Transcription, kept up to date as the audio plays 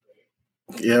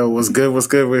Yeah, what's good? What's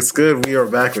good? What's good? We are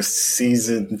back with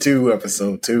season 2,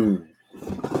 episode 2.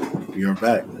 We are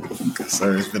back.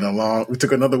 Sir, it's been we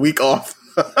took another week off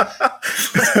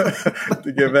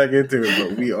to get back into it,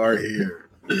 but we are here.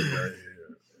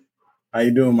 How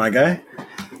you doing, my guy?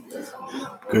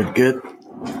 Good. Okay.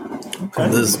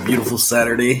 On this beautiful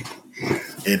Saturday.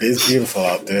 It is beautiful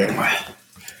out there.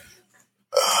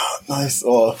 Nice.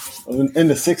 Oh, in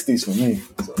the 60s for me,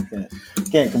 so I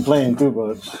can't complain too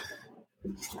much.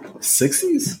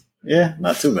 60s? Yeah,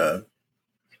 not too bad.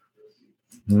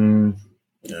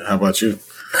 Yeah, how about you?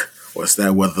 What's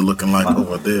that weather looking like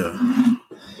over there?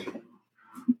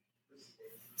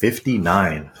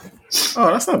 59.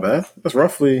 Oh, that's not bad. That's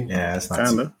roughly. Yeah, it's not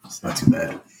kinda. It's not too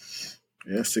bad.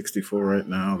 Yeah, 64 right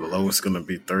now. The lowest is going to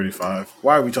be 35.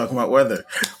 Why are we talking about weather?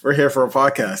 We're here for a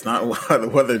podcast, not the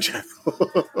Weather Channel.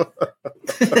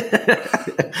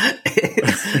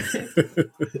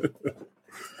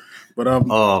 But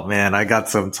oh man, I got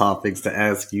some topics to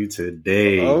ask you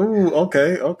today. Oh,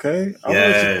 okay.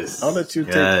 I'll let you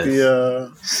take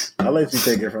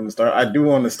it from the start. I do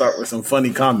want to start with some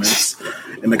funny comments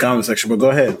in the comment section, but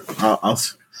go ahead.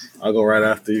 I'll go right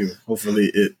after you. Hopefully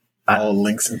it all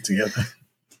links in together.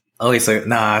 Okay,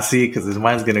 so see, because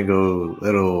mine's gonna go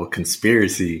little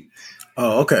conspiracy.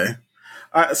 Oh, okay.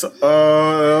 All right, so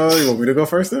you want me to go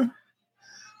first then?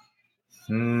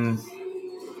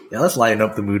 Yeah, let's lighten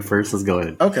up the mood first. Let's go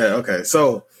ahead. Okay.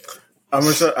 So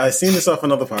I seen this off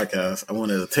another podcast. I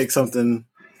wanted to take something,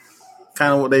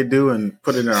 kind of what they do, and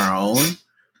put it in our own.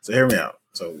 So hear me out.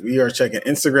 So we are checking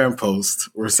Instagram posts.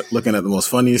 We're looking at the most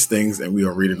funniest things, and we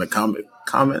are reading the comment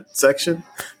section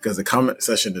because the comment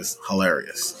section is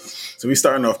hilarious. So we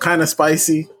starting off kind of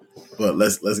spicy, but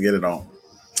let's get it on.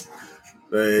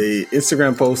 The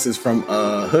Instagram post is from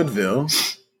Hoodville.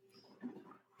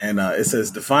 And it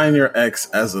says, define your ex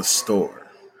as a store.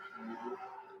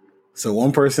 So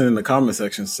one person in the comment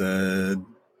section said,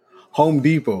 Home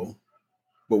Depot,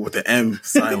 but with the M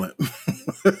silent.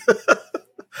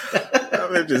 I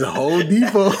mean, just Home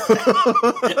Depot.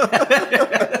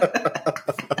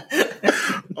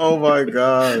 Oh my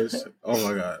gosh.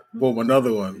 Boom,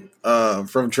 another one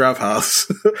from Trap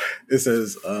House. It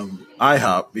says,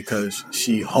 IHOP because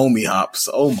she homie hops.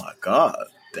 Oh my God.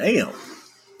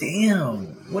 Damn,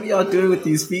 what are y'all doing with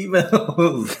these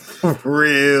females? For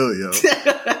real, yo. Is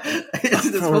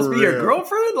it supposed to be your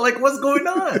girlfriend? Like, what's going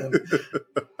on?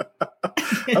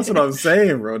 That's what I'm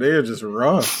saying, bro. They're just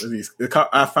rough.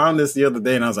 I found this the other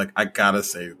day, and I was like, I gotta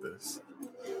save this.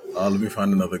 Let me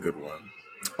find another good one.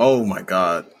 Oh, my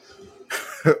God.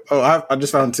 I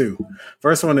just found two.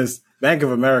 First one is Bank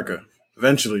of America.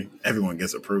 Eventually, everyone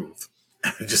gets approved.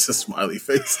 Just a smiley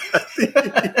face.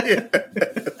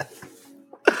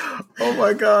 Oh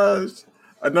my gosh.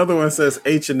 Another one says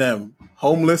H&M,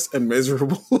 homeless and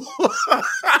miserable.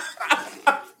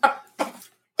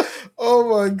 Oh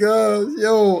my gosh.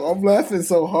 Yo, I'm laughing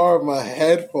so hard my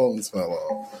headphones fell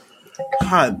off.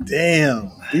 God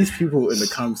damn. These people in the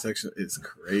comment section is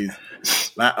crazy.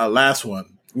 Last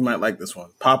one. You might like this one.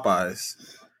 Popeyes.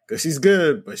 Because she's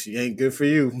good, but she ain't good for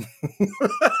you.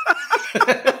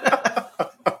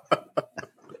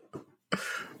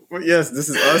 Well, yes, this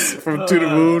is us from To the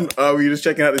Moon. We're just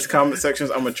checking out these comment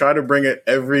sections. I'm going to try to bring it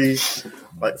every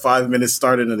 5 minutes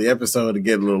started in the episode to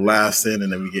get a little laughs in,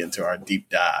 and then we get into our deep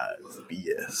dives.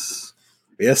 BS.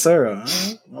 Yes, sir.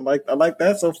 I like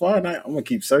that so far. And I'm going to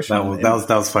keep searching. That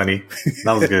was funny.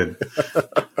 That was good.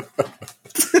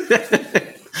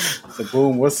 So,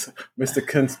 boom, what's Mr.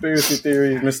 Conspiracy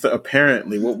Theory, Mr.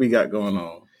 Apparently, what we got going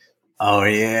on? Oh,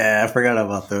 yeah. I forgot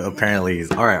about the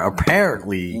apparentlys. All right.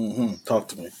 Apparently. Mm-hmm. Talk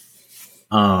to me.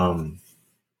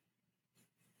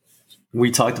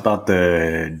 We talked about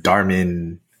the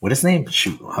Darmin. What is his name?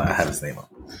 Shoot. I have his name up.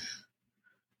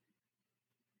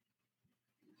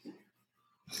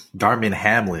 Darmin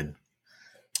Hamlin.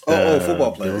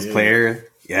 Football player. Bills player.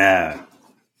 Yeah.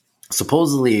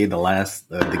 Supposedly,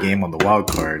 the game on the wild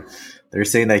card, they're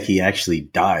saying that he actually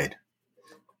died.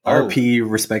 RP,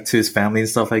 respect to his family and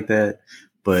stuff like that.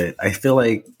 But I feel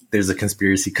like there's a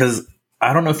conspiracy because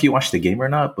I don't know if you watched the game or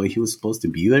not, but he was supposed to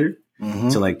be there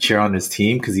to cheer on his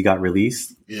team because he got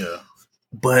released. Yeah.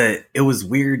 But it was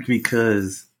weird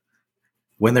because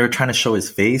when they were trying to show his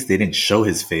face, they didn't show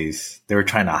his face. They were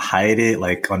trying to hide it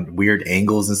on weird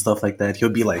angles and stuff like that. He'll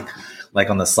be like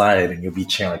on the side and you'll be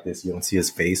cheering like this. You don't see his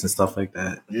face and stuff like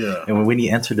that. Yeah. And when he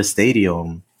entered the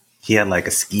stadium, he had a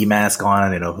ski mask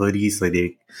on and a hoodie so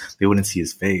they wouldn't see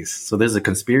his face. So there's a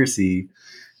conspiracy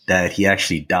that he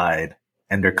actually died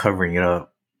and they're covering it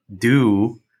up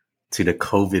due to the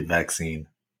COVID vaccine.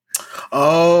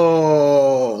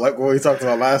 Oh, like what we talked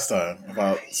about last time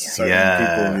about certain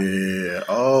people. Yeah.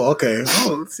 Oh, okay.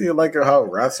 Oh, let's see. I like how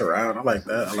it wraps around. I like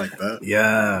that. I like that.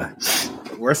 Yeah.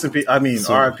 Rest in peace. I mean,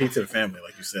 R.I.P. to the family,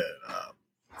 like you said.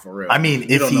 For real. I mean,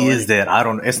 if he is dead, I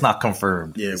don't. It's not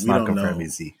confirmed. Yeah, it's we not don't confirmed. know.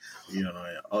 Is he? You don't know.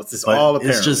 Yeah. Oh, it's just But all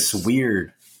apparently. It's just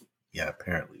weird. Yeah,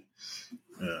 apparently.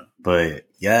 Yeah. But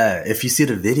yeah, if you see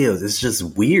the videos, it's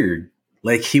just weird.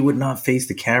 Like he would not face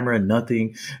the camera,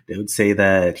 nothing. They would say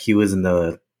that he was in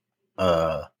the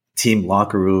team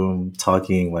locker room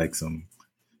talking like some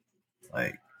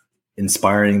like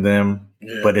inspiring them,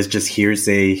 but it's just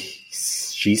hearsay,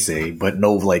 she say, but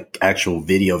no like actual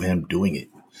video of him doing it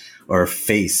or a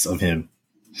face of him.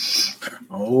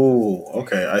 Oh,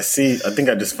 okay. I see. I think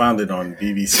I just found it on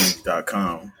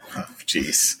BBC.com.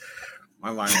 Jeez.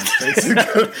 My mind went straight to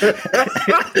the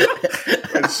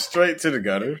gutter. Went straight to the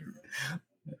gutter.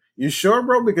 You sure,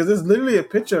 bro? Because there's literally a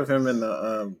picture of him in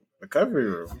the recovery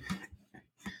room.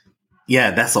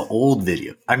 Yeah, that's an old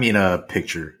video. I mean, a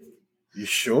picture. You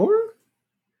sure?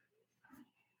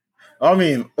 I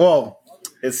mean, well,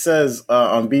 it says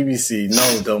on BBC,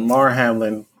 no, Damar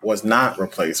Hamlin was not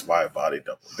replaced by a body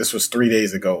double. This was 3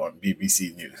 days ago on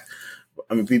BBC News.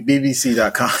 I mean,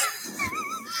 BBC.com.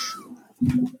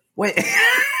 Wait.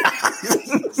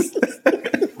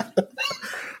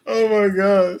 Oh my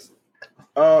gosh.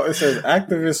 It says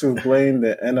activists who blame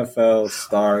the NFL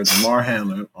star Damar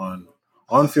Hamlin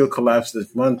on-field collapse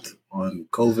this month on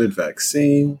COVID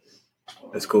vaccine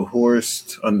has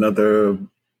coerced another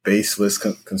baseless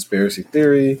conspiracy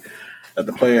theory that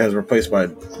the player has replaced by a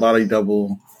body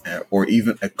double or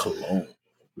even a clone.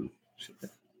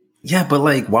 Yeah, but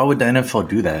like, why would the NFL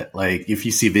do that? Like, if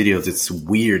you see videos, it's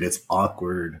weird, it's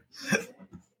awkward.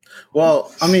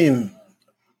 Well, I mean,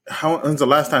 when's the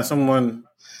last time someone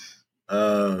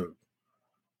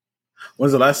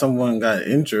got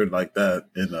injured like that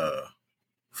in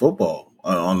football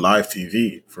on live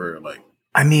TV for like?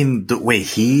 I mean, the way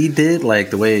he did, like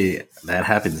the way that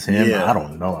happened to him, I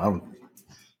don't know.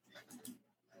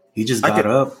 He just got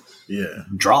up,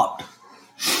 dropped.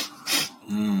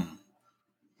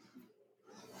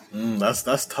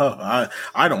 That's tough.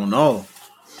 I don't know.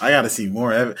 I got to see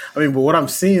more evidence. I mean, but what I'm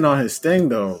seeing on his thing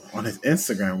though, on his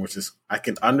Instagram, which is I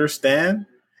can understand,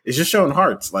 it's just showing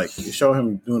hearts. Like you show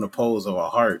him doing a pose of a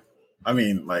heart. I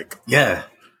mean, like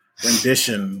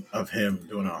rendition of him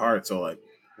doing a heart. So like,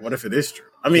 what if it is true?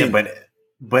 I mean,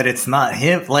 but it's not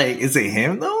him. Like, is it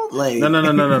him though? Like,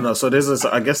 no. So there's this.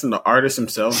 I guess the artist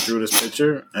himself drew this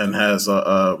picture and has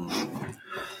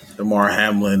Damar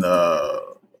Hamlin.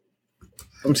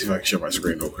 Let me see if I can share my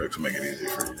screen real quick to make it easy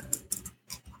for you.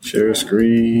 Share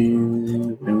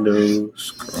screen,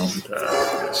 Windows, Chrome tab.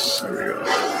 Yes, there we go.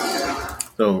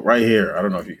 So right here, I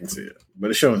don't know if you can see it, but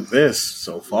it's showing this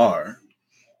so far.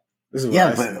 This is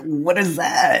but what is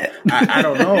that? I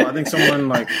don't know. I think someone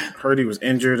like heard he was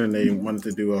injured and they wanted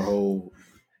to do a whole.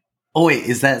 Oh wait,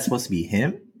 is that supposed to be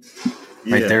him?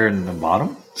 Right there in the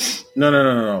bottom?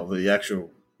 No. The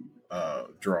actual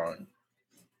drawing.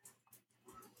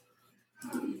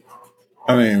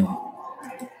 I mean,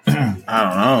 I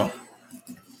don't know.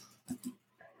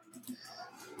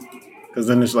 Because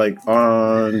then it's like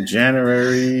on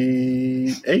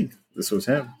January 8th, this was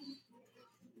him.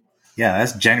 Yeah,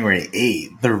 that's January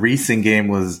 8th. The recent game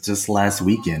was just last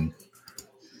weekend.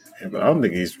 Yeah, but I don't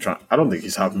think he's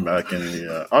hopping back in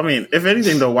the. I mean, if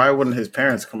anything, though, why wouldn't his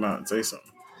parents come out and say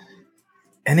something?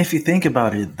 And if you think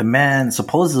about it, the man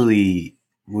supposedly,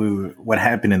 what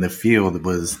happened in the field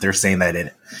was they're saying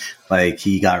that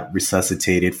he got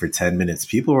resuscitated for 10 minutes.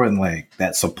 People were like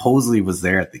that supposedly was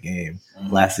there at the game,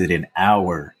 lasted an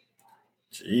hour.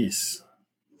 Jeez.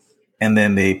 And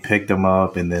then they picked him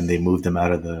up and then they moved him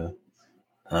out of the,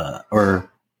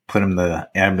 or put him in the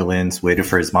ambulance, waited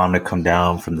for his mom to come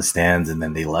down from the stands, and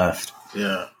then they left.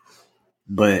 Yeah.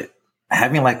 But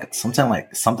having like something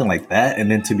like that and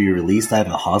then to be released out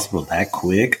of the hospital that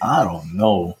quick, I don't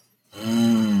know.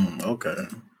 Okay.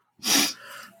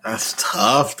 That's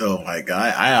tough though. Like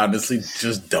I honestly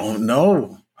just don't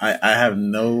know. I have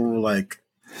no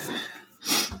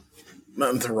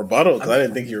nothing to rebuttal because I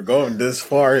didn't think you were going this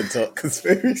far into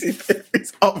conspiracy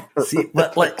theories. See,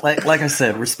 but like I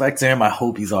said, respect to him. I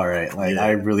hope he's all right.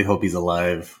 I really hope he's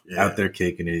alive out there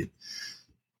kicking it.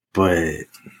 But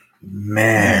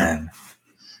man,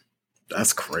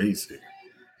 that's crazy.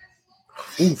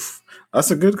 Oof. That's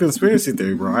a good conspiracy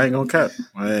theory, bro. I ain't gonna cap.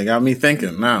 It got me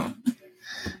thinking now.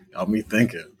 Got me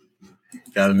thinking.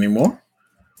 Got any more?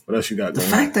 What else you got going on?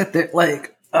 The fact that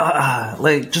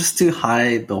they're just to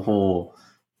hide the whole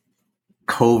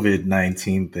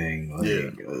COVID-19 thing.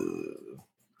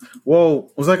 Well,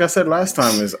 it was like I said last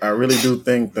time. Is I really do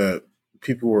think that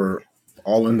people were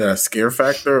all in that scare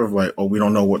factor of like, oh, we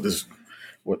don't know what this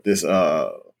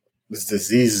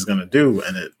disease is gonna do,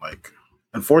 and it like,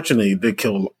 unfortunately, it did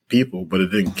kill people, but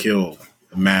it didn't kill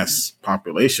the mass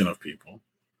population of people,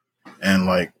 and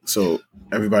like, so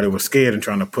everybody was scared and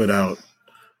trying to put out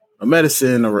a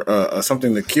medicine or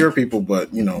something to cure people,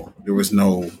 but you know, there was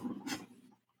no,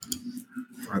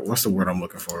 what's the word I'm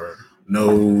looking for?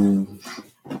 No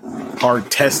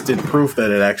hard tested proof that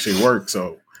it actually worked.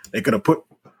 So they could have put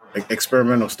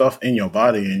experimental stuff in your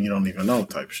body and you don't even know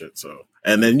type shit. So,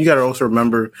 and then you got to also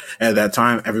remember at that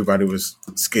time, everybody was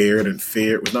scared and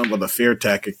fear. It was nothing but the fear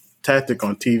tactic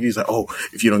on TV. It's like, oh,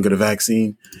 if you don't get a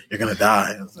vaccine, you're going to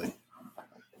die. I was like,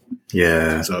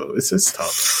 yeah. So it's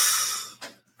tough.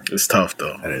 It's tough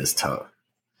though. That is tough.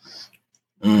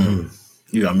 You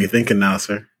got me thinking now,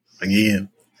 sir. Again.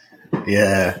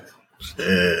 Yeah.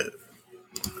 Shit.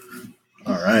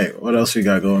 All right. What else we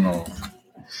got going on?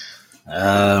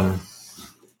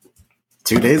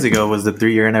 2 days ago was the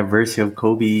 3-year anniversary of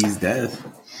Kobe's death.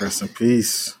 Rest in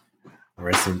peace.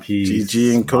 Rest in peace.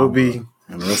 GG and Kobe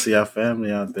and the rest of y'all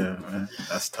family out there, man.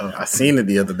 That's tough. I seen it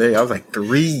the other day. I was like,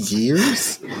 3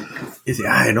 years?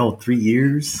 I know, 3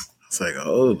 years. It's like,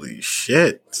 holy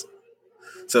shit.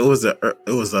 So it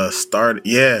was a start.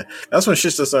 Yeah. That's when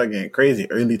shit started getting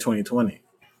crazy. Early 2020.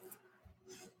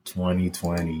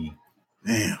 2020.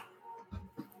 Damn.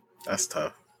 That's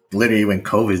tough. Literally when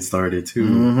COVID started too.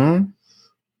 Mm-hmm.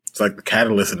 It's like the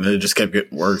catalyst, and then it just kept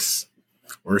getting worse.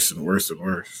 Worse and worse and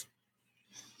worse.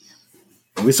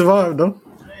 But we survived, though.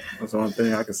 That's the one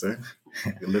thing I can say.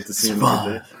 We lived to see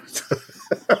another day.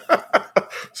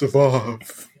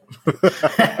 Survive.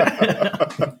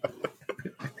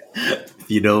 If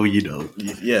you know, you know.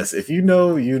 Yes, if you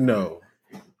know, you know.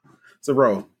 So,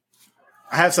 bro,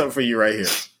 I have something for you right here.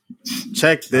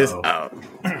 Check this out.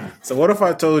 So what if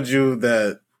I told you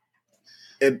that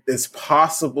it is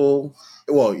possible?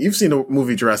 Well, you've seen the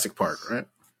movie Jurassic Park, right?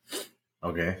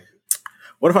 Okay.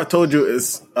 What if I told you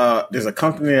is there's a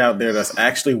company out there that's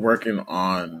actually working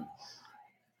on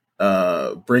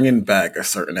bringing back a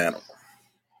certain animal,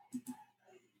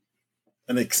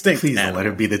 an extinct Please animal. don't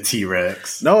let it be the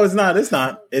T-Rex. No, it's not. It's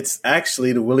not. It's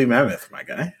actually the woolly mammoth, my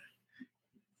guy.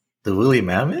 The woolly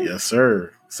mammoth? Yes,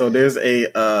 sir. So there's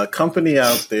a company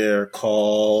out there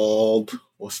called,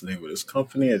 what's the name of this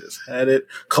company? I just had it.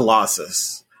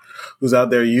 Colossus, who's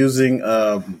out there using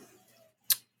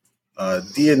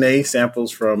DNA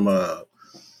samples from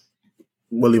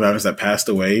woolly mammoths that passed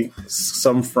away.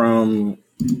 Some from,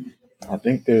 I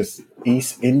think there's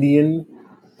East Indian.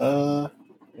 I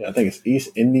think it's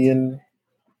East Indian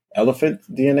elephant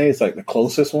DNA. It's like the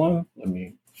closest one. Let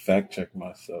me fact check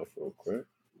myself real quick.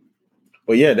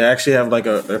 But yeah, they actually have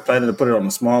they're planning to put it on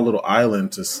a small little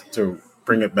island to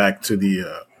bring it back to the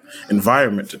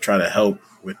environment to try to help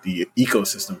with the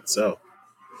ecosystem itself.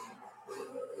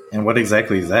 And what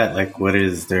exactly is that? Like, what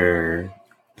is their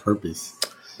purpose?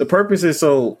 The purpose is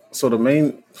so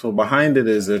behind it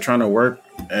is they're trying to work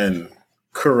and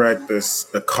correct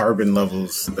the carbon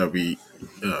levels that we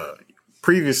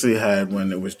previously had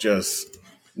when it was just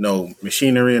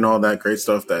machinery and all that great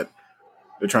stuff that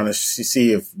they're trying to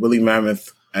see if woolly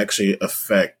mammoth actually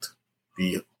affect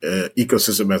the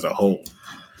ecosystem as a whole.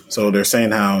 So they're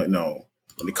saying how,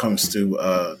 when it comes to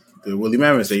the woolly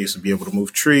mammoths, they used to be able to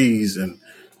move trees and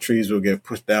trees will get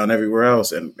pushed down everywhere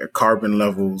else, and their carbon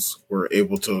levels were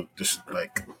able to just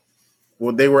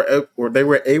what they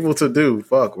were able to do.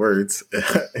 Fuck words.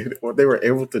 What they were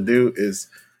able to do is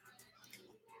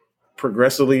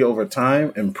progressively over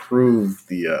time improve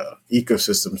the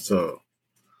ecosystem to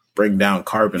bring down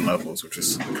carbon levels, which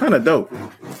is kind of dope.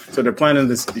 So they're planning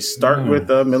to start with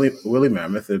woolly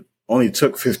mammoth. It only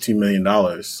took $15 million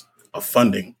of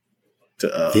funding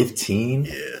to 15.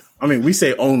 Yeah, I mean, we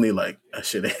say only like that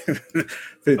shit ain't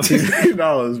 $15 million,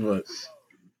 but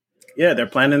yeah, they're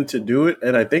planning to do it.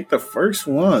 And I think the first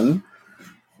one,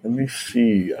 let me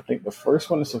see. I think the first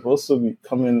one is supposed to be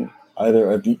coming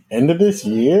either at the end of this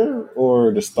year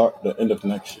or the end of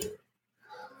next year.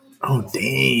 Oh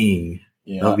dang!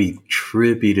 Yeah, that'll be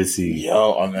trippy to see.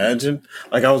 Yo, imagine.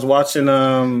 Like I was watching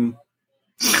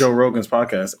Joe Rogan's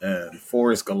podcast, and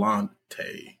Forrest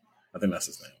Galante, I think that's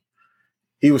his name.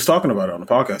 He was talking about it on the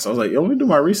podcast. I was like, yo, let me do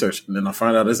my research. And then I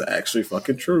find out it's actually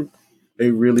fucking true. They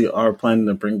really are planning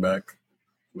to bring back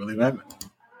woolly mammoth.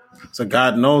 So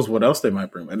God knows what else they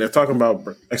might bring back. And they're talking about,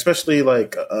 especially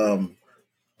to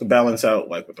balance out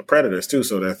with the predators too.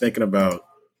 So they're thinking about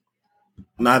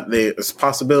it's a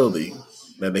possibility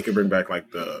that they could bring back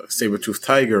the saber-toothed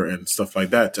tiger and stuff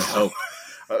like that to help.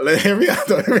 Hear me out,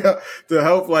 to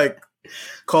help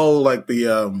cull like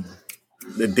the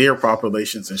deer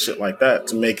populations and shit like that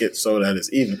to make it so that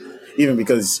it's even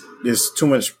because there's too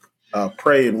much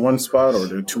prey in one spot or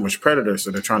there's too much predator,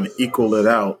 so they're trying to equal it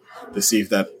out to see if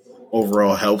that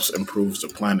overall helps improves the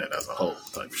planet as a whole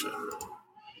type shit.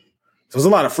 So there's a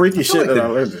lot of freaky shit that I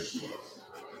learned.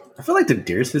 I feel like the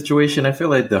deer situation, I feel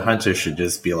like the hunter should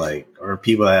just be like, or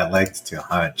people that like to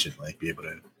hunt should like be able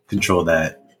to control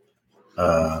that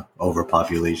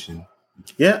overpopulation.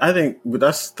 Yeah, I think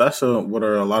that's what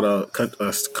a lot of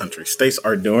states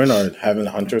are doing, are having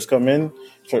hunters come in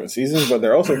certain seasons, but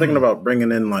they're also thinking about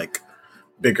bringing in like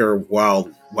bigger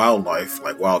wildlife,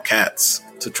 like wild cats,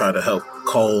 to try to help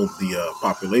cull the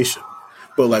population.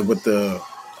 But like with the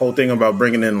whole thing about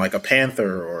bringing in like a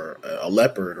panther or a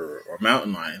leopard or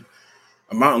mountain lion,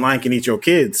 a mountain lion can eat your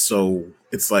kids. So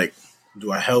it's like,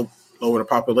 do I help lower the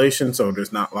population so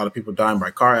there's not a lot of people dying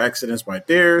by car accidents by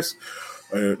deers?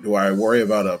 Or do I worry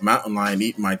about a mountain lion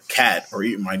eating my cat or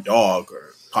eating my dog or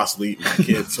possibly eating my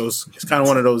kid? So it's kind of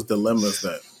one of those dilemmas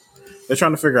that they're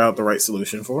trying to figure out the right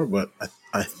solution for. But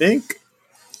I think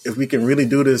if we can really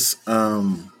do this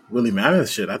woolly mammoth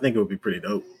shit, I think it would be pretty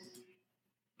dope.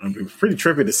 It'd be pretty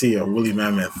trippy to see a woolly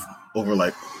mammoth over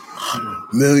like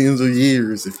millions of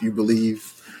years, if you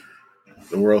believe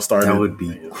the world started. That would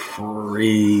be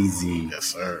crazy. Yes,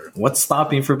 sir. What's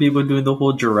stopping for people doing the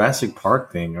whole Jurassic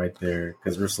Park thing right there?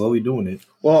 Because we're slowly doing it.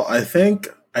 Well, I think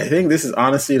this is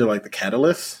honestly the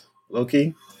catalyst,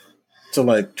 low-key, to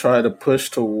like try to push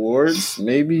towards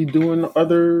maybe doing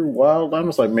other wild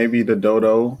animals, like maybe the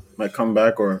dodo might come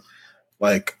back, or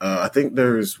like I think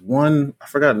there's one, I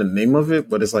forgot the name of it,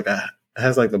 but it's like it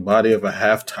has like the body of a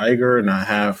half tiger and a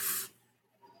half.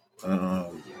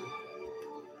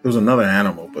 It was another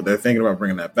animal, but they're thinking about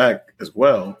bringing that back as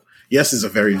well. Yes, it's a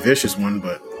very vicious one,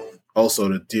 but also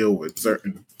to deal with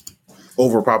certain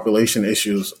overpopulation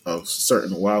issues of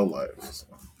certain wildlife. So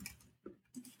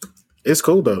it's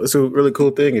cool, though. It's a really cool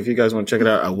thing. If you guys want to check it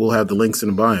out, I will have the links in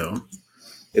the bio.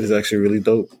 It is actually really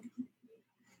dope.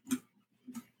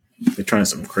 They're trying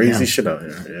some crazy shit out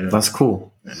here. Yeah. That's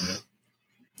cool. Yeah.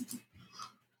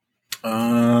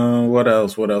 What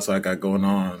else? What else I got going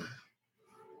on?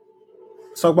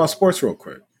 Let's talk about sports real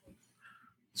quick.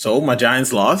 So my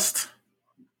Giants lost.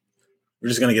 We're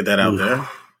just gonna get that out there,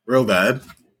 real bad.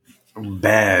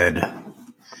 Bad.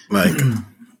 Like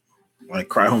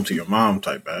cry home to your mom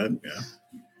type bad.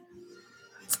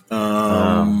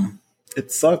 Yeah.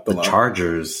 It sucked a lot.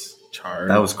 Chargers.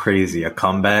 That was crazy. A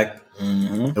comeback.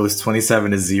 Mm-hmm. It was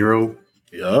 27-0.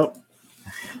 Yep.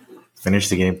 Finished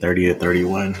the game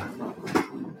 30-31. I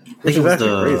think it was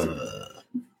crazy.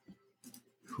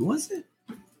 Who was it?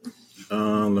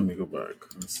 Let me go back.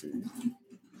 Let's see.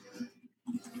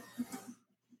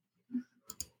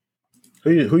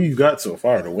 Who you got so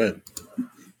far to win?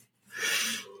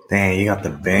 Dang, you got the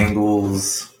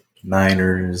Bengals,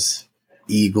 Niners,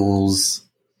 Eagles.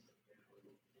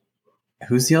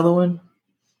 Who's the other one?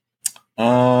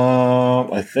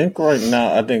 I think right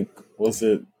now, was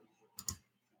it?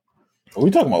 Are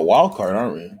we talking about wild card,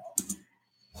 aren't we?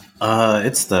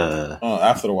 It's the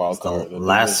after the wild card, the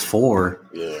last four.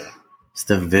 Yeah, it's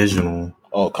divisional.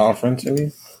 Oh, conference, you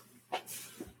mean?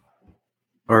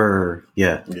 Or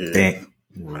yeah. Dang,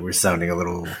 we're sounding a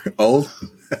little old,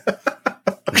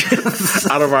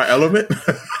 out of our element.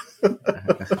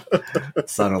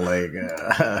 Sounding like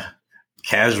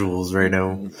casuals right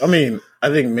now. I mean, I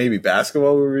think maybe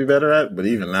basketball would be better at, but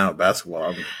even now,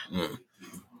 basketball,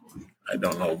 I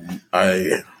don't know.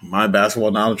 My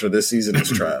basketball knowledge for this season is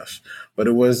trash. But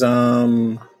it was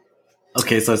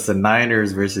okay, so it's the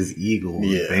Niners versus Eagles,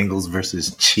 Bengals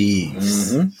versus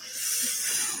Chiefs.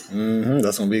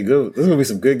 That's gonna be good. There's gonna be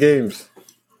some good games.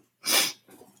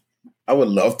 I would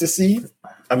love to see.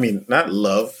 I mean, not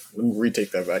love. Let me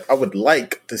retake that back. I would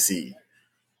like to see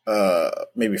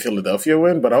maybe Philadelphia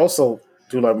win, but I also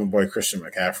do like my boy Christian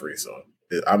McCaffrey, so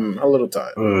I'm a little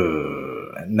tired.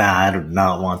 Nah, I do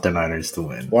not want the Niners to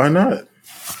win. Why not?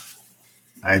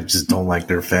 I just don't like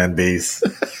their fan base.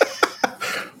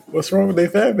 What's wrong with their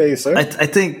fan base, sir? I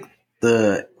think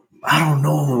I don't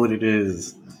know what it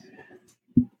is.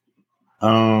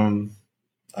 Are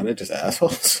they just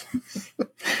assholes?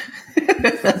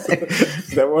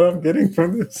 Is that what I'm getting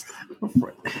from this?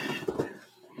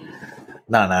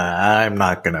 Nah, I'm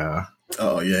not gonna.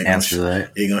 Oh yeah, answer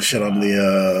that. You gonna shit on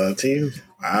the team?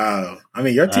 Wow. I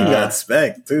mean, your team got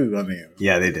spanked too. I mean,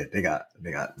 yeah, they did. They got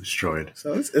destroyed.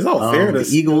 So it's all fair. The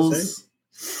Eagles.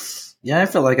 Yeah, I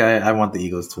feel like I want the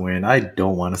Eagles to win. I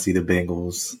don't want to see the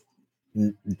Bengals.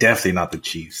 Definitely not the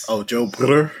Chiefs. Oh, Joe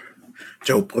Burrow.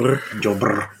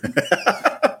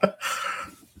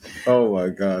 Oh my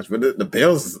gosh! But the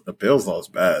Bills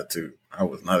lost bad too. I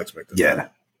was not expecting Yeah.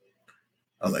 that.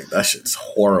 I was like, that shit's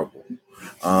horrible.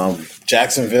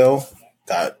 Jacksonville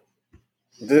got.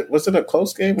 Was it a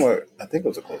close game or I think it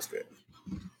was a close game?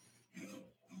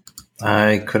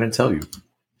 I couldn't tell you.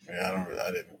 Yeah,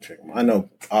 I didn't check them. I know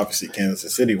obviously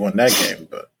Kansas City won that game,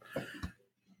 but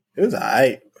it was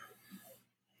alright.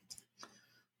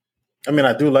 I mean,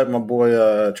 I do like my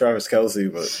boy Travis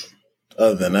Kelce, but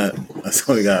other than that, that's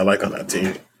the only guy I like on that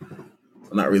team.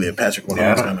 I'm not really a Patrick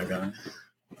Mahomes kind of guy.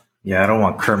 Yeah, I don't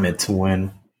want Kermit to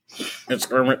win. It's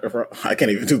Kermit the Frog. I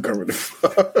can't even do Kermit the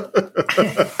Frog.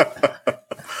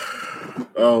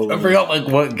 Oh, I forgot like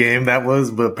what game that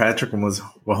was, but Patrick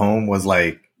Mahomes was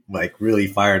like really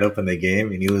fired up in the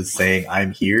game, and he was saying,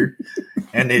 "I'm here,"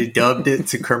 and they dubbed it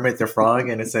to Kermit the Frog,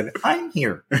 and it said, "I'm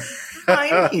here,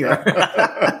 I'm here."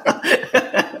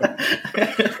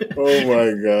 Oh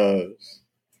my gosh!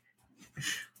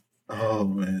 Oh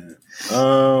man.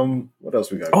 What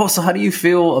else we got? Oh, so how do you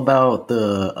feel about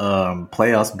the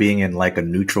playoffs being in like a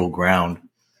neutral ground?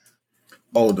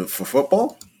 Oh, for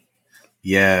football?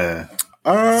 Yeah.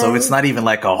 So it's not even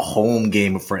like a home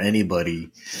game for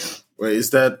anybody. Wait, is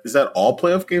that all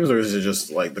playoff games or is it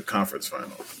just like the conference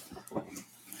final?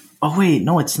 Oh wait,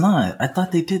 no, it's not. I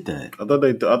thought they did that. I thought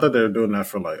they were doing that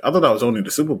for like. I thought that was only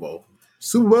the Super Bowl.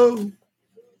 Super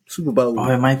Bowl.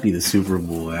 Oh, it might be the Super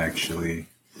Bowl actually.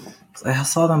 I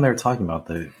saw them there talking about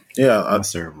that. Yeah, I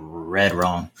must have read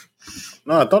wrong.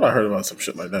 No, I thought I heard about some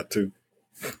shit like that too.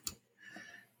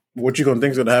 What you gonna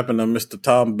think's gonna happen to Mr.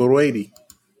 Tom Brady?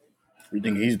 What do you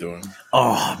think he's doing?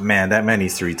 Oh man, that man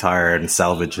needs to retire and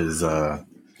salvage his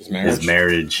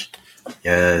marriage.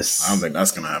 Yes. I don't think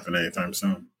that's gonna happen anytime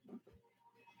soon.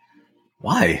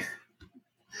 Why?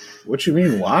 What you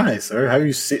mean? Why, sir? Have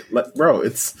you seen, bro?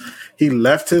 He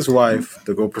left his wife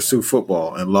to go pursue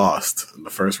football and lost in the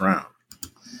first round.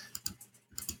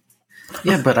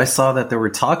 Yeah, but I saw that they were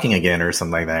talking again or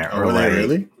something like that. Oh, or were they like,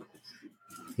 really?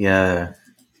 Yeah.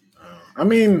 I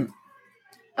mean,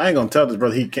 I ain't gonna tell this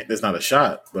brother he can't. There's not a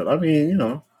shot, but I mean, you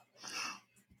know,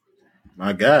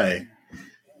 my guy,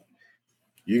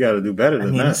 you got to do better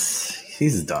than that.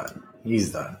 He's done.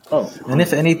 He's done. Oh, and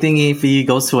if anything, if he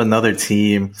goes to another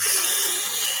team,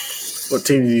 what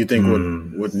team do you think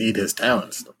would need his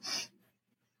talents?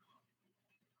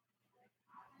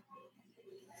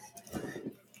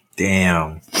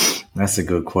 Damn, that's a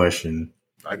good question.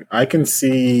 I can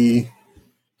see.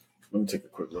 Let me take a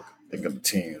quick look. Think of the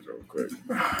teams real quick.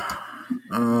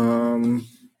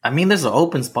 I mean, there's an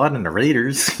open spot in the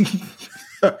Raiders.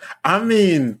 I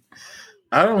mean,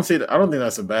 I don't think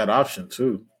that's a bad option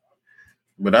too.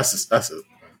 But that's a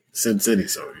Sin City,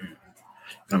 so you're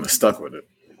kind of stuck with it.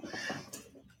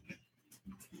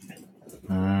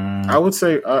 I would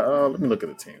say, let me look at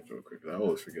the teams real quick. I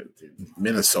always forget the teams.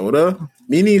 Minnesota,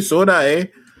 eh?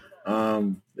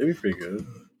 They'd be pretty good.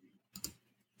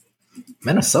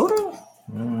 Minnesota?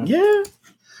 Yeah.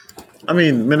 I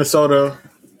mean, Minnesota,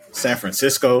 San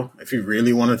Francisco, if you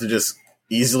really wanted to just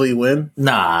easily win.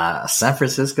 Nah, San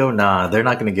Francisco, they're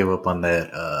not going to give up on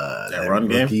that run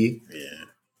rookie. Game? Yeah.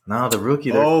 No, the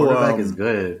rookie, their quarterback is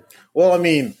good. Well, I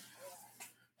mean,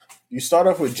 you start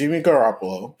off with Jimmy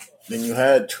Garoppolo, then you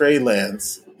had Trey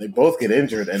Lance. They both get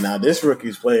injured, and now this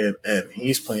rookie's playing, and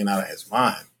he's playing out of his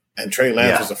mind. And Trey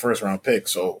Lance was a first-round pick,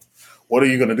 so what are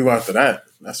you going to do after that?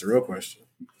 That's the real question.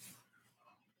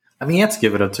 I mean, you have to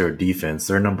give it up to our defense.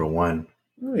 They're number one.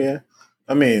 Oh, yeah.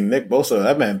 I mean, Nick Bosa,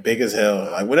 that man big as hell.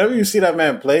 Like, whenever you see that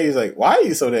man play, he's like, why are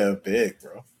you so damn big,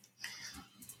 bro?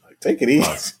 Like, take it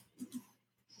easy.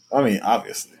 I mean,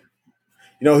 obviously.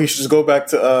 You know, he should just go back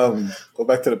to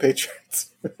the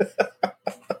Patriots.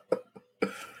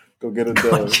 Go get a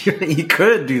dub. He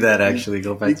could do that, actually.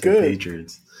 Go back to the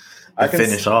Patriots. And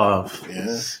finish off.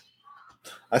 Yeah.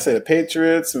 I say the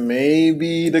Patriots,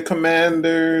 maybe the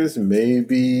Commanders,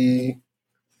 maybe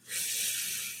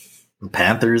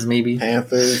Panthers, maybe.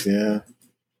 Panthers, yeah.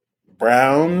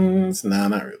 Browns, nah,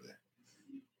 not really.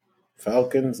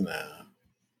 Falcons, nah.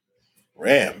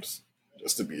 Rams,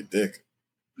 just to be a dick.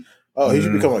 Oh, he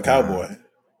should become a cowboy.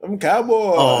 I'm a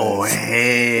cowboy. Oh,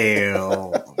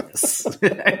 hell.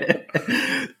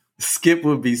 Skip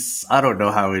would be, I don't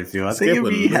know how he'd feel. I think he'd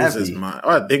be happy. His mind.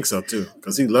 Oh, I think so, too,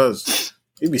 because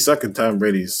he'd be sucking Tom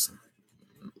Brady's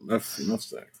left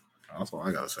sack. That's all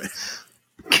I got to say.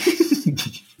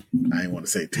 I ain't want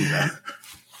to say too bad.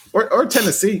 Or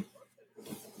Tennessee.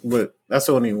 But that's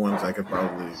the only ones I could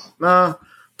probably... Nah,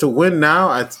 to win now,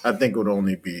 I think it would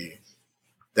only be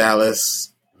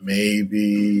Dallas,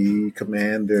 maybe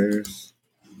Commanders,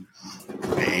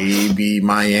 maybe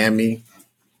Miami.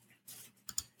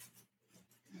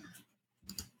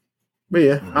 But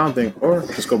yeah, I don't think, or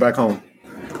just go back home,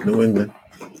 New England,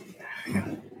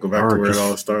 go back to where it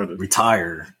all started,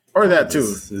 retire, or that too.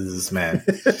 This man,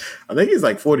 I think he's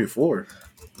like 44.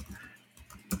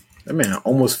 That man,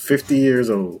 almost 50 years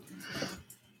old.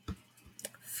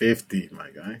 50, my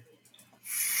guy.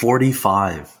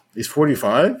 45. He's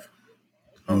 45.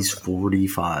 He's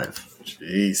 45.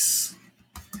 Jeez.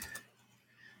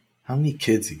 How many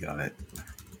kids he got? I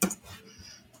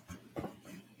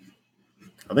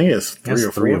think he has three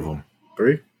or three four of them.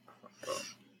 3?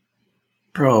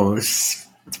 Bro,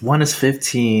 one is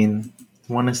 15,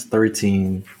 one is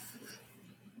 13.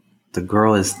 The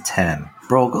girl is 10.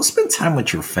 Bro, go spend time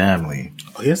with your family.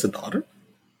 Oh, he has a daughter?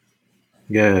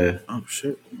 Yeah. Oh,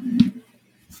 shit.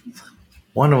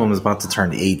 One of them is about to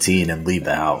turn 18 and leave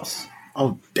the house.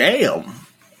 Oh, damn.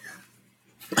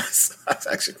 That's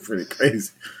actually pretty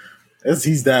crazy.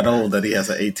 He's that old that he has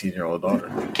an 18-year-old daughter.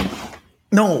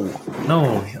 No.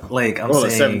 Like, I'm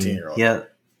saying. A 17-year-old. Yeah.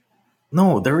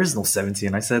 No, there is no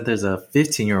 17. I said there's a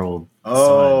 15-year-old son,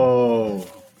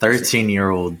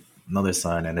 13-year-old another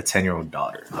son, and a 10-year-old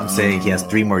daughter. I'm saying he has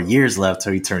 3 more years left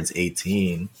till he turns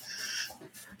 18.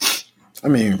 I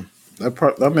mean,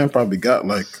 that man probably got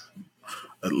like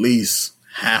at least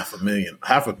 $500 million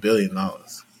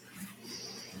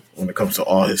when it comes to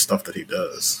all his stuff that he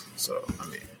does. So, I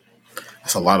mean,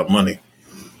 that's a lot of money.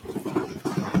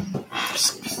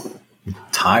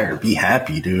 Tired. Be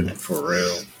happy, dude. For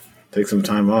real. Take some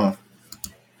time off.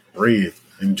 Breathe.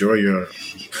 Enjoy your...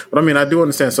 But, I mean, I do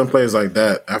understand some players like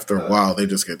that, after a while, they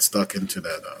just get stuck into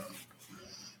that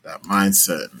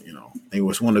mindset. You know, they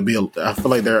just want to be... I feel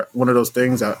like they're one of those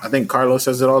things. I think Carlos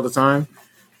says it all the time.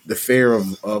 The fear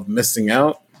of missing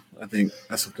out. I think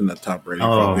that's something that Tom Brady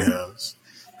probably has.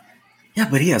 Yeah,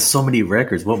 but he has so many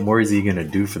records. What more is he going to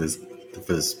do for this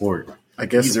sport? I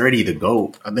guess he's ready to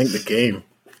go. I think the game.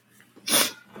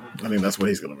 I think that's what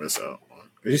he's going to miss out on.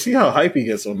 You see how hype he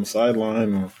gets on the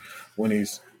sideline or when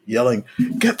he's yelling,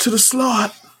 "Get to the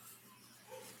slot."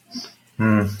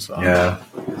 So, yeah.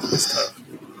 It's tough.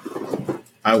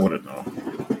 I wouldn't know.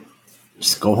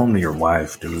 Just go home to your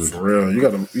wife, dude. For real. You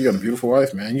got a beautiful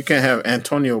wife, man. You can't have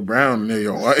Antonio Brown near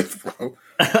your wife, bro.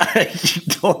 You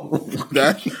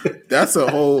don't. That's a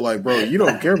whole, like, bro, you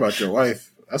don't care about your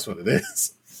wife. That's what it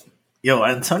is. Yo,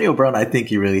 Antonio Brown, I think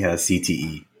he really has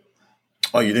CTE.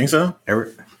 Oh, you think so?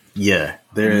 Yeah.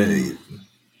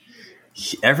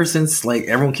 Ever since, like,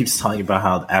 everyone keeps talking about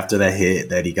how after that hit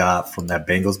that he got from that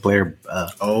Bengals player,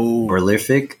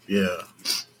 Berlific. Yeah.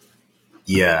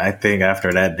 Yeah, I think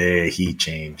after that day, he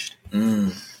changed.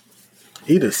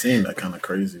 He just seemed like kind of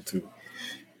crazy, too.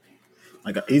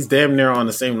 Like, he's damn near on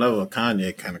the same level of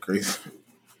Kanye, kind of crazy.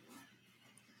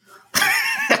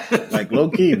 Like,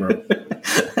 low-key, bro.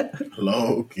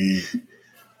 Low-key.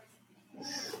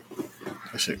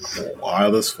 That shit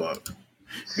wild as fuck.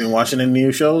 You been watching any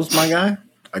new shows, my guy?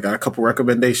 I got a couple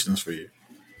recommendations for you.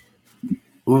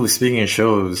 Ooh, speaking of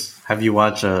shows, have you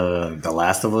watched The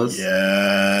Last of Us?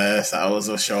 Yes, that was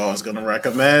a show I was going to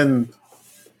recommend.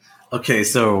 Okay,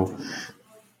 so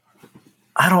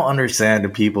I don't understand the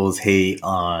people's hate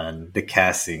on the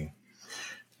casting.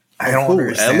 I don't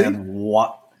understand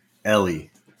what Ellie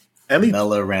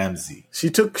Bella Ramsey. She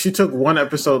took one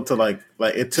episode to like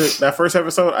it took that first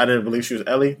episode. I didn't believe she was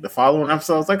Ellie. The following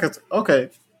episode, I was like, okay,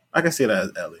 I can see that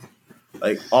as Ellie.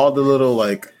 Like all the little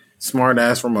like smart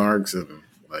ass remarks and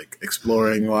like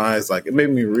exploring wise, like it made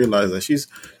me realize that she's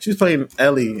playing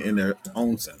Ellie in her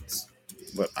own sense.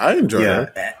 But I enjoy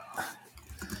her.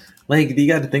 Like you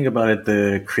got to think about it.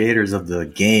 The creators of the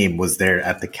game was there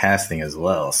at the casting as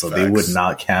well, so they would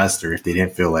not cast her if they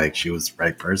didn't feel like she was the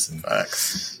right person.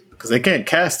 Facts. Because they can't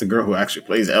cast the girl who actually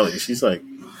plays Ellie. She's like,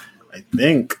 I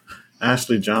think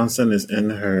Ashley Johnson is in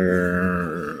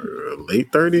her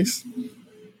late 30s.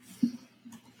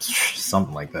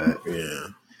 Something like that. Yeah.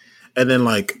 And then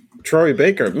like Troy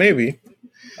Baker, maybe.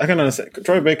 I can understand.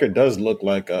 Troy Baker does look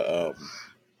like a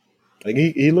like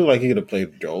he looked like he could have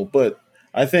played Joel, but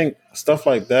I think stuff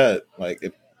like that, like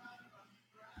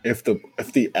if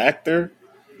the actor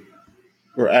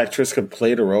or actress could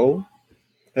play the role,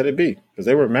 let it be. Because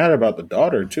they were mad about the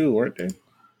daughter too, weren't they?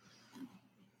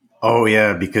 Oh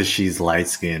yeah, because she's light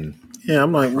skinned. Yeah,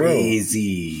 I'm like,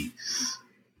 crazy.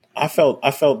 I felt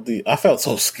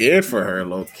so scared for her,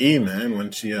 low key, man,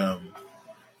 when she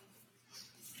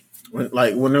when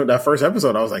that first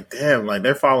episode, I was like, damn, like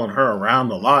they're following her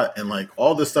around a lot, and like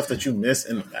all the stuff that you miss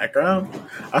in the background.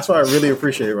 That's what I really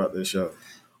appreciate about this show.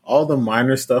 All the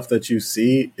minor stuff that you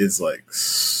see is like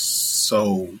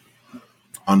so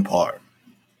on par.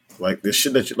 Like the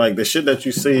shit that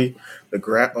you see,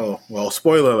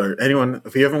 spoiler alert. Anyone,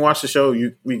 if you haven't watched the show,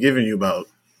 we giving you about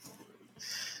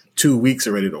 2 weeks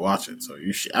already to watch it. So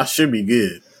I should be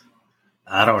good.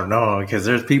 I don't know, because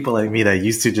there's people like me that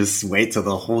used to just wait till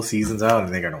the whole season's out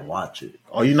and they're gonna watch it.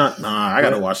 Oh, you not? Nah, I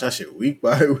gotta watch that shit week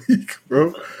by week,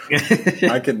 bro.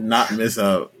 I could not miss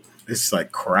out. It's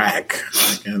like crack.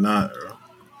 I cannot, bro.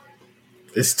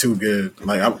 It's too good.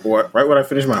 Like right when I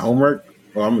finish my homework.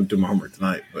 Well, I'm gonna do my homework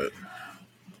tonight, but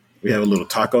we have a little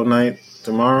taco night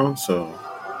tomorrow, so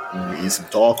I'm gonna eat some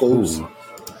tacos. Ooh.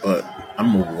 But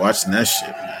I'm gonna be watching that shit,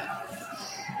 man.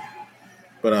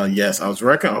 But yes, I was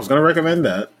gonna recommend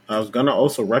that. I was gonna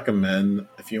also recommend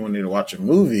if you wanted to watch a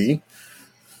movie.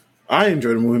 I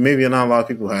enjoyed the movie. Maybe not a lot of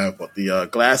people have, but the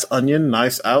Glass Onion,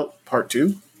 Knives Out Part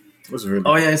 2 was really.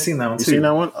 Oh yeah, I seen that one. You seen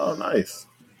that one? Oh, nice.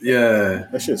 Yeah,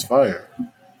 that shit's fire.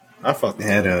 I fucking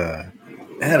had a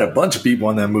bunch of people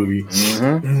on that movie.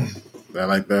 Mm-hmm.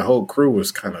 Like the whole crew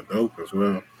was kind of dope as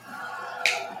well.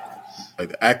 Like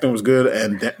the acting was good,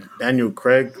 and Daniel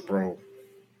Craig, bro.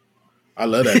 I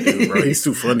love that dude, bro. He's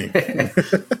too funny.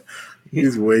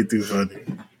 He's way too funny.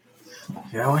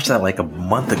 Yeah, I watched that like a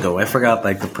month ago. I forgot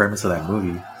like the premise of that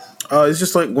movie. It's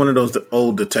just like one of those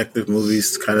old detective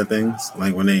movies kind of things.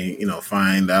 Like when they,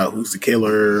 find out who's the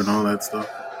killer and all that stuff.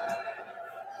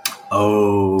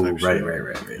 Oh, right.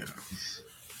 Yeah.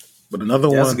 But another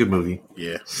one. That's a good movie.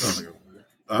 Yeah.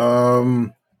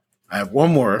 I have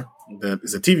one more that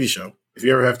is a TV show. If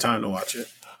you ever have time to watch it.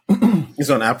 It's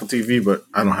on Apple TV, but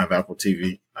I don't have Apple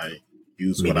TV. I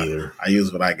use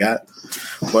what I got.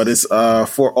 But it's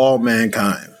For All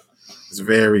Mankind. It's a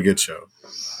very good show.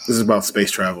 This is about space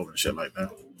travel and shit like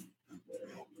that.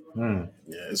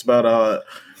 Yeah, it's about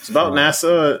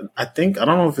NASA. I don't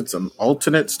know if it's an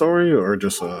alternate story or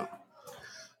just a.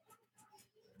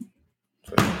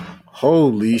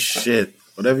 Holy shit!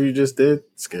 Whatever you just did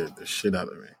scared the shit out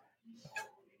of me.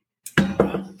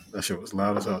 That shit was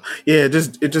loud as hell. Yeah, it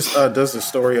just does the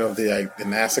story of the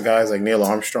NASA guys like Neil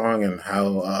Armstrong and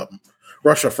how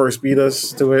Russia first beat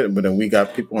us to it, but then we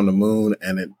got people on the moon,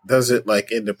 and it does it like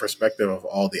in the perspective of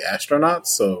all the astronauts.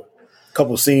 So a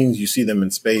couple scenes you see them in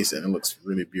space, and it looks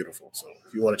really beautiful. So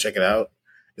if you want to check it out,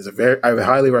 I would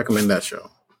highly recommend that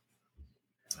show.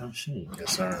 Oh shit!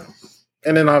 Yes, sir.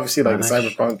 And then obviously like the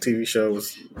Cyberpunk TV show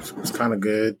was kind of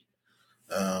good.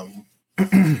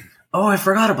 Oh, I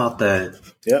forgot about that.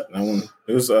 Yeah, that one.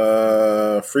 It was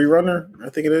Free Runner, I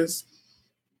think it is.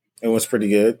 It was pretty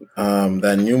good.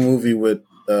 That new movie with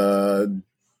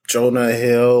Jonah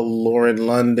Hill, Lauren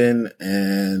London,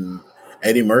 and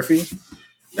Eddie Murphy.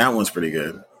 That one's pretty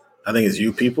good. I think it's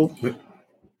You People.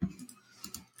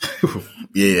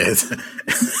 Yeah,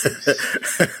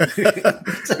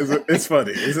 it's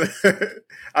funny.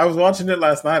 I was watching it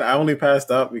last night. I only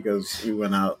passed out because we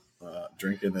went out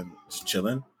drinking and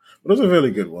chilling. But it was a really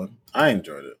good one. I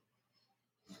enjoyed it.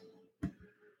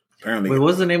 Apparently, wait, what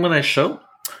was the name of that show?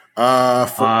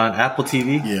 On Apple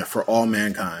TV? Yeah, For All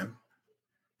Mankind.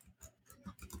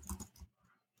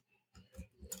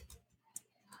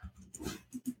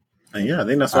 And yeah, I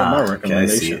think that's all my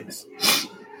recommendations.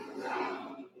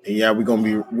 And yeah, we're gonna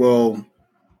be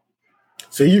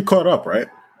so you caught up, right?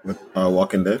 With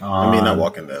Walking Dead? I mean, not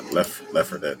Walking Dead. Left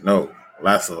 4 Dead. No,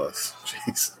 Last of Us.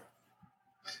 Jeez.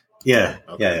 Yeah.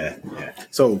 Okay. Yeah.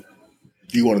 So,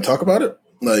 do you want to talk about it?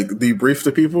 Like, debrief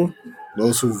the people,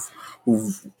 those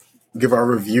who give our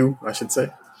review, I should say.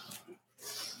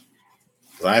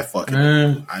 I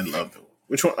loved it.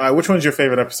 Which one's your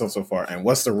favorite episode so far? And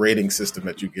what's the rating system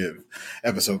that you give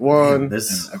episode 1 and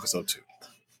episode 2?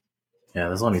 Yeah,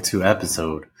 there's only 2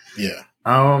 episodes. Yeah.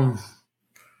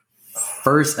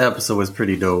 First episode was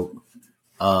pretty dope.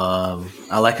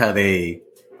 I like how they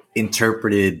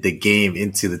interpreted the game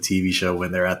into the TV show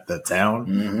when they're at the town.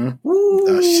 Mm-hmm. Ooh,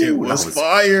 that shit was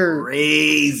fire.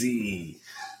 Crazy.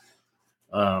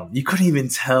 You couldn't even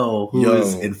tell who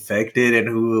was infected and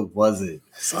who wasn't.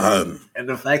 Son. And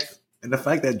the fact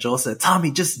that Joel said,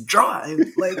 "Tommy, just drive."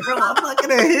 Like, bro, I'm not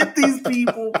gonna hit these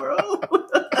people, bro.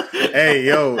 Hey,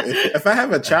 yo, if I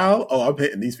have a child, I'm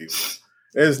hitting these people.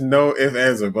 There's no ifs,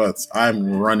 ands, or buts.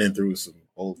 I'm running through some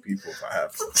old people if I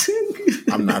have to.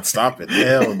 I'm not stopping.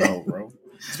 Hell no, bro.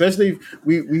 Especially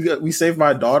we saved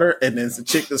my daughter, and then the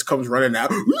chick just comes running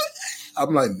out.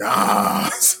 I'm like, nah,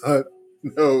 son,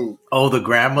 no. Oh, the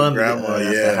grandma yeah,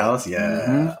 the house, yeah.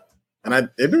 Mm-hmm. And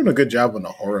they're doing a good job on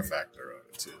the horror factor of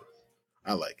it too.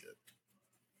 I like it.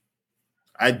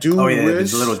 I do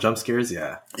wish the little jump scares,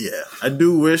 yeah. Yeah. I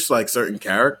do wish like certain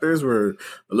characters were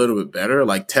a little bit better.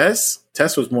 Like Tess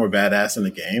was more badass in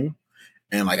the game.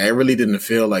 And like I really didn't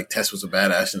feel like Tess was a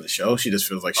badass in the show. She just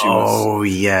feels like she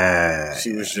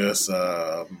was just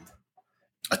a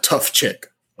tough chick.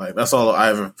 Like that's all I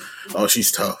ever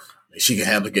she's tough. She can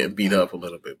handle getting beat up a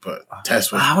little bit, but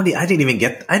Tess was. I didn't even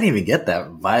get that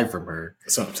vibe from her.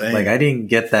 That's what I'm saying. Like I didn't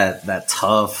get that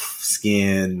tough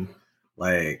skin.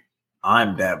 Like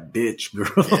I'm that bitch, girl.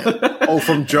 Yeah. Oh,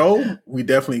 from Joe, we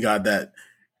definitely got that.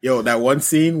 Yo, that one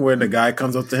scene where the guy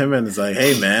comes up to him and is like,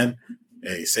 "Hey, man,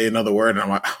 hey, say another word." And I'm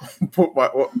like,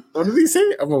 "What did he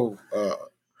say? I'm gonna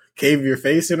cave your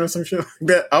face in or some shit like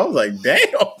that." I was like,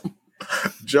 "Damn,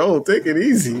 Joe, take it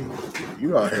easy.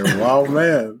 You out here, wild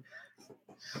man."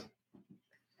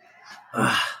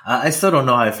 I still don't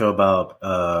know how I feel about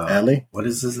Ellie. What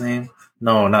is his name?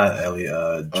 No, not Ellie.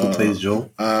 Who plays Joel?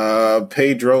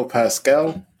 Pedro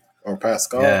Pascal or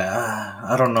Pascal. Yeah,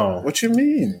 I don't know. What you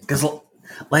mean? Because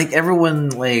like everyone,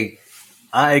 like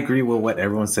I agree with what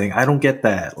everyone's saying. I don't get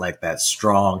that like that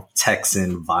strong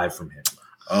Texan vibe from him.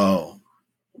 Oh,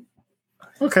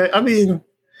 okay. I mean,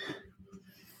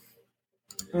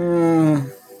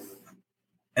 and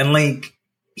like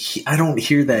I don't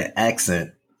hear that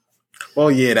accent. Well,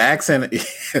 yeah, the accent.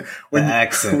 When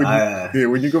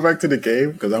you go back to the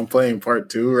game, because I'm playing part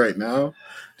 2 right now,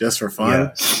 just for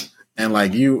fun, and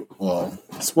like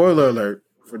spoiler alert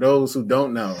for those who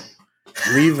don't know,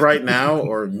 leave right now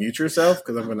or mute yourself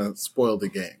because I'm gonna spoil the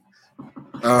game.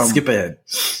 Skip ahead,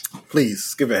 please.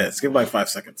 Skip ahead. Skip like 5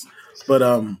 seconds. But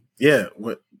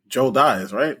what Joel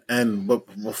dies, right?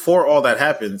 But before all that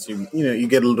happens, you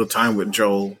get a little time with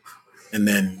Joel, and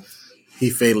then he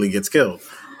fatally gets killed.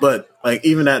 But like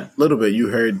even that little bit, you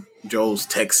heard Joel's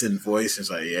Texan voice. It's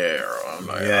like, yeah, Earl. I'm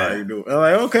like, how you doing? I'm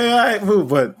like, okay, all right, move.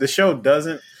 But the show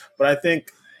doesn't. But I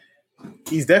think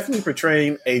he's definitely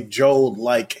portraying a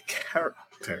Joel-like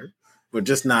character, but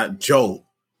just not Joel.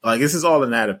 Like this is all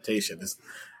an adaptation. It's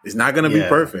not going to be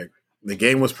perfect. The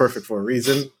game was perfect for a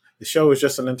reason. The show is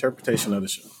just an interpretation of the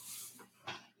show.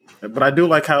 But I do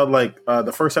like how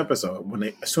the first episode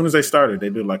as soon as they started,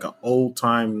 they did like an old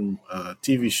time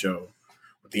TV show.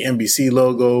 The NBC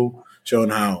logo showing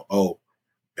how,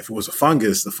 if it was a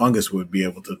fungus, the fungus would be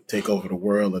able to take over the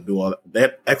world and do all that.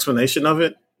 That explanation of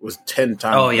it was 10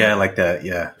 times better. Yeah, I like that.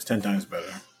 Yeah. It's 10 times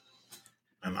better.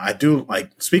 And I do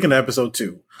speaking of episode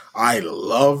 2, I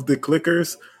love the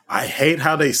clickers. I hate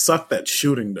how they suck that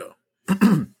shooting though.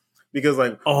 Because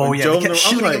they kept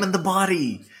shooting him in the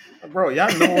body. Bro,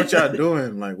 y'all know what y'all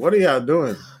doing. Like, what are y'all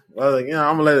doing? Well, I'm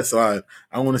gonna let it slide.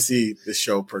 I want to see this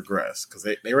show progress because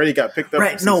they already got picked up.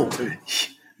 Right? No,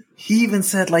 he even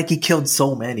said he killed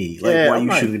so many. Why are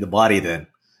you shooting the body then?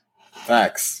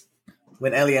 Facts.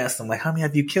 When Ellie asked him, how many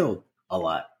have you killed? A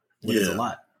lot. What is a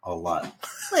lot? A lot.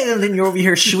 And then you're over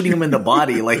here shooting him in the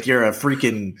body like you're a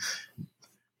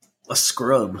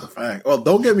scrub. Fact. Well,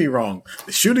 don't get me wrong.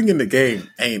 The shooting in the game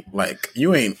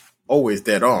you ain't always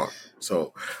dead on.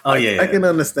 So I can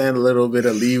understand a little bit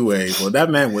of leeway. Well, that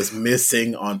man was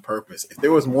missing on purpose. If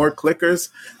there was more clickers,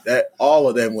 that all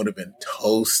of them would have been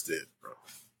toasted, bro.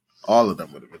 All of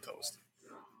them would have been toasted.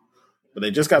 But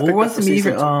they just got picked up for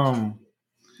season 2.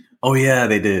 Oh yeah,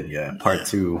 they did. Yeah, part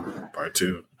 2. Part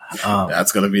 2.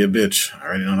 That's gonna be a bitch. I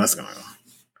already know that's gonna go.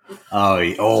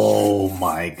 Oh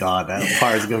my god, that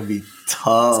part is gonna be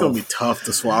tough. It's gonna be tough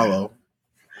to swallow.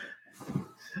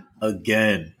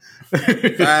 Again.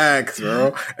 Facts,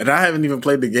 bro. And I haven't even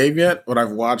played the game yet, but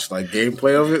I've watched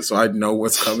gameplay of it, so I know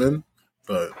what's coming.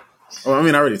 But I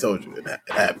already told you it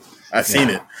happened. I've seen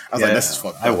it. I was like, this is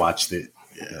fucked up. I watched it.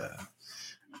 Yeah.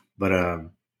 But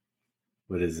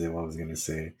what is it? What I was gonna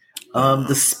say?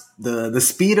 The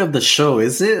speed of the show,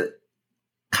 is it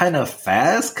kind of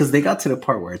fast? Because they got to the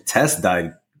part where Tess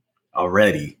died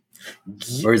already,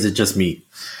 or is it just me?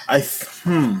 I'm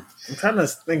trying to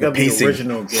think of the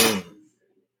original game.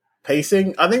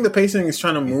 Pacing, I think the pacing is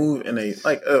trying to move in a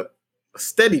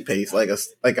steady pace, like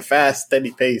a fast,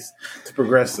 steady pace to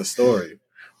progress the story.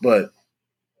 But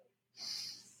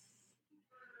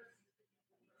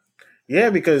yeah,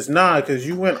 because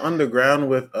you went underground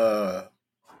with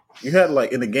you had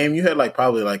in the game you had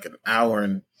probably an hour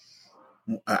and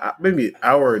maybe an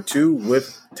hour or 2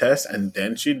 with Tess, and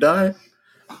then she died.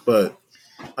 But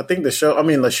I think the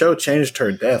show changed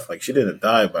her death. She didn't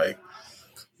die by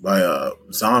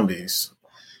zombies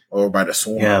or by the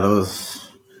swarm. Yeah,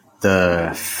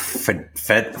 the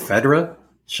Fedra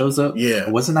shows up. Yeah,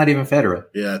 was it not even Fedra?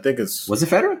 Yeah, I think was it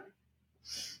Fedra?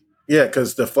 Yeah,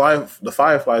 because the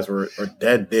Fireflies were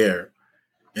dead there,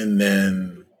 and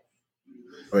then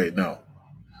no.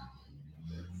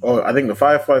 Oh, I think the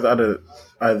Fireflies either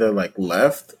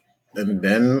left, and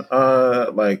then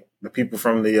the people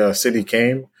from the city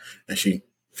came, and she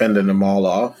fended them all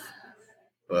off.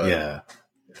 But yeah.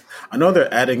 I know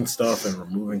they're adding stuff and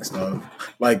removing stuff.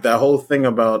 That whole thing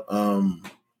about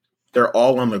they're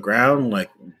all on the ground,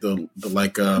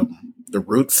 the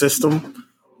root system,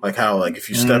 like how like if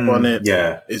you step on it,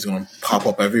 it's gonna pop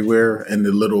up everywhere, and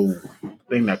the little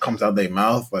thing that comes out their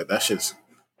mouth, like that shit's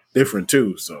different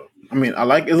too. So I mean, I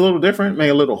like it's a little different, make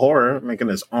a little horror, making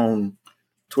its own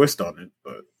twist on it.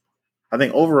 But I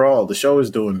think overall the show is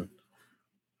doing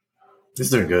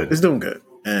good. It's doing good,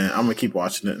 and I'm gonna keep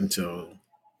watching it until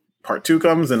part 2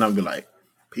 comes, and I'll be like,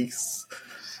 peace.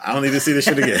 I don't need to see this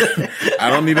shit again. I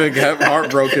don't need to get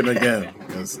heartbroken again,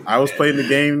 because I was playing the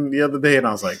game the other day and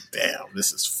I was like, damn,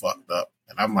 this is fucked up.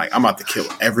 And I'm like, I'm about to kill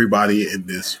everybody in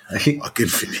this fucking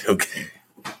video game.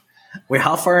 Wait,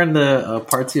 how far in the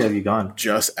part 2 have you gone?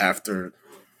 Just after.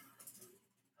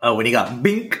 Oh, when he got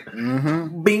bink,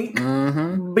 bink,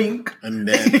 bink, and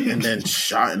then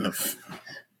shot in the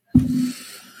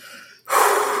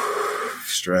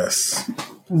stress.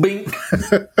 Bink.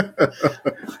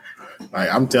 Like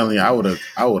I'm telling you, I would have.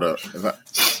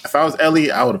 If I was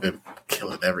Ellie, I would have been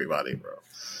killing everybody, bro.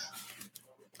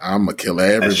 I'm gonna kill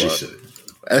everybody,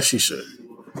 as she should.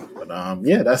 But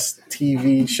yeah, that's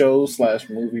TV show /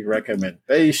 movie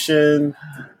recommendation.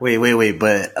 Wait,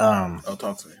 but oh,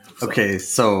 talk to me. Okay,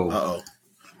 so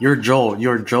you're Joel,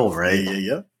 right?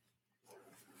 Yeah.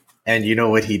 And you know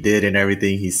what he did and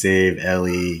everything. He saved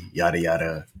Ellie, yada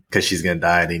yada, because she's gonna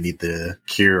die. They need the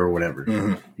cure or whatever.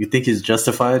 Mm-hmm. You think he's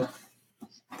justified?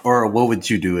 Or what would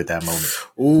you do at that moment?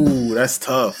 Ooh, that's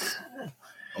tough.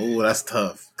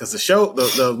 Because the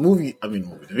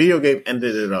video game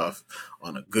ended it off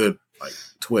on a good like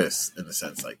twist in a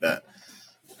sense like that.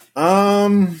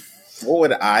 What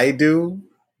would I do?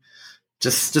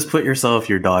 Just put yourself.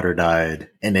 Your daughter died,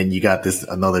 and then you got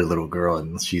another little girl,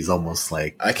 and she's almost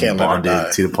like I can't let her die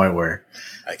to the point where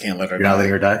I can't let her. You're not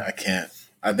letting her die. I can't.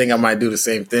 I think I might do the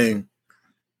same thing.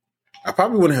 I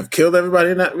probably wouldn't have killed everybody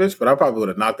in that bitch, but I probably would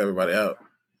have knocked everybody out.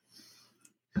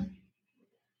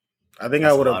 I think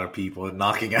I would have. A lot of people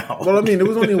knocking out. Well, I mean, there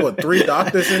was only 3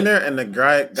 doctors in there, and the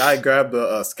guy grabbed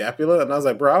the scapula, and I was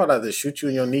like, "Bro, I would have to shoot you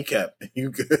in your kneecap.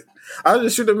 You good? I would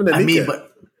just shoot him in the kneecap." I mean,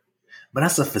 but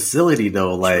that's a facility,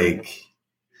 though. Like,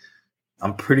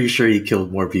 I'm pretty sure he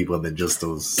killed more people than just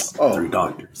those 3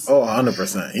 doctors. Oh,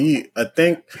 100%. I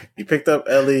think he picked up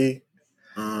Ellie.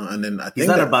 And then I think he's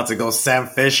not about to go Sam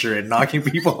Fisher and knocking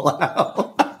people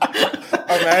out.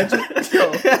 Imagine,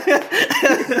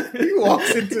 he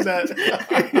walks into that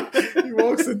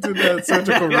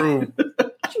surgical room.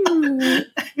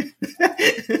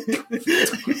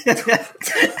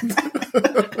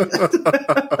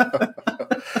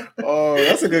 Oh,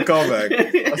 that's a good callback.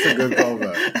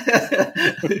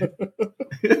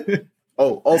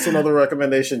 Oh, also another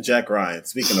recommendation: Jack Ryan.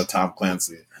 Speaking of Tom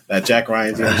Clancy. That Jack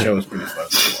Ryan show is pretty fun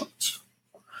to watch.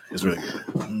 It's really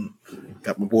good.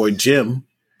 Got my boy Jim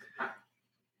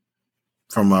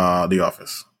from The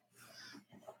Office.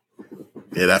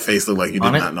 Yeah, that face looked like you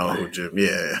did not know who Jim.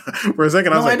 Yeah, for a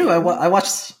second I was like, I do. I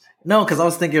watched. No, because I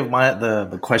was thinking of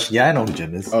the question. Yeah, I know who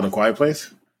Jim is. Oh, The Quiet Place.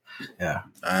 Yeah.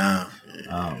 Yeah.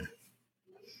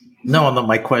 No,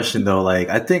 my question though, like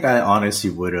I think I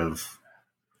honestly would have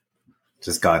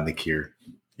just gotten the cure.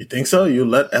 You think so? You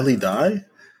let Ellie die?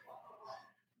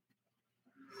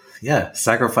 Yeah,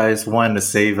 sacrifice 1 to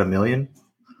save 1,000,000.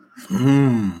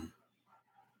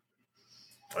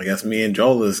 I guess me and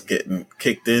Joel is getting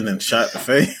kicked in and shot in the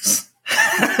face.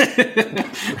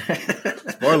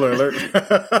 Spoiler alert.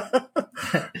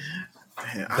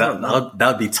 Man, that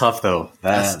would be tough, though.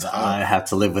 That's tough. I have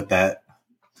to live with that.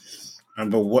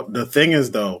 But what the thing is,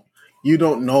 though, you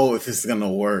don't know if it's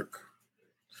gonna work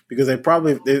because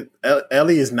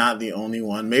Ellie is not the only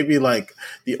one. Maybe like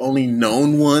the only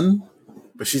known one.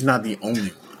 But she's not the only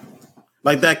one.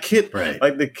 Like that kid, right?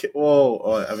 Like the kid.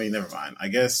 Well, I mean, never mind. I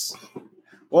guess.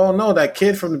 Well, no, that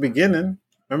kid from the beginning.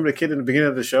 Remember the kid in the beginning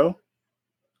of the show?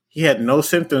 He had no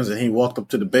symptoms, and he walked up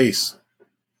to the base.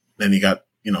 Then he got,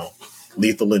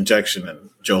 lethal injection,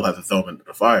 and Joel had to throw him into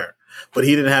the fire. But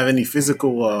he didn't have any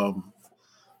physical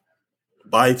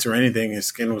bites or anything. His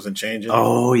skin wasn't changing.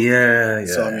 Oh yeah.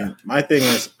 So I mean, my thing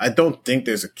is, I don't think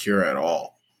there's a cure at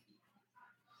all.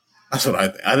 That's what I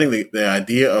think. I think the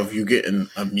idea of you getting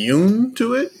immune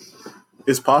to it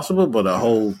is possible, but a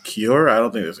whole cure, I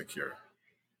don't think there's a cure.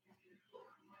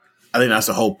 I think that's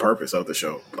the whole purpose of the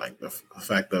show. Like the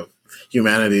fact of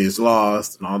humanity is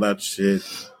lost and all that shit.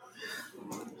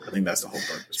 I think that's the whole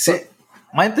purpose. See,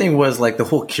 my thing was like the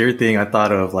whole cure thing. I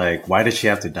thought of like, why did she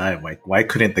have to die? Like, why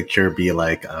couldn't the cure be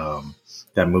like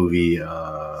that movie?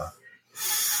 The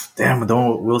one with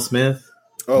Will Smith.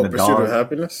 Oh, Pursuit of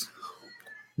Happiness.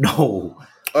 No.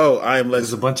 Oh, I Am Legend.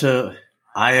 There's a bunch of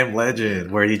I Am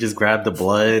Legend where he just grabbed the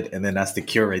blood and then that's the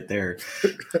cure right there.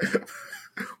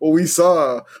 Well, we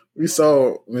saw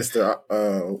Mr.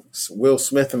 Will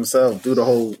Smith himself do the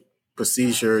whole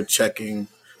procedure, checking,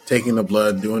 taking the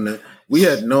blood, doing it. We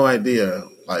had no idea,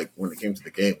 like when it came to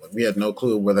the game, like, we had no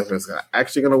clue whether it was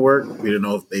actually going to work. We didn't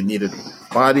know if they needed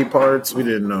body parts. We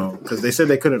didn't know because they said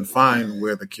they couldn't find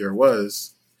where the cure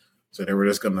was, so they were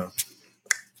just going to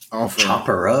chop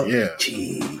her up. Yeah,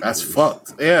 Jeez. That's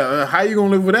fucked. Yeah, how you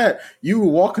gonna live with that? You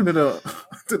walk into the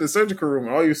to the surgical room,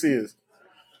 and all you see is.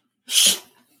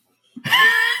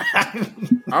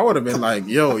 I would have been like,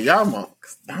 "Yo, y'all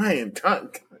monks dying,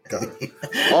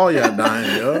 all y'all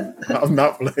dying, yo. I'm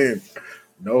not playing.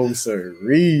 No, sir.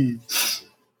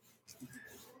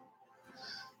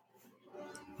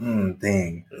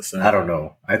 Dang. Yes, I don't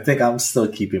know. I think I'm still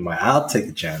keeping I'll take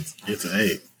a chance. It's an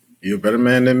 8. You're a better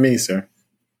man than me, sir.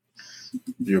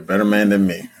 You're a better man than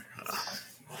me.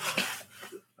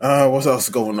 What else is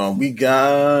going on? We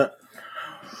got.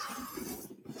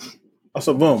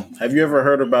 Also, boom. Have you ever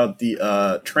heard about the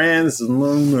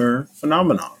translunar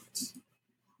phenomenons?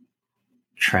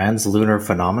 Translunar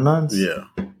phenomenons? Yeah.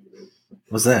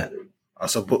 What's that?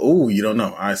 Oh, you don't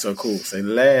know. All right, so cool. Say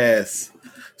less.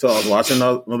 So I was watching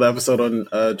another episode on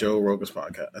Joe Rogan's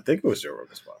podcast. I think it was Joe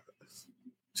Rogan's podcast.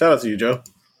 Shout out to you, Joe.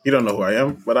 You don't know who I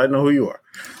am, but I know who you are.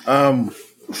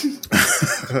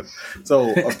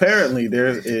 So apparently there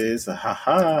is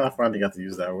I finally got to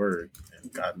use that word,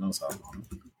 and God knows how long.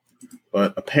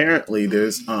 But apparently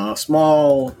there's a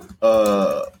small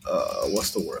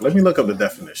what's the word? Let me look up the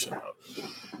definition of it.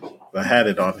 I had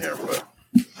it on here, but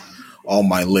all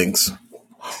my links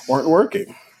weren't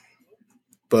working.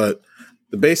 But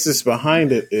the basis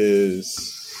behind it is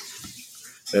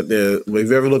that if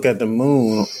you ever look at the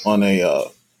moon on a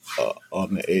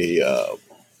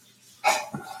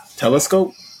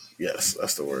telescope, yes,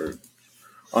 that's the word.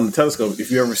 On the telescope, if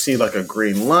you ever see like a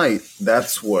green light,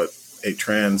 that's what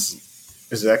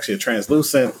is actually a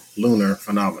translucent lunar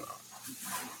phenomenon.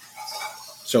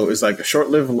 So it's like a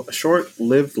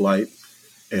short-lived light.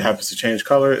 It happens to change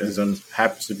color and then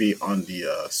happens to be on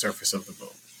the surface of the moon.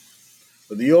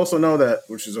 But do you also know that,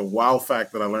 which is a wild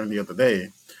fact that I learned the other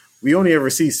day, we only ever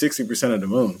see 60% of the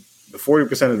moon. The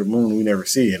 40% of the moon we never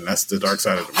see, and that's the dark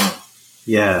side of the moon.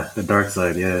 Yeah, the dark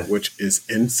side, yeah. Which is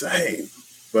insane.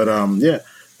 But yeah,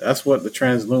 that's what the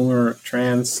translucent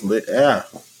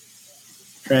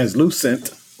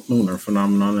lunar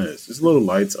phenomenon is. It's little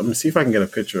lights. I'm going to see if I can get a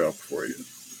picture up for you.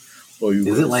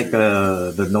 Is it like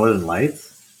the Northern Lights?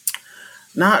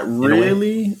 Not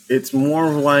really. It's more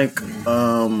of like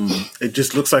it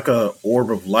just looks like a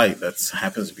orb of light that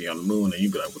happens to be on the moon, and you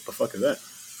be like, "What the fuck is that?"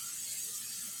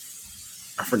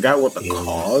 I forgot what the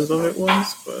cause of it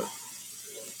was, but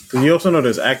because you also know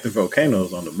there's active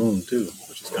volcanoes on the moon too,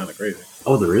 which is kind of crazy.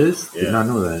 Oh, there is? Yeah. Did not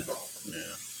know that.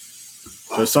 Yeah.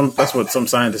 So that's what some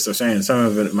scientists are saying. Some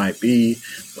of it might be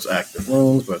those active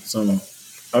moons, but some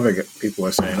other people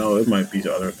are saying, "Oh, it might be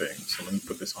other things." So let me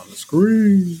put this on the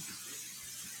screen.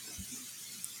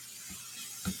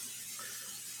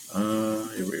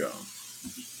 Here we go.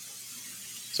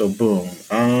 So boom.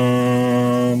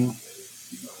 I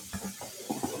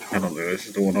don't know. This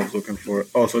is the one I was looking for.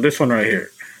 Oh, so this one right here.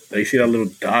 Now you see that little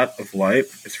dot of light?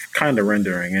 It's kind of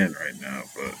rendering in right now,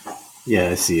 but yeah,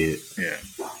 I see it. Yeah,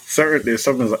 there's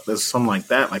some like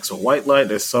that, like so white light.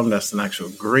 There's some that's an actual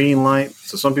green light.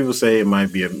 So some people say it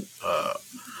might be a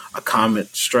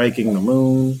comet striking the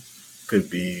moon. Could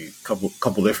be a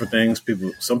couple different things.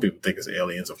 Some people think it's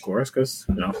aliens, of course, because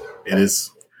it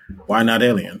is. Why not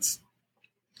aliens?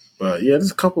 But yeah, there's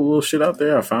a couple little shit out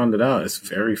there. I found it out. It's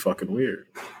very fucking weird.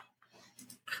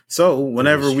 So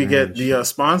whenever we get the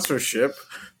sponsorship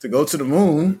to go to the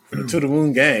moon, to the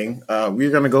Moon Gang,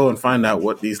 we're gonna go and find out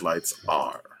what these lights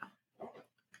are.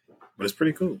 But it's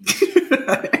pretty cool.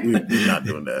 We're not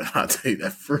doing that. I'll tell you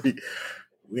that free.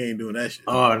 We ain't doing that shit.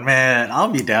 Oh man, I'll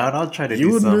be down. I'll try to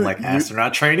do something like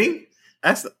astronaut training.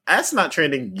 Astronaut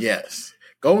training, yes.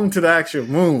 Going to the actual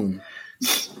moon.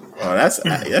 Oh, that's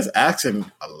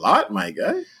asking a lot, my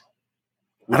guy.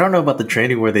 I don't know about the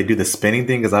training where they do the spinning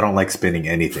thing because I don't like spinning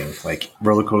anything. Like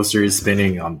roller coasters,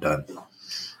 spinning, I'm done.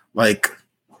 Like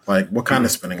what kind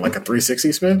of spinning? Like a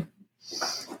 360 spin?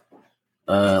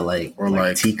 Like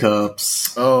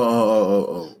teacups.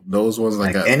 Oh, those ones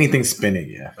like anything spinning,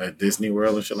 yeah. Like Disney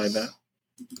World and shit like that.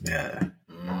 Yeah.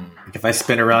 Like if I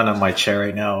spin around on my chair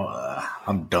right now,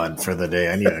 I'm done for the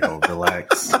day. I need to go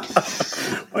relax.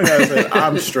 My guy said,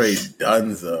 I'm straight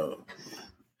donezo.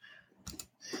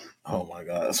 Oh my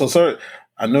god! So, sir,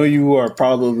 I know you are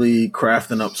probably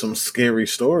crafting up some scary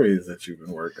stories that you've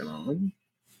been working on.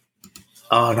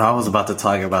 Oh no, I was about to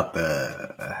talk about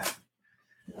the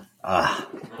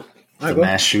The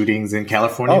mass shootings in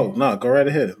California. Oh no, go right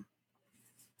ahead.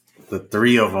 The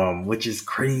 3 of them, which is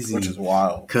crazy, which is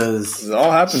wild, because it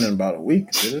all happened in about a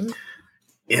week, didn't it?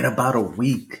 In about a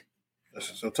week,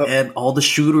 that's so tough. And all the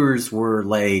shooters were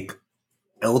like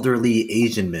elderly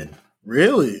Asian men.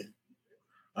 Really?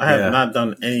 I have not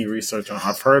done any research on.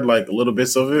 I've heard like little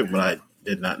bits of it, but I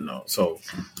did not know. So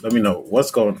let me know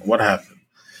what happened.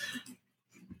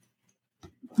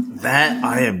 That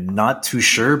I am not too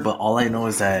sure, but all I know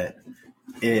is that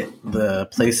the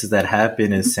places that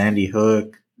happened is Sandy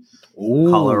Hook,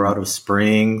 Colorado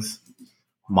Springs,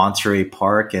 Monterey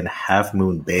Park, and Half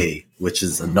Moon Bay, which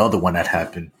is another one that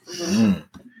happened. Mm.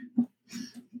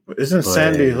 Isn't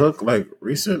Sandy Hook like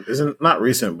recent? Not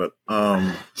recent, but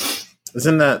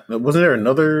wasn't there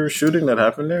another shooting that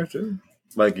happened there too,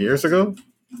 like years ago?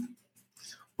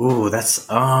 Ooh, that's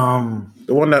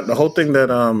the whole thing that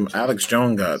Alex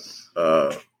Jones got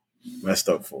messed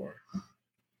up for.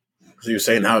 So you were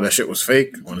saying how that shit was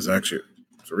fake when it's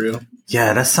real?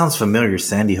 Yeah, that sounds familiar,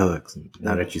 Sandy Hook.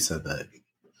 Now that you said that,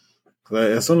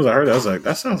 as soon as I heard it, I was like,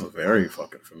 that sounds very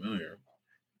fucking familiar.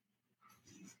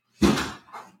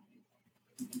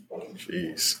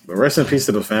 Jeez, but rest in peace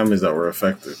to the families that were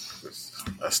affected.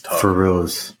 That's tough. For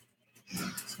reals.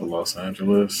 So Los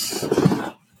Angeles.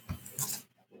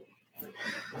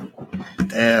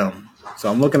 Damn. So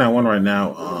I'm looking at one right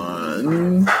now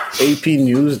on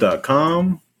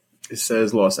apnews.com. It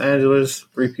says Los Angeles,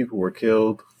 3 people were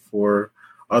killed, 4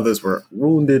 others were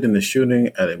wounded in the shooting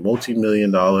at a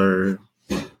multi-million-dollar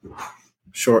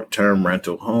short-term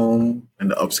rental home in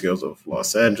the upscales of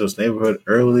Los Angeles neighborhood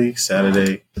early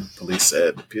Saturday. Police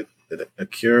said it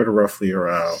occurred roughly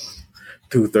around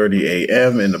 2:30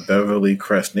 a.m. in the Beverly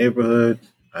Crest neighborhood.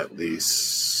 At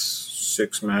least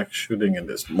 6 mass shooting in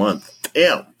this month.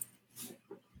 Damn.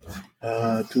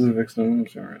 2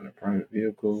 victims are in a private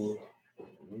vehicle.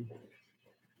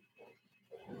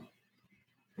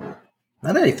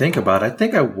 Now that I think about it, I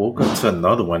think I woke up to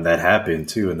another one that happened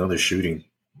too, another shooting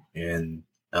in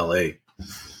LA.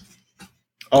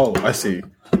 Oh, I see.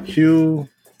 Hugh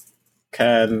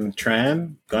Can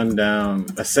Tran gunned down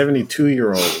a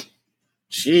 72-year-old.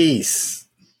 Jeez.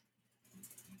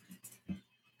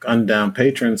 Gunned down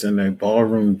patrons in a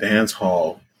ballroom dance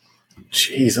hall.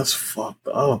 Jeez, that's fucked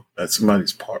up. At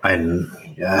somebody's party.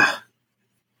 Yeah.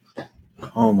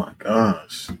 Oh my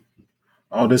gosh.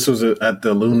 Oh, this was at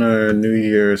the Lunar New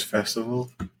Year's Festival?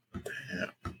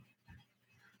 Damn.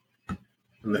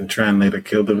 And then Tran later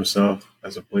killed himself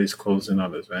as the police closed in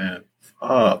on his van.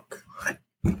 Fuck.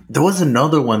 There was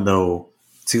another one, though,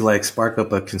 to like spark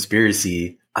up a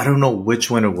conspiracy. I don't know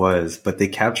which one it was, but they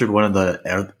captured one of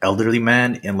the elderly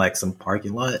men in like some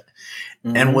parking lot.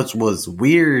 Mm-hmm. And what was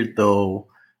weird, though,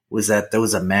 was that there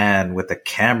was a man with a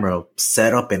camera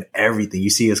set up and everything. You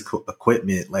see his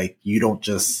equipment. Like, you don't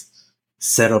just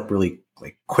set up really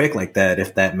like quick like that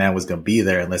if that man was going to be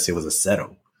there unless it was a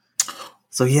setup.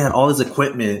 So he had all his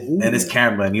equipment and his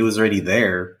camera and he was already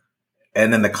there.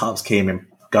 And then the cops came and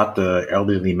got the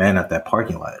elderly man at that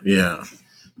parking lot. Yeah.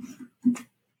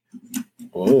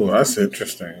 Oh, that's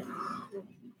interesting.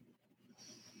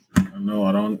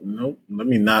 Nope. Let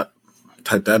me not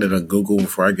type that in Google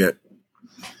before I get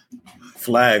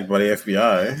flagged by the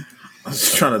FBI. I was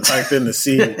just trying to type in to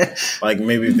see, like,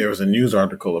 maybe if there was a news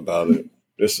article about it.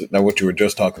 This is not what you were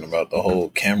just talking about, the whole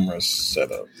camera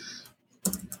setup.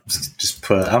 Just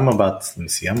put, I'm going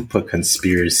to put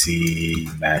conspiracy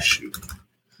mass shooting.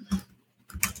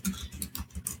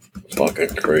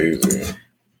 Fucking crazy.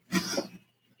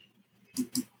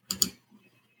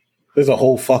 There's a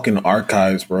whole fucking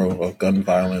archives, bro, of gun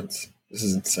violence. This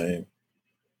is insane.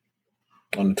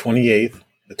 On the 28th,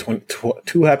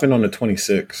 2 happened on the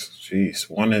 26th. Jeez.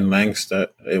 One in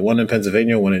one in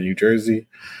Pennsylvania, one in New Jersey,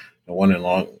 and one in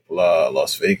Los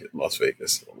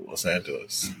Angeles.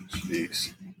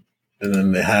 Jeez. And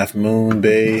then the Half Moon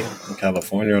Bay in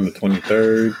California on the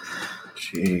 23rd.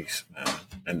 Jeez, man.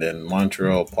 And then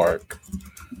Montreal Park.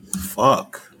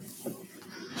 Fuck.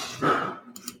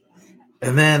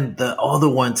 And then the other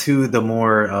one too, the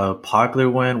more popular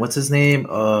one. What's his name?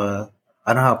 I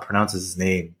don't know how to pronounce his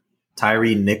name.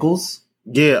 Tyree Nichols.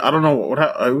 Yeah, I don't know what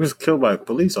happened. He was killed by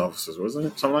police officers, wasn't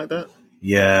it? Something like that.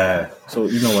 Yeah. So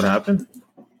you know what happened?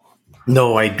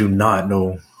 No, I do not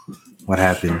know what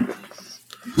happened.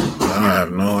 I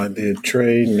have no idea.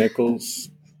 Trey Nichols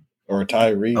or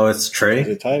Tyree? Oh, it's Trey. Is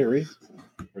it Tyree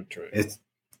or Trey? It's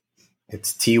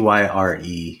Tyre.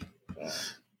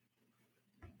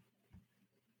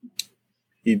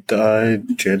 He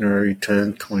died January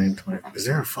 10th, 2020. Is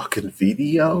there a fucking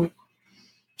video?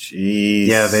 Jeez.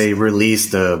 Yeah, they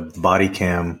released a body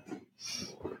cam.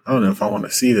 I don't know if I want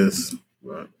to see this,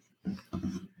 but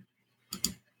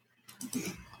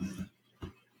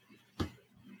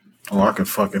Oh, I can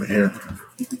fucking hear it.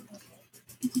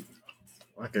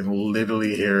 I can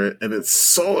literally hear it, and it's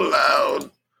so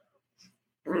loud.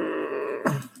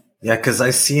 Yeah, because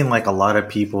I've seen like a lot of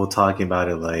people talking about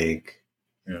it like,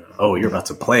 Yeah. oh, you're about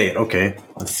to play it. Okay,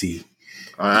 let's see.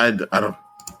 I don't.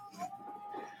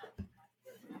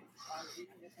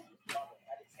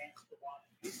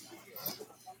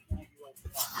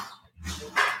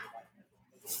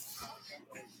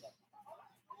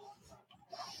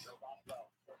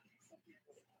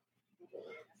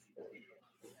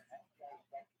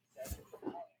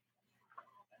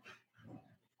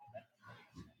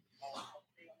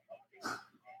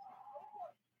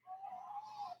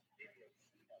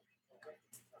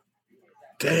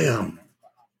 Damn.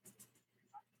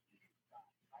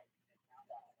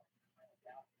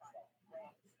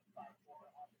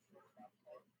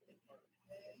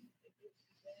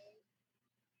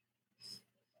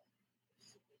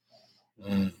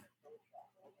 Mm.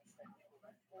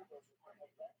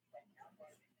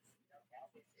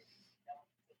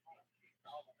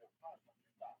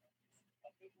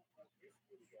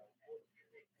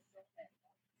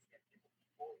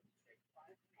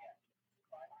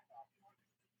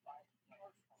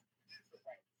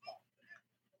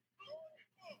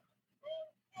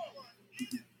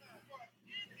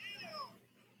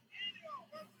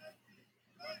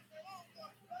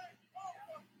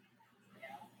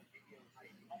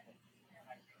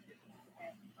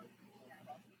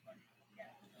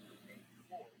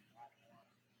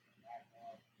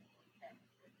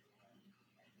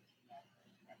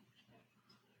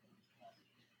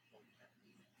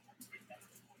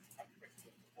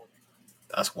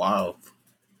 That's wild.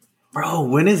 Bro,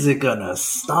 when is it gonna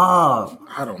stop?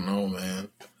 I don't know, man.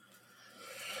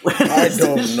 When I is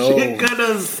don't this know. shit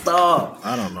gonna stop?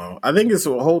 I don't know. I think it's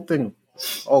a whole thing.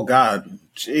 Oh God,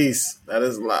 jeez, that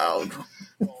is loud.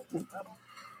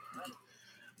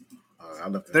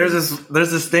 There's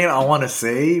this thing I want to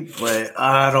say, but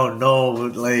I don't know.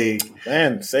 Like,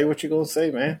 Man, say what you gonna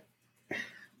say, man.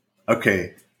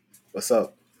 okay, What's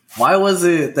up? why was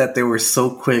it that they were so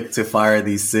quick to fire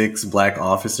these 6 black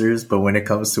officers, but when it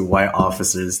comes to white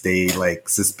officers, they like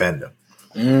suspend them?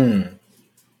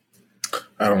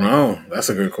 I don't know. That's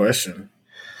a good question.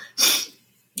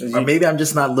 Or maybe I'm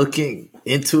just not looking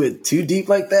into it too deep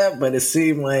like that, but it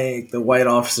seemed like the white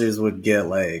officers would get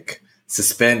like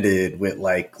suspended with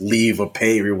like leave of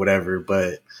pay or whatever,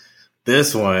 but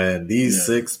this one, these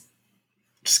 6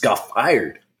 just got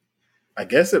fired. I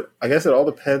guess it all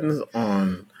depends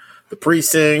on the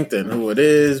precinct and who it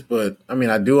is, but I mean,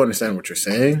 I do understand what you're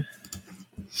saying.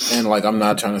 And like, I'm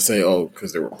not trying to say, oh,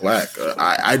 because they were black.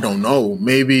 I don't know.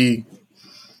 Maybe,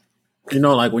 you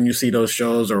know, like when you see those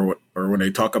shows or when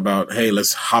they talk about, hey,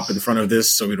 let's hop in front of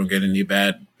this so we don't get any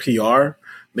bad PR.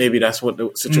 Maybe that's what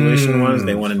the situation was.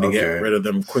 They wanted to get rid of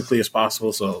them quickly as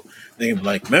possible. So they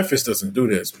like, Memphis doesn't do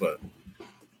this, but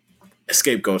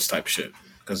scapegoats type shit.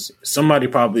 Because somebody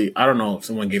probably, I don't know if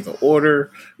someone gave the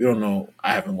order. We don't know.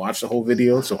 I haven't watched the whole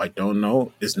video, so I don't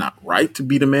know. It's not right to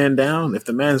beat a man down. If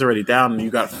the man's already down and you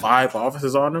got 5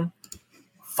 officers on him,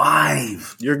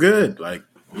 5, you're good. Like,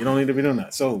 you don't need to be doing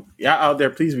that. So, yeah, out there,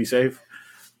 please be safe.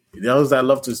 Those that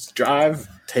love to drive,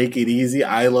 take it easy.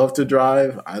 I love to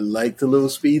drive. I like to little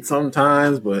speed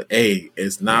sometimes, but hey,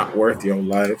 it's not worth your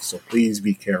life. So please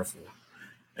be careful.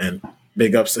 And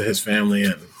big ups to his family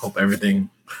and hope everything.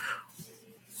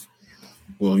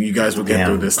 Well, you guys will get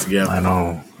through this together. I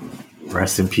know.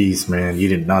 Rest in peace, man. You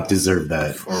did not deserve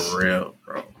that. For real,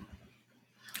 bro.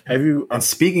 Have you? And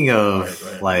speaking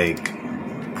of like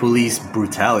police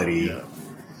brutality,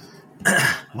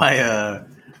 I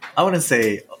wouldn't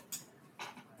say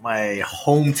my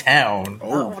hometown.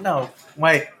 Oh no,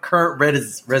 my current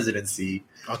residency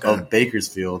of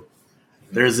Bakersfield.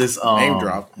 There's this name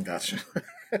drop. Gotcha.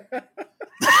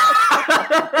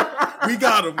 We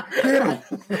got him. Hit him.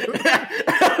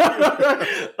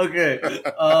 Okay.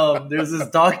 There's this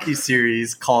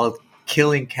docuseries called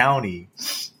Killing County.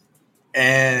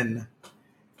 And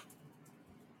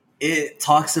it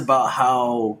talks about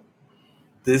how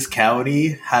this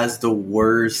county has the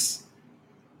worst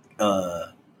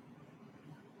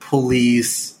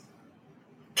police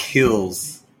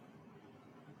kills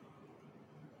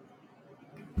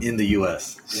in the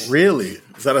U.S. Really?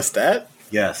 Is that a stat?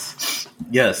 Yes.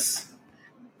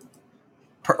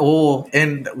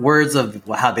 In words of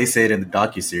how they say it in the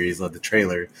docuseries of the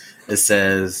trailer, it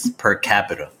says per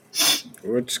capita.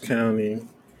 Which county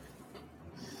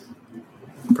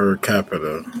per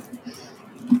capita?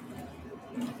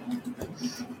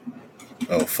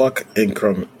 Oh, fuck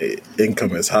income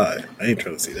is high. I ain't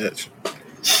trying to see that shit.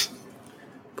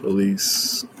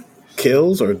 Police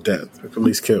kills or death?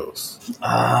 Police kills.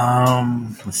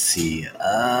 Let's see.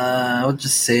 I'll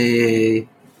just say.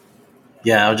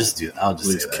 Yeah, I'll just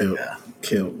Police say that. kill. Yeah.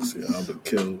 Kills. Yeah, I'll do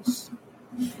kills.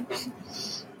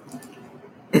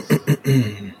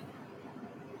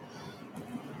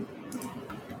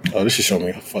 Oh, this should show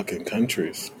me fucking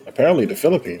countries. Apparently, the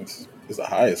Philippines is the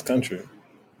highest country.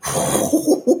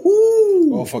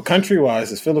 Well, for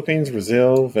country-wise, it's Philippines,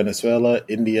 Brazil, Venezuela,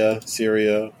 India,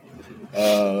 Syria,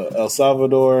 El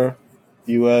Salvador,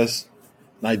 U.S.,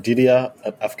 Nigeria,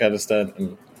 Afghanistan,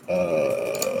 and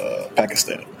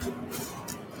Pakistan.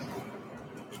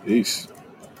 Jeez.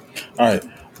 All right,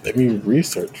 let me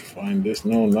research. Find this.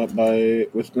 No, not by.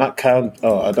 With not count.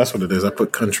 Oh, that's what it is. I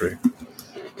put country.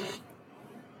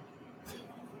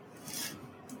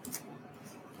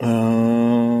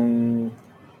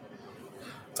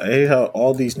 I hate how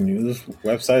all these news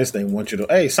websites, they want you to,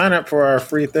 hey, sign up for our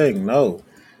free thing. No,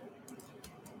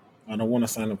 I don't want to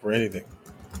sign up for anything.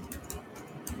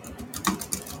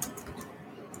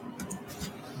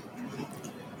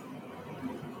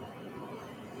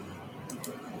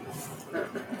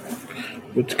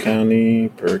 Which county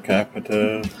per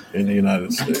capita in the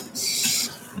United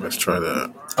States? Let's try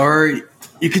that. Or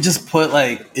you could just put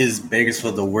like, is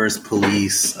Bakersfield the worst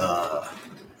police?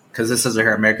 Because this says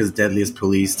here, America's deadliest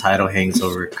police title hangs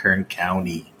over Kern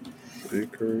County.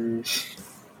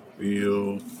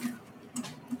 Bakersfield.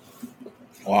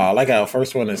 Wow, I like how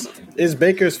first one is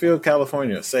Bakersfield,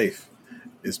 California safe?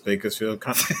 Is Bakersfield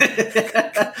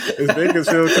is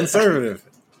Bakersfield conservative?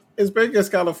 Is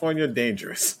Bakersfield, California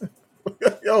dangerous?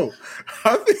 Yo,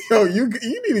 you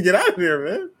need to get out of here,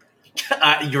 man.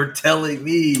 You're telling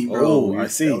me, bro. Oh, I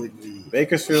see.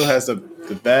 Bakersfield has the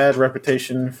bad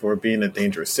reputation for being a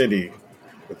dangerous city,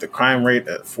 with the crime rate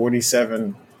at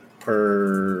 47%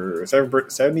 per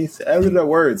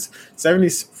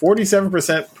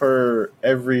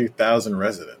every 1,000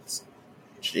 residents.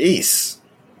 Jeez,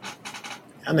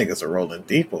 y'all niggas are rolling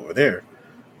deep over there.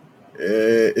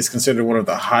 It's considered one of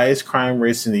the highest crime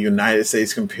rates in the United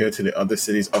States compared to the other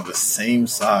cities of the same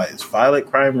size.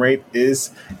 Violent crime rate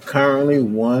is currently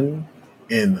 1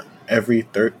 in every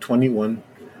 21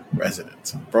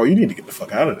 residents. Bro, you need to get the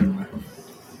fuck out of there, man.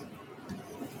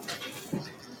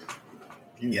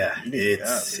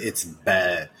 It's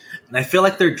bad. And I feel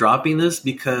like they're dropping this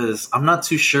because I'm not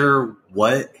too sure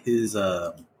what his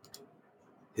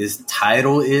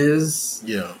title is.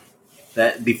 Yeah.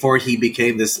 That before he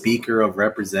became the Speaker of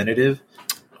Representative,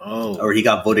 or he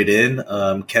got voted in,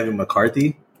 Kevin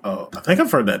McCarthy. Oh, I think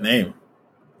I've heard that name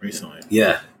recently.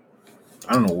 Yeah,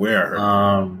 I don't know where I heard.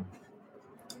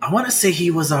 I want to say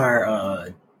he was our.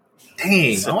 I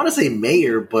want to say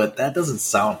mayor, but that doesn't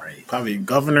sound right. Probably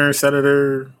governor,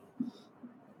 senator,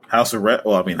 House of Rep.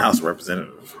 Well, I mean House of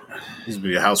Representative. He used to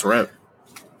be a House Rep.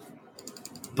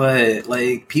 But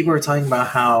like people are talking about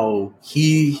how is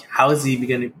he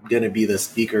gonna be the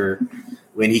speaker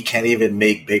when he can't even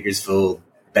make Bakersfield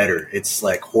better? It's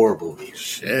like horrible.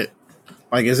 Shit.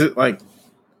 Like, is it like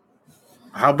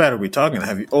how bad are we talking?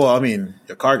 Have you? Oh, I mean,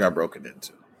 your car got broken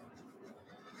into.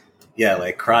 Yeah,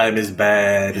 like crime is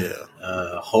bad. Yeah.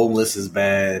 Homeless is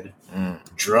bad.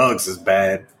 Drugs is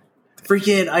bad.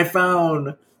 Freaking, I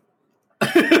found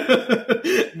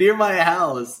near my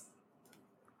house.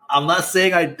 I'm not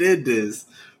saying I did this,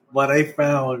 but I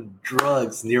found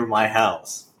drugs near my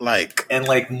house. And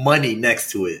money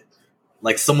next to it.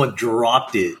 Like someone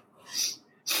dropped it.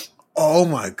 Oh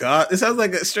my God. This sounds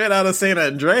like straight out of San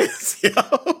Andreas, yo.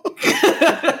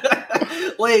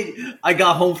 Like, I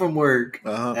got home from work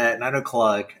at 9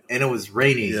 o'clock and it was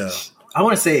raining. Yeah. I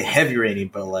want to say heavy raining,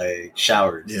 but like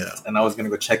showered. Yeah. And I was going to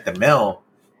go check the mail.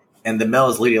 And the mail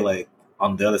is literally like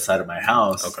on the other side of my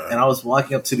house. Okay. And I was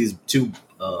walking up to these two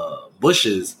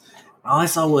bushes. All I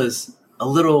saw was a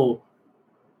little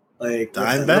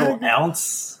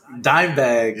ounce dime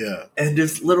bag, and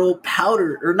this little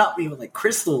powder, or not even like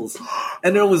crystals,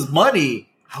 and there was money.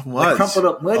 How much? Like crumpled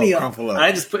up money. Crumpled up.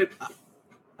 I just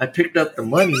I picked up the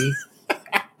money.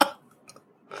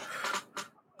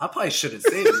 I probably shouldn't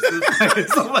say this.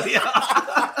 Somebody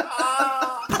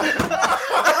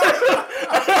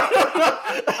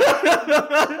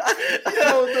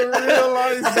Yo, the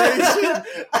realization.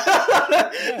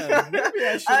 Yeah, maybe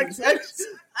I shouldn't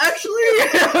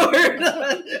we're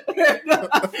not.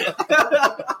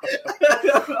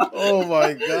 Oh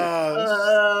my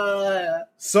gosh.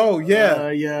 So yeah.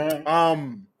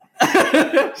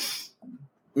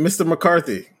 Mr.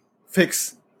 McCarthy,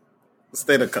 fix the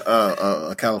state of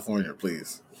California,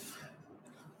 please.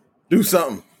 Do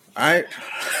something. I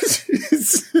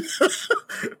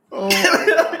oh my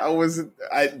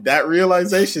God. That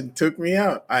realization took me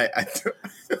out.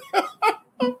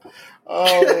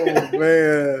 Oh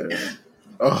man.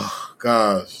 Oh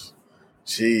gosh.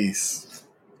 Jeez.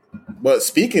 But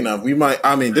speaking of,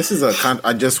 this is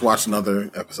I just watched another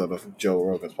episode of Joe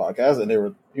Rogan's podcast,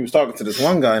 and he was talking to this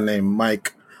one guy named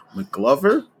Mike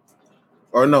McGlover.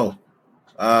 Or no,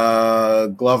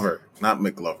 Glover, not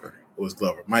McGlover. It was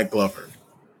Glover. Mike Glover.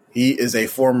 He is a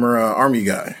former Army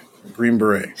guy, Green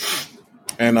Beret,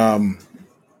 and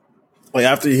like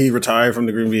after he retired from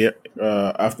the Green Beret,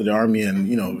 after the Army, and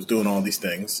was doing all these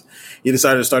things, he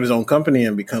decided to start his own company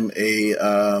and become a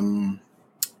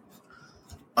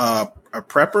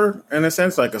prepper in a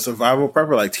sense, like a survival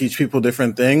prepper, like teach people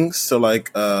different things. So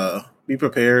like be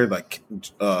prepared, like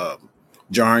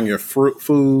jarring your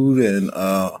food and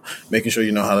making sure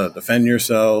you know how to defend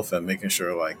yourself, and making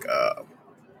sure like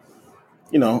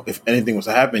if anything was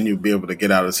to happen, you'd be able to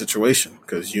get out of the situation,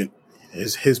 because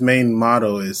his main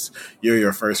motto is you're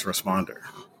your first responder.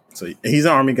 So he's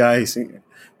an Army guy. He's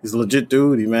a legit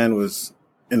dude. He was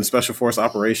in special force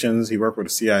operations. He worked with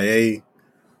the CIA.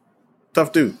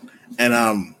 Tough dude. And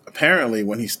apparently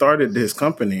when he started his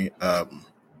company,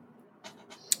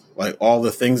 like all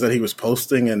the things that he was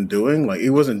posting and doing, like he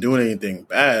wasn't doing anything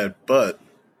bad, but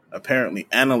apparently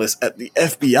analysts at the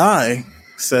FBI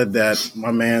said that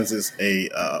my man's is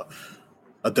a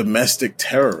domestic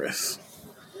terrorist.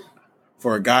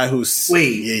 For a guy who's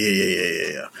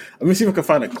yeah. Let me see if I can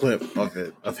find a clip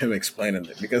of him explaining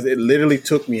it, because it literally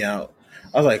took me out.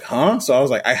 I was like, huh? So I was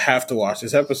like, I have to watch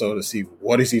this episode to see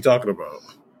what is he talking about.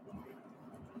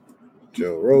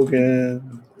 Joe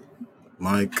Rogan,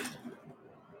 Mike.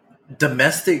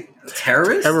 Domestic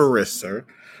terrorist? Terrorist, sir.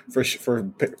 For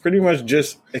pretty much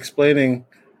just explaining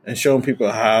and showing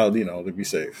people how, to be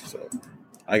safe. So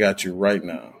I got you right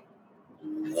now.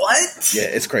 What? Yeah,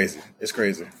 it's crazy. It's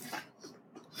crazy.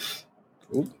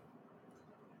 Ooh.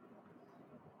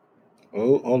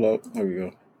 Oh, hold up. There we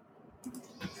go.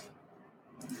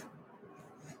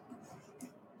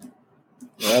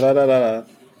 Da.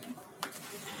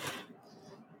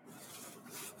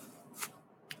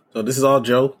 So this is all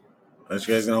Joe. As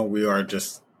you guys know, we are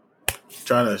just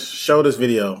trying to show this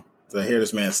video to hear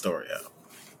this man's story out.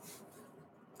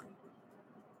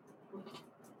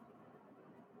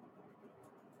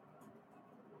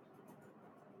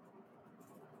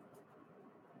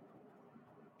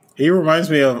 He reminds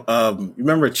me of, you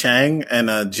remember Chang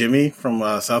and Jimmy from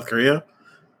South Korea?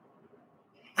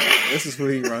 This is who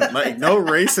he runs. Like, no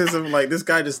racism. Like, this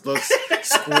guy just looks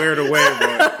squared away,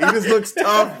 bro. He just looks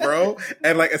tough, bro.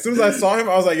 And like, as soon as I saw him,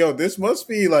 I was like, yo, this must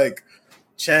be like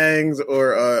Chang's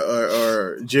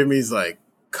or Jimmy's like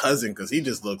cousin, because he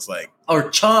just looks like. Or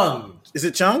Chung. Is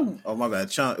it Chung? Oh, my bad.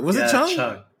 Chung. Was it Chung?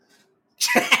 Chung.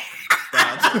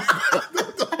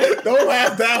 Don't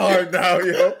laugh that hard now,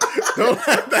 yo. Don't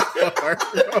laugh that hard,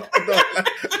 bro.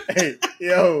 Hey,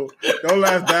 yo, don't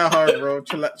laugh that hard, bro.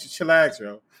 Chillax,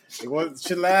 bro.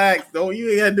 Chillax. Don't, you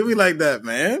ain't gotta do me like that,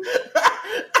 man.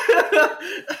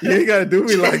 You ain't gotta do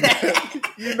me like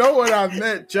that. You know what I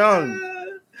meant, Chung.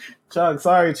 Chung,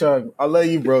 sorry, Chung. I love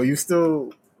you, bro. You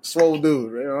still swole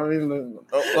dude. You know what I mean?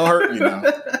 Don't hurt me now.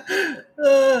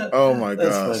 Oh my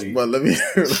gosh. But let me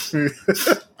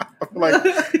I feel like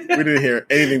we didn't hear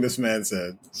anything this man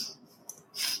said.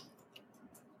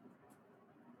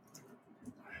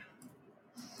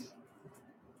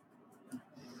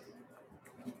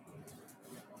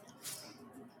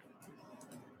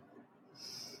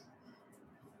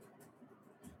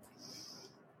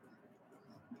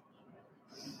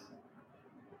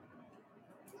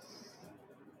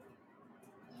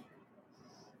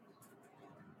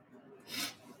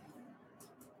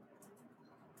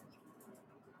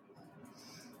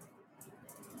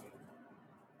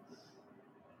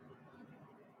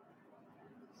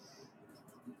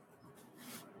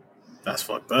 That's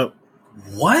fucked up.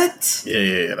 What?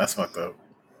 Yeah, that's fucked up.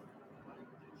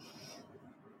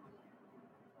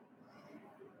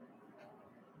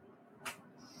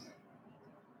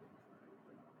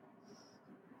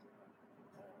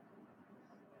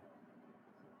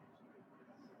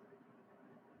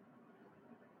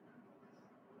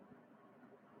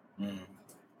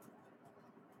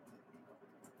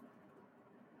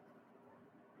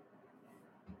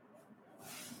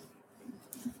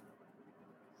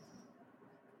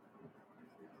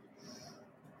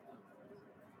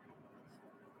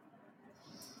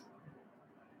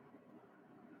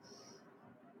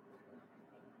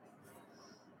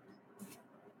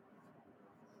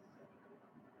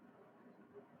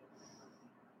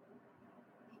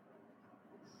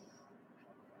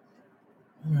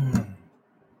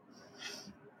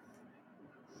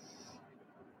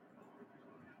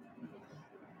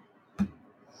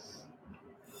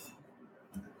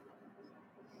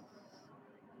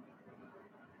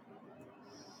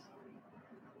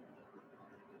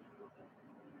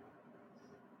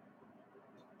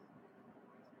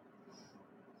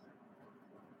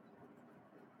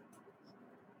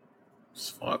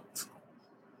 fucked.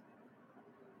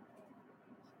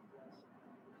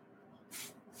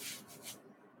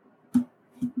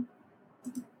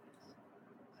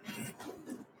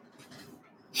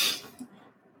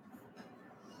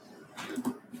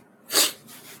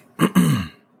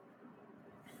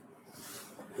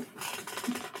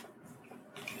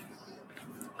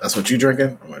 That's what you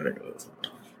drinking? I'm gonna drink this.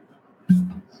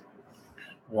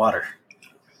 Water.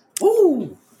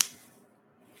 Ooh.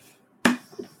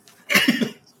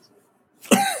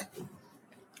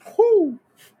 Woo.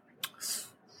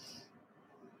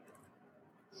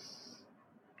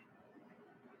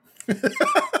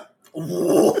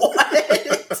 What?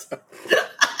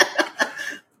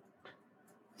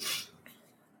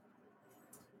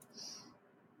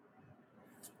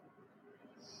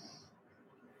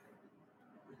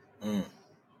 Mm.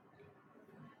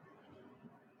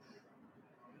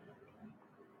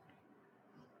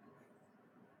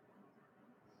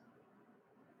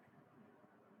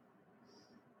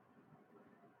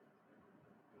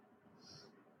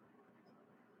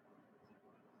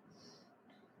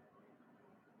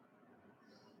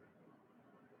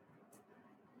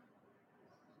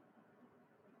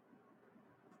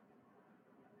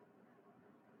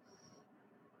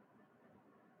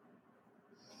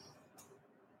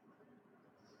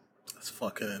 That's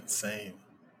fucking insane.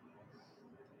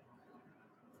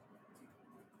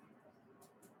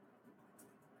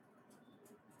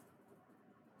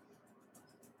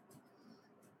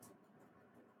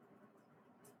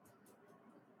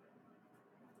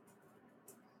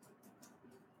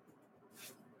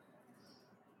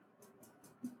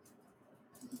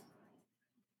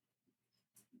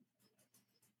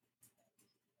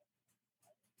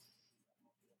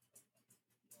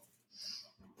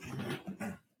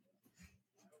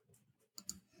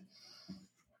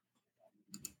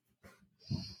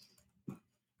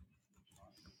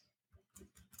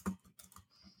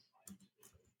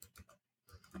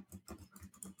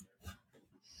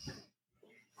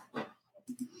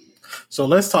 So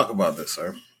let's talk about this,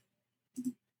 sir.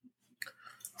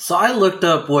 So I looked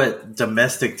up what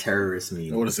domestic terrorists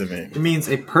mean. What does it mean? It means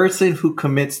a person who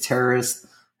commits terrorist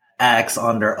acts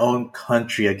on their own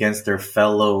country against their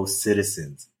fellow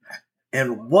citizens.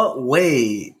 And what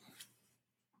way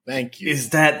Thank you. is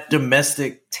that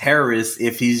domestic terrorist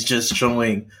if he's just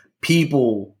showing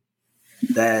people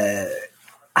that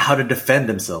how to defend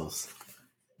themselves?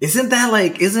 Isn't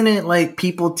it like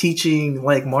people teaching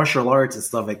like martial arts and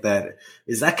stuff like that?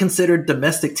 Is that considered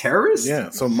domestic terrorist?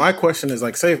 Yeah. So my question is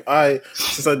like, say if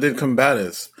since I did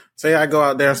combatives, say I go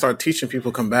out there and start teaching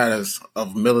people combatives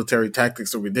of military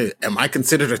tactics that we did. Am I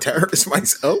considered a terrorist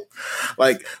myself?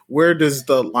 Like, where does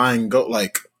the line go?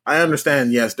 Like, I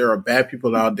understand, yes, there are bad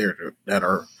people out there that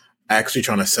are actually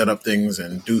trying to set up things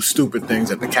and do stupid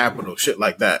things at the Capitol, shit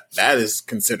like that. That is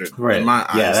considered, in my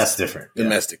eyes, that's different.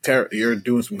 Domestic terror. You're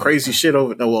doing some crazy shit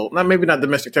over. No, well, maybe not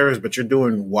domestic terrorists, but you're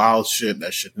doing wild shit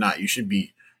that should not. You should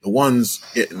be the ones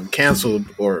getting canceled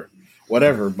or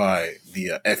whatever by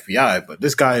the FBI. But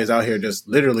this guy is out here just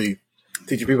literally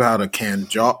teaching people how to can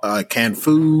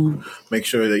food, make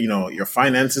sure that, your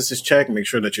finances is checked, make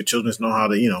sure that your children know how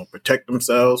to, protect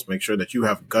themselves, make sure that you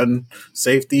have gun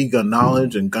safety, gun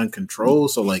knowledge, and gun control.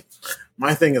 So, like,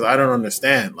 my thing is, I don't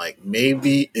understand. Like,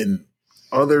 maybe in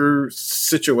other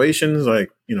situations,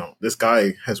 like, this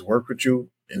guy has worked with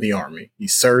you in the Army. He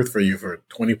served for you for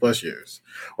 20 plus years,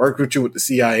 worked with you with the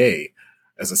CIA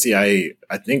as a CIA,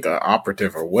 I think,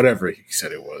 operative or whatever he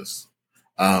said it was.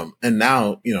 And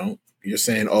now, you're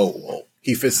saying, oh, well,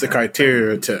 he fits the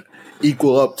criteria to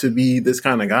equal up to be this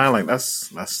kind of guy. Like, that's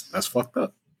fucked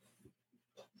up.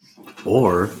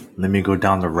 Or let me go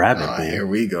down the rabbit hole. Here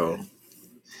we go.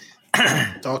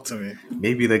 Talk to me.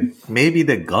 Maybe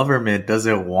the government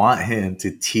doesn't want him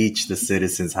to teach the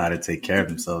citizens how to take care of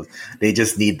themselves. They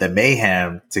just need the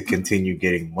mayhem to continue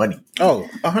getting money. Oh,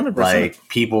 100%. Like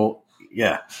people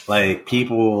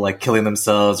like killing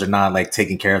themselves or not like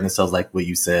taking care of themselves, like what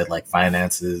you said, like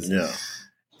finances,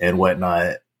 and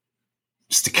whatnot,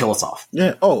 just to kill us off.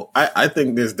 Yeah. Oh, I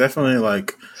think there's definitely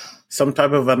like some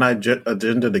type of an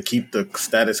agenda to keep the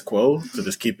status quo, to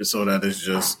just keep it so that it's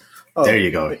just. Oh, there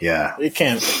you go. Yeah. They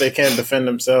can't defend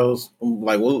themselves.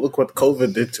 Like, well, look what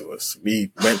COVID did to us.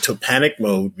 We went to panic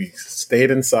mode. We stayed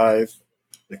inside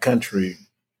the country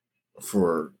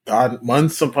for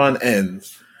months upon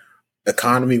ends.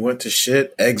 Economy went to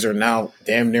shit. Eggs are now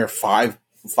damn near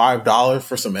 $5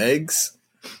 for some eggs.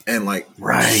 And like,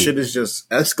 shit is just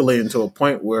escalating to a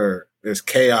point where there's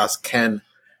chaos can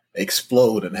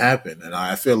explode and happen. And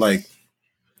I feel like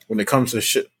when it comes to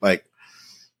shit like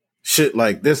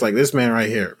this man right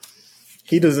here,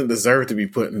 he doesn't deserve to be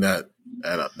put in that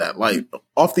that like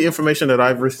off the information that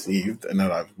I've received and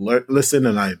that I've listened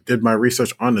and I did my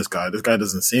research on this guy. This guy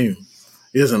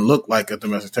he doesn't look like a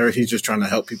domestic terrorist. He's just trying to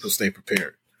help people stay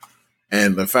prepared.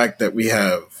 And the fact that we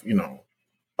have,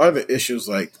 other issues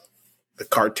like the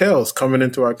cartels coming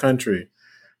into our country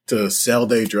to sell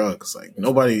their drugs, like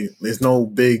there's no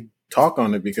big talk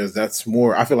on it because I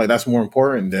feel like that's more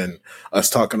important than us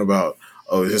talking about,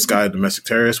 oh, is this guy a domestic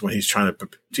terrorist when he's trying to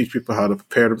teach people how to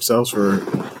prepare themselves for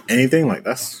anything? Like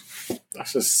that's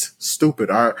just stupid.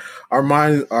 Our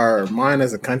mind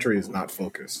as a country is not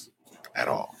focused at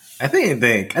all. I think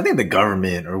the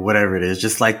government or whatever it is,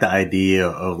 just like the idea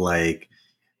of like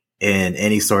in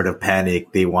any sort of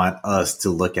panic, they want us to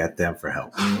look at them for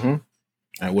help. Mm-hmm.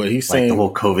 And what he's like saying, the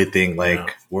whole COVID thing,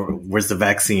 like where's the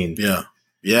vaccine?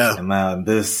 Yeah. And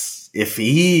if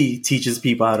he teaches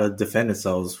people how to defend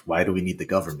themselves, why do we need the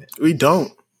government? We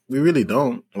don't. We really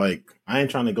don't. Like, I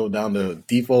ain't trying to go down the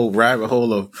deep old rabbit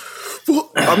hole of,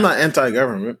 I'm not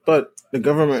anti-government, but the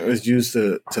government is used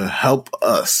to help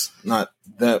us, not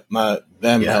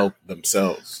them help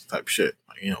themselves type shit.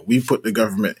 Like, we put the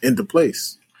government into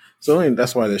place. So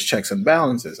that's why there's checks and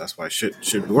balances. That's why shit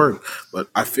should work. But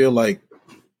I feel like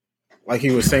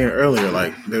he was saying earlier,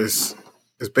 like there's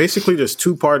basically just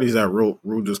two parties that rule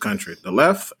this country, the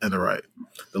left and the right.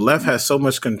 The left has so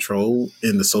much control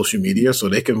in the social media, so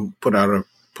they can put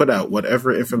out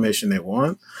whatever information they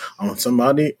want on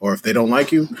somebody, or if they don't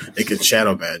like you, they can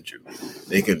shadow ban you.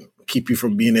 They can keep you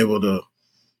from being able to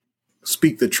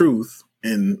speak the truth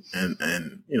and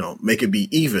make it be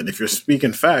even. If you're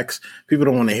speaking facts, people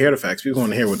don't want to hear the facts. People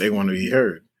want to hear what they want to be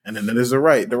heard. And then there's the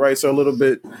right. The rights are a little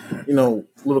bit,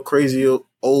 little crazy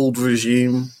old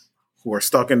regime who are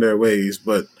stuck in their ways,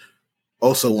 but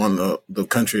also want the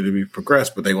country to be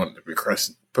progressed, but they want it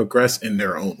to progress in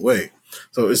their own way.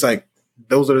 So it's like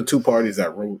those are the two parties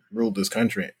that rule this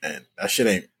country, and that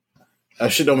shit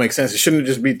don't make sense. It shouldn't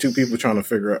just be two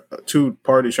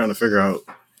parties trying to figure out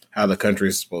how the country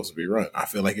is supposed to be run. I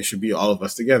feel like it should be all of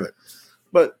us together,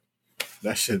 but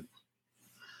that shit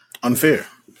unfair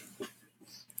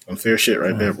shit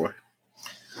right there, boy.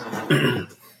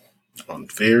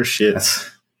 Unfair shit.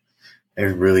 It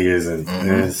really isn't. Mm-hmm.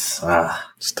 It's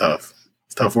tough.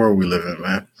 It's a tough world we live in,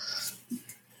 man.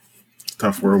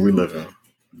 Tough world we live in.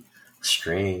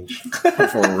 Strange.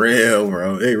 For real,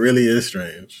 bro. It really is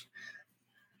strange.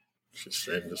 It's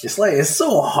strange. It's like it's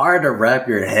so hard to wrap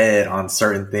your head on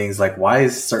certain things. Like, why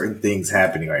is certain things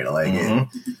happening right now? Like,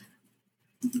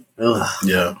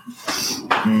 yeah.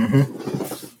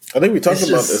 Mm-hmm. I think we talked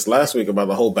about this last week about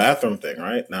the whole bathroom thing,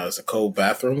 right? Now it's a cold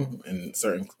bathroom in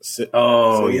certain cities.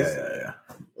 Yeah.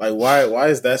 Like, why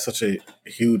is that such a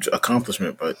huge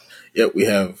accomplishment? But yet we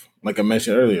have, like I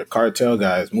mentioned earlier, cartel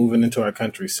guys moving into our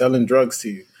country, selling drugs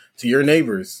to your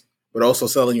neighbors, but also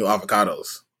selling you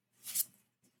avocados.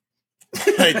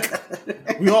 Like,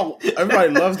 everybody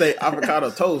loves their avocado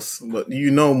toast, but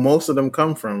most of them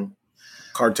come from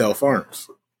cartel farms.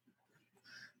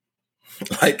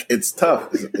 Like, it's tough.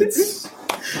 It's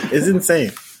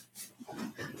insane.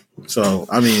 So,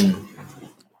 I mean,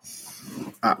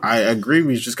 I agree.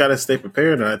 We just got to stay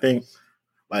prepared. And I think,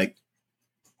 like,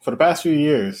 for the past few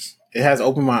years, it has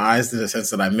opened my eyes to the sense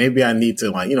that maybe I need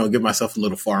to, give myself a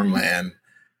little farmland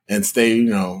and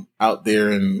stay, out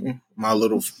there in my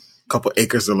little couple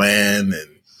acres of land and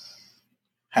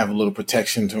have a little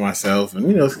protection to myself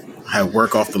and, have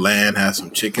work off the land, have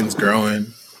some chickens growing.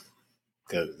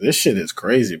 Because this shit is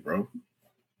crazy, bro.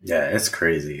 Yeah, it's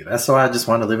crazy. That's why I just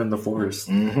want to live in the forest.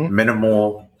 Mm-hmm.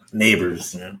 Minimal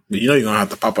neighbors. Yeah. But you're going to have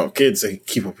to pop up kids to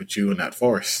keep up with you in that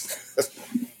forest.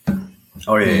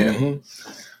 Oh, yeah.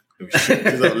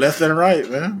 Mm-hmm. Left and right,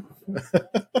 man.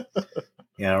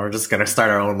 Yeah, we're just going to start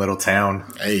our own little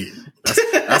town. Hey,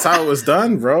 that's how it was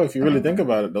done, bro. If you really think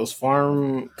about it, those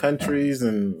farm countries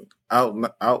and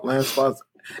outland spots,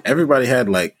 everybody had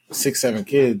like 6-7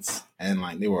 kids and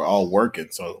like they were all working.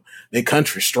 So they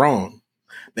country strong.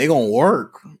 They gonna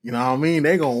work. You know what I mean?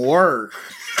 They gonna work.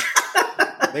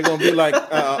 They gonna be like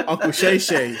Uncle Shay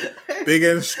Shay, big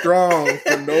and strong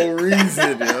for no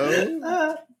reason,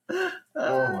 yo.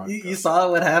 You saw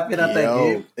what happened at that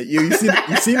game? You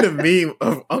see the meme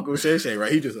of Uncle Shay Shay,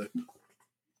 right? He just like,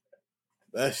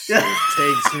 that shit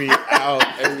takes me out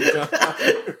every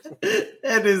time.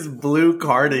 And his blue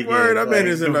cardigan. Word, I bet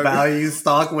the value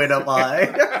stock went up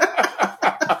high.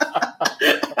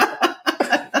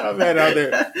 I bet out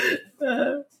there.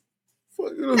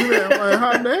 Fuck you looking at? Like,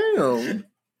 hot damn.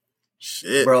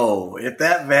 Shit. Bro, if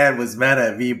that man was mad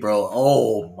at me, bro,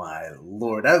 oh my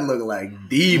lord, that looked like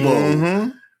Debo. Mm-hmm.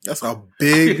 That's a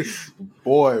big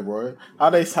boy, bro. How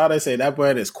they say that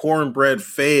boy is cornbread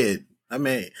fed I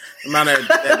mean, the amount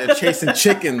that they're chasing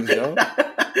chickens, yo.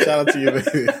 Shout out to you,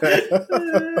 baby.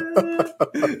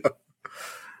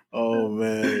 Oh,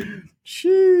 man.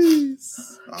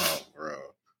 Jeez. Oh, bro.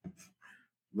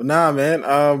 But nah, man.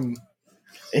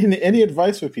 Any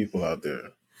advice for people out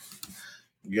there?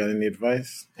 You got any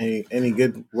advice? Any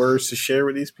good words to share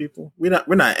with these people? We're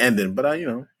not ending, but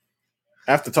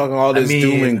after talking all this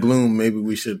doom and gloom, maybe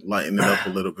we should lighten it up a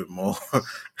little bit more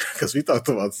because we talked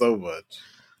about so much.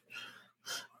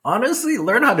 Honestly,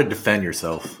 learn how to defend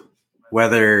yourself,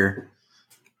 whether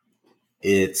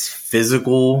it's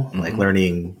physical, like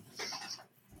learning.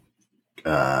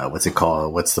 What's it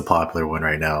called? What's the popular one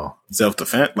right now?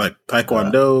 Self-defense, like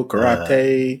Taekwondo,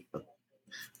 karate,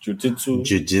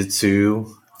 jiu-jitsu,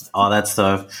 all that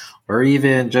stuff. Or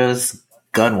even just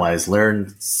gun-wise,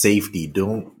 learn safety.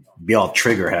 Don't be all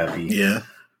trigger happy. Yeah.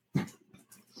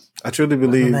 I truly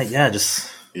believe that,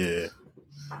 yeah.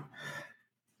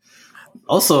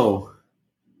 Also,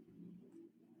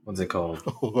 what's it called?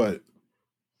 What?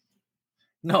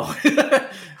 No.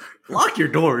 Lock your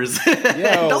doors.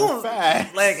 Yo, don't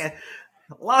facts.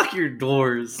 lock your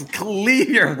doors. Leave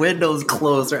your windows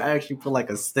closed, or actually put like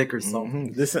a stick or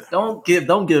something. Don't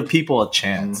give people a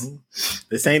chance.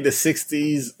 This ain't the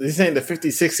 60s. This ain't the 50s,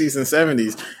 60s, and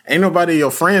 70s. Ain't nobody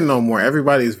your friend no more.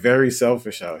 Everybody's very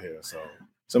selfish out here. So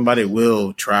somebody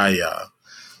will try y'all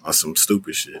on some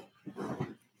stupid shit.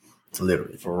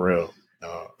 Literally, for real.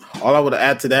 All I would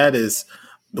add to that is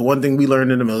the one thing we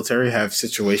learned in the military: have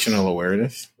situational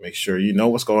awareness. Make sure you know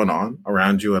what's going on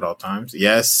around you at all times.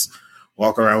 Yes,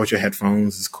 walk around with your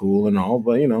headphones is cool and all,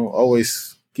 but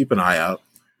always keep an eye out.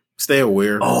 Stay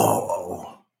aware.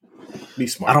 Oh, be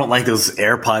smart. I don't like those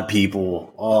AirPod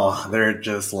people. Oh, they're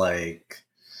just like,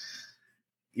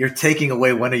 you're taking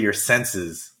away one of your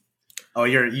senses. Oh,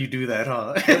 you do that,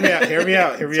 huh? Hear me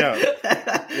out.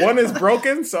 One is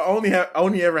broken, so I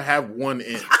only ever have one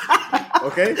in.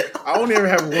 Okay? I only ever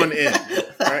have one in.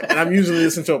 Right? And I'm usually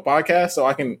listening to a podcast, so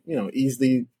I can,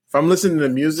 easily, if I'm listening to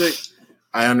music,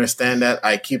 I understand that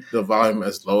I keep the volume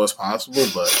as low as possible,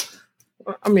 but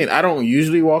I don't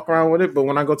usually walk around with it, but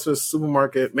when I go to the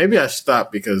supermarket, maybe I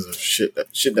stop because of shit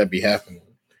that be happening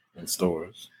in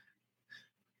stores.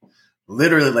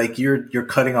 Literally, like you're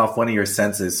cutting off one of your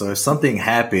senses. So if something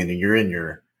happened and you're in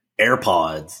your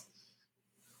AirPods,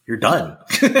 you're done.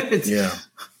 Yeah.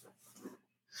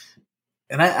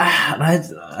 And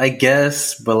I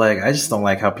guess, but I just don't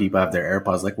like how people have their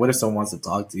AirPods. Like, what if someone wants to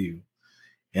talk to you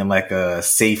in like a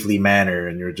safely manner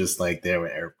and you're just like there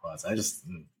with AirPods? I just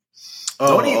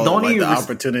don't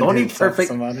need perfect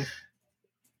somebody.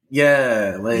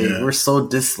 Yeah, we're so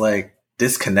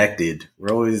disconnected.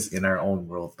 We're always in our own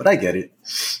world, but I get it.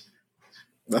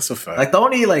 That's a fact. Like the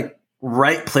only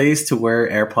right place to wear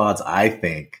AirPods, I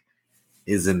think,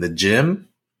 is in the gym,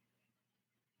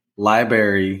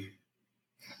 library,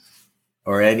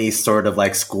 or any sort of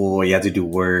school where you have to do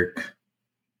work.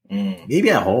 Maybe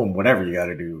at home, whatever you got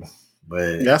to do.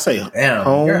 But I say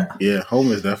home. Yeah,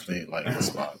 home is definitely the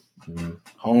spot.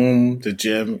 Home, the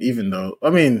gym. Even though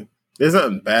there's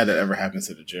nothing bad that ever happens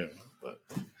to the gym, but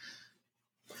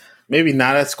maybe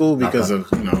not at school because of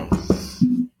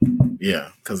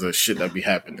because of shit that be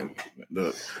happening.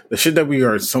 The shit that we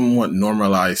are somewhat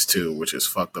normalized to, which is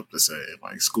fucked up to say,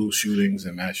 like school shootings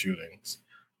and mass shootings.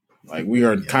 We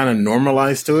are kind of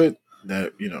normalized to it.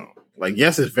 That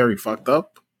yes, it's very fucked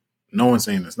up. No one's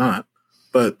saying it's not,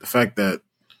 but the fact that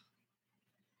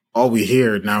all we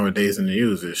hear nowadays in the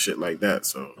news is shit like that.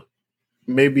 So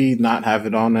maybe not have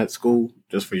it on at school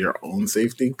just for your own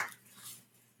safety.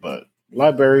 But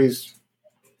libraries,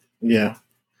 yeah.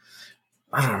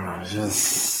 I don't know.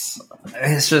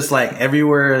 It's just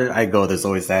everywhere I go, there's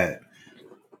always that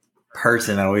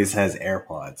person that always has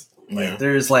AirPods.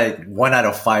 There's 1 out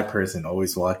of 5 person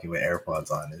always walking with AirPods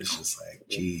on. It's just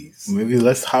geez. Maybe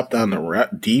let's hop down the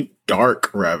deep, dark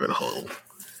rabbit hole.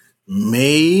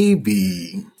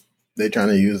 Maybe they're trying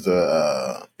to use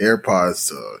the AirPods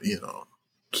to,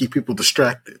 keep people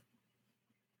distracted.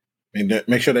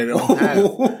 Make sure they don't have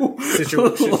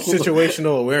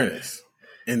situational awareness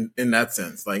in that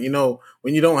sense. When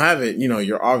you don't have it,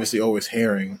 you're obviously always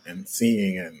hearing and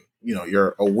seeing and,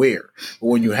 you're aware. But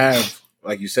when you have,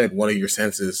 like you said, one of your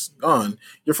senses gone,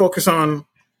 you're focused on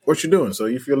what you're doing. So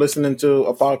if you're listening to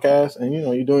a podcast and,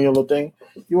 you're doing your little thing,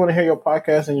 you want to hear your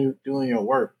podcast and you're doing your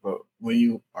work. But when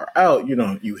you are out,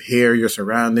 you hear your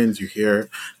surroundings, you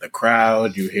hear the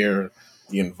crowd, you hear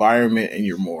the environment, and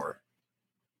you're more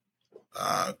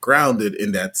grounded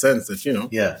in that sense that,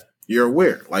 you're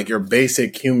aware. Your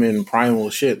basic human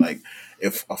primal shit.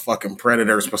 If a fucking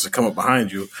predator is supposed to come up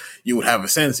behind you, you would have a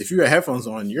sense. If you have headphones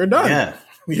on, you're done. Yeah.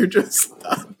 You're just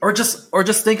Or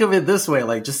just think of it this way.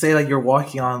 Like, just say like you're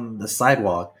walking on the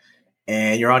sidewalk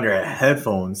and you're on your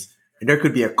headphones, and there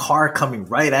could be a car coming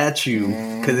right at you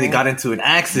because they got into an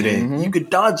accident. You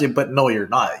could dodge it, but no, you're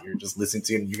not. You're just listening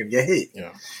to it and you're gonna get hit.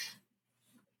 Yeah.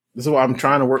 This is what I'm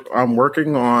trying to work. I'm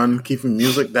working on keeping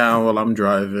music down while I'm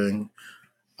driving.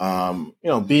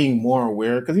 Being more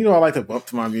aware, because I like to bump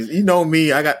to my music. You know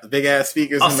me, I got the big ass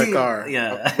speakers in the car.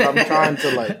 Yeah, I'm trying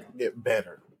to like get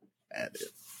better at it.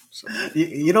 So.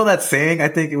 You know that saying? I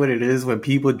think what it is when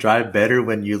people drive better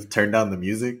when you turn down the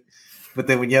music, but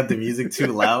then when you have the music too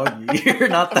loud, you're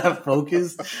not that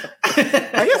focused. I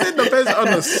guess it depends on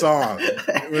the song.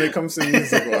 When it comes to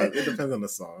music, it depends on the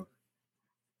song.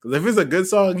 Because if it's a good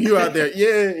song, you out there,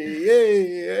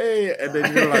 yay, and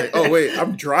then you're like, oh wait,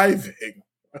 I'm driving.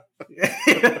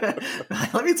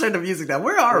 Let me turn the music down.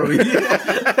 Where are we?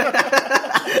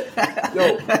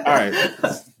 Yo, all right.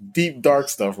 Deep, dark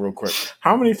stuff real quick.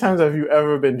 How many times have you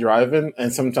ever been driving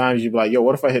and sometimes you'd be like, yo,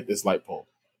 what if I hit this light pole?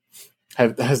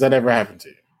 Has that ever happened to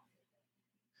you?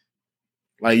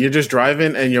 Like, you're just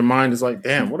driving and your mind is like,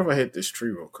 damn, what if I hit this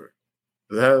tree real quick?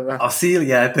 I'll see.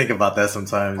 Yeah, I think about that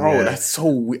sometimes. Oh, yeah. That's so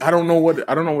weird. I don't know what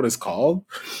it's called,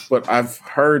 but I've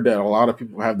heard that a lot of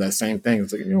people have that same thing.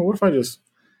 It's like, what if I just...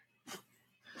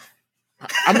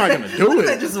 I'm not gonna do it.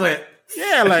 I just went.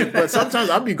 Yeah, but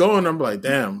sometimes I'll be going. I'm like,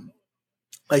 damn.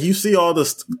 Like, you see all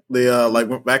this,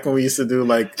 like back when we used to do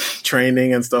like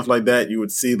training and stuff like that, you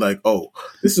would see like, oh,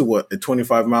 this is what a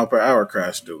 25 mile per hour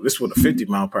crash do. This is what a 50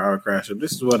 mile per hour crash do.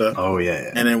 This is what a... Oh,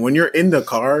 yeah. And then when you're in the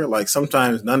car, like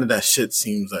sometimes none of that shit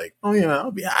seems like, oh, I'll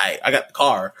be all right. I got the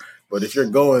car. But if you're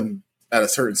going at a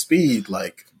certain speed,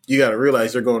 like, you got to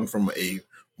realize you're going from a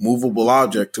movable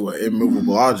object to an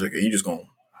immovable object, and you just going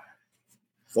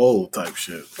fold type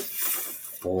shit.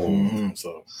 Fold.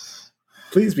 So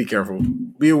please be careful.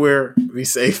 Be aware. Be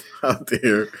safe out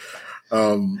there.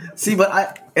 See,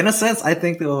 but in a sense, I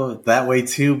think that way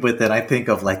too. But then I think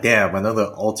of like, damn, another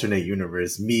alternate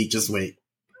universe. Me just wait.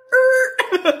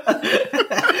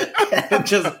 And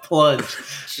just plunge.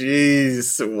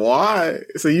 Jeez, why?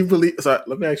 So you believe? So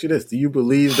let me ask you this: do you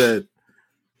believe that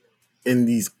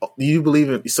you believe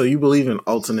in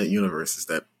alternate universes,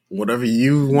 that whatever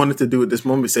you wanted to do at this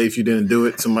moment, say if you didn't do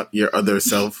it, your other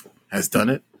self has done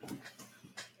it?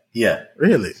 Yeah.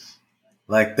 Really?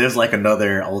 Like, there's like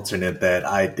another alternate that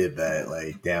I did that.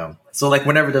 Like, damn. So like,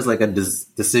 whenever there's like a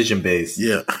decision base.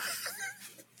 Yeah.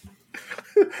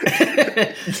 You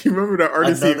remember the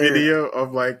RDC video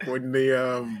of like when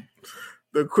the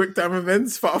quick time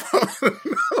events pop up?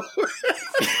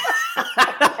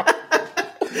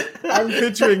 I'm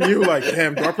picturing you like,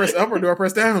 damn, do I press up or do I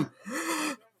press down?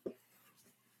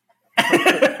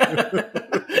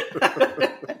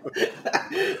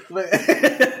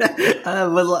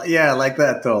 Yeah, like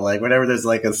that though. Like whenever there's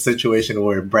like a situation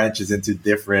where it branches into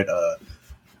different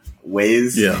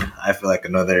ways, yeah, I feel like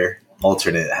another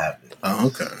alternate happened. Oh,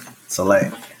 okay. So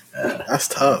like, that's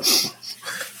tough.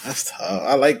 That's tough.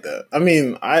 I like that. I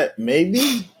mean,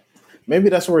 maybe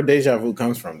that's where deja vu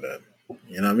comes from. Then,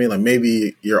 you know what I mean? Like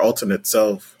maybe your alternate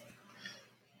self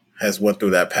has went through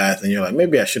that path, and you're like,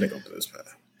 maybe I shouldn't go through this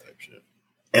path. Type shit.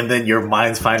 And then your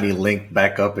mind's finally linked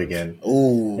back up again.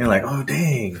 Ooh, you're like, oh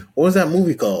dang, what was that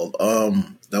movie called?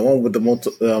 That one with the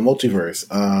multiverse.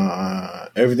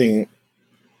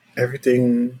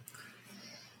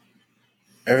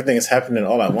 Everything is happening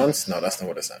all at once. No, that's not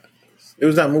what it's at. It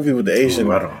was that movie with the Asian,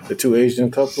 the two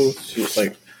Asian couples. She was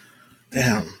like,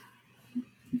 damn.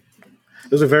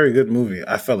 It was a very good movie.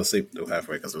 I fell asleep though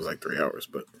halfway because it was like 3 hours,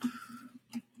 but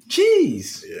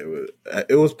jeez. Yeah,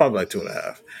 it was probably like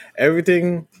 2.5.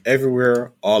 Everything,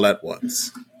 everywhere, all at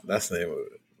once. That's the name of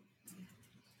it.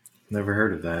 Never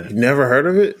heard of that. You never heard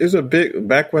of it? It was a big,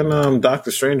 back when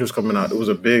Doctor Strange was coming out, it was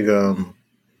a big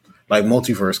like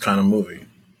multiverse kind of movie.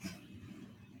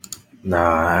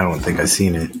 Nah, I don't think I've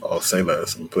seen it. Oh, say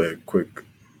less and play a quick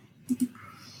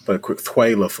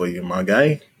trailer for you, my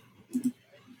guy.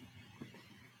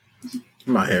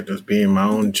 I'm out here just being my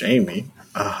own Jamie.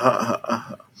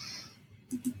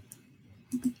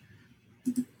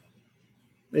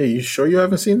 Hey, you sure you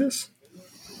haven't seen this?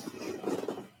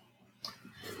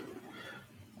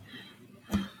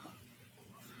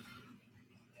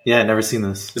 Yeah, I never seen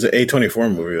this. It's an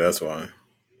A24 movie, that's why.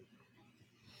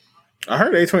 I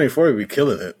heard A24 would be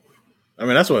killing it. I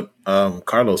mean, that's what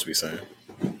Carlos be saying.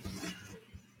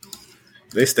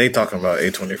 They stay talking about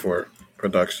A24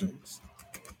 Productions.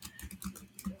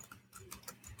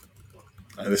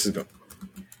 This is good.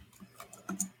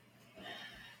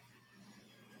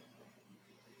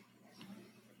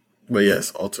 But yes,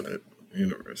 alternate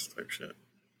universe type shit.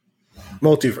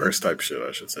 Multiverse type shit,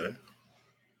 I should say.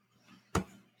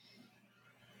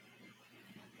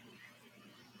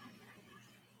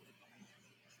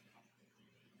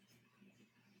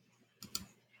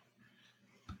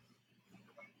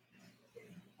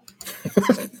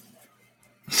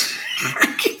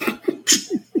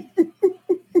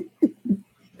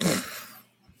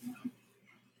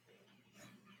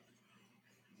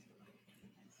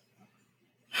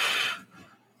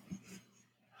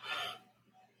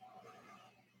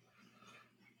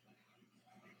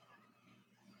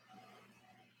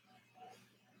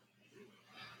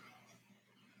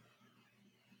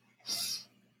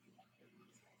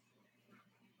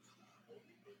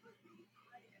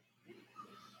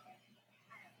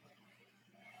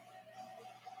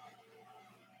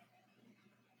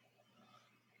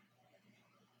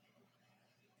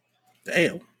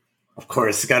 Damn. Of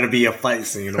course, it's got to be a fight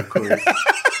scene. Of course.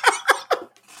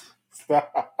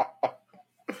 Stop.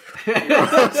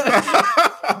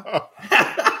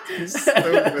 You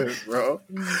stupid, bro.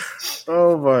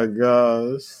 Oh my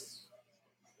gosh.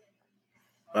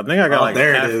 I think I got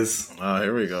there it is. Oh,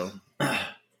 here we go.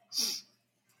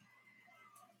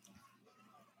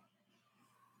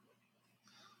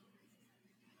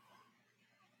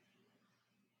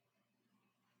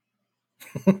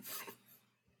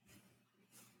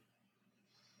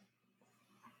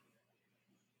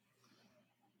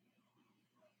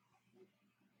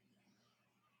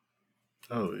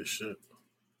 Holy shit.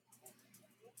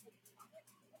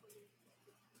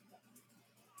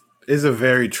 It's a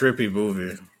very trippy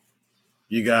movie.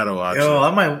 You gotta watch it.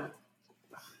 I might.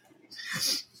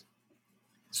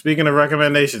 Speaking of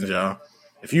recommendations, y'all,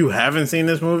 if you haven't seen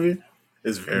this movie,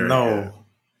 it's very good.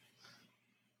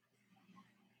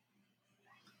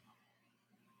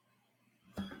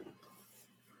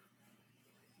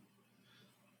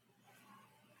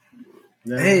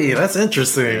 Hey, that's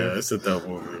interesting. Yeah, it's a dope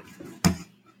movie.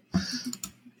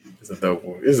 It's a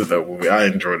dope movie. I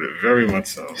enjoyed it very much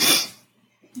so.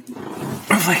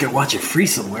 If I could watch it free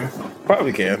somewhere.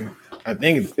 Probably can. I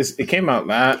think it came out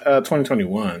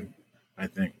 2021, I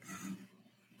think.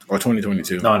 Or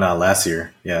 2022. No, last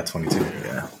year. Yeah, 22.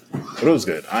 Yeah. But it was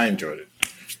good. I enjoyed it.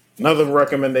 Another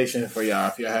recommendation for y'all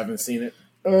if y'all haven't seen it.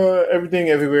 Everything,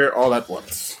 Everywhere, All at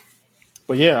Once.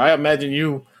 But yeah, I imagine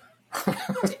you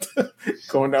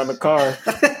going down the car.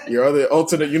 Your other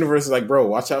alternate universe is like, bro,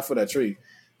 watch out for that tree.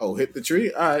 Oh, hit the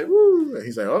tree? All right, woo. And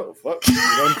he's like, oh, fuck.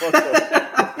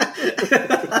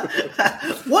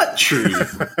 What tree?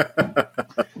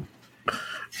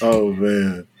 Oh,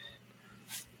 man.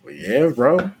 Well, yeah,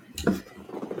 bro.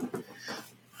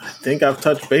 I think I've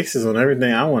touched bases on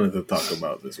everything I wanted to talk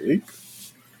about this week.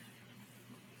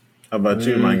 How about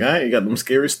you, my guy? You got them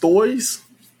scary stories?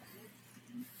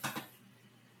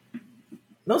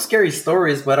 No scary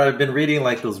stories, but I've been reading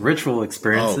like those ritual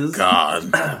experiences. Oh,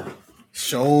 God.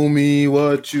 Show me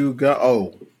what you got.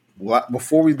 Oh,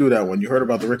 before we do that one, you heard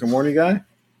about the Rick and Morty guy?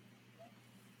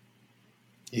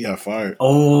 He got fired.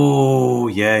 Oh,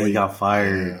 yeah, he got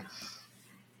fired. Yeah.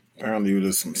 Apparently, it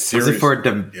was some serious. Was it for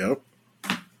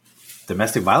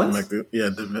domestic violence?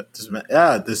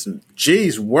 This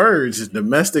G's words is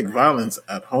domestic violence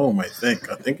at home. I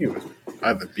think he was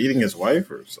either beating his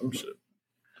wife or some shit.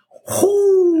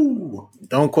 Ooh.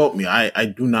 Don't quote me. I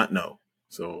do not know.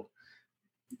 So,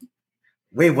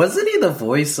 wait, wasn't he the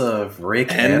voice of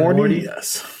Rick and Morty?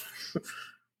 Yes.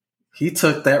 He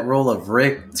took that role of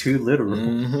Rick too literal.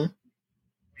 Mm-hmm.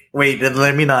 Wait,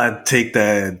 let me not take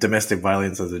that domestic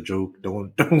violence as a joke.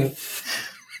 Don't.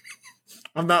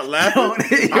 I'm not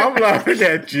laughing. I'm laughing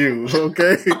at you.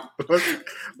 Okay,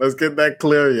 let's get that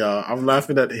clear, y'all. I'm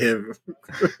laughing at him.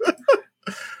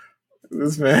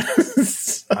 This man.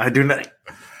 I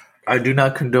do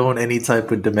not condone any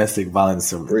type of domestic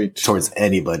violence towards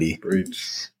anybody.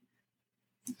 Preach.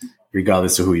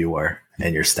 Regardless of who you are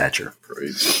and your stature.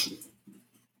 Preach.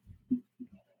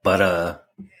 But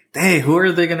hey, who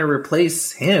are they going to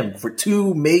replace him for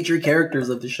two major characters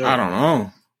of the show? I don't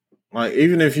know. Like,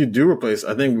 even if you do replace,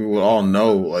 I think we will all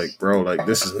know, like, bro, like,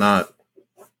 this is not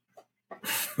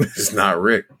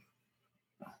Rick.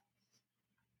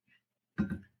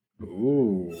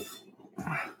 Ooh.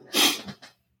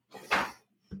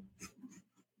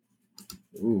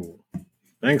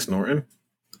 Thanks, Norton.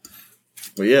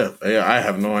 But yeah, I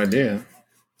have no idea.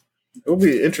 It will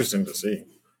be interesting to see.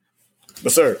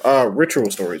 But sir,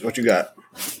 ritual stories, what you got?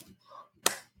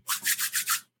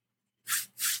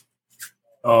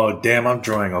 Oh, damn, I'm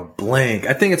drawing a blank.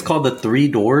 I think it's called The Three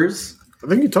Doors. I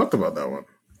think you talked about that one.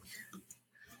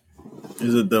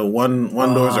 Is it the one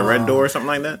door is a red door or something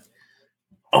like that?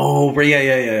 Oh,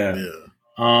 yeah.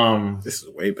 This is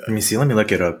way back. Let me see. Let me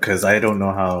look it up because I don't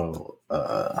know how.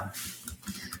 I'll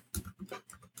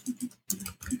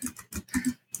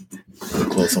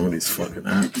close some of these fucking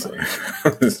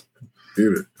apps.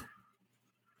 Dude.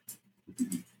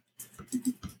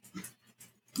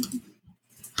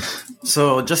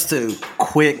 So, just a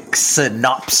quick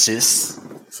synopsis.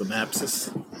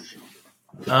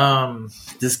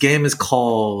 This game is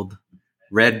called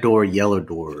Red Door, Yellow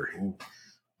Door.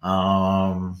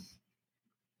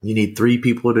 You need 3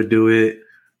 people to do it.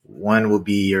 One will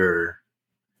be your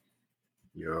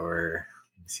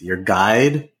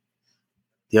guide.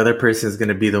 The other person is going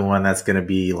to be the one that's going to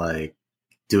be like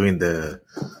doing the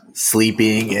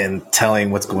sleeping and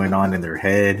telling what's going on in their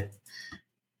head.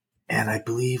 And I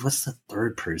believe, what's the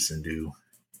third person do?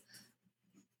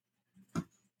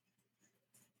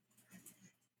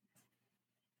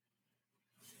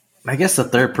 I guess the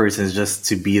third person is just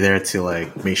to be there to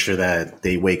like make sure that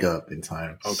they wake up in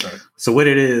time. Okay. So what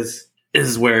it is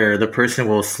where the person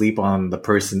will sleep on the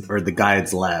person or the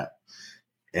guide's lap,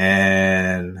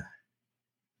 and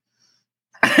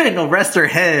rest their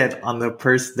head on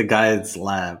the guide's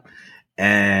lap,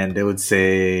 and it would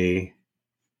say,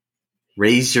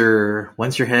 once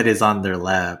your head is on their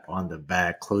lap, on the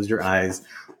back, close your eyes,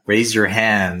 raise your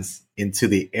hands into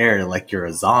the air like you're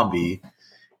a zombie,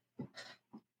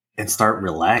 and start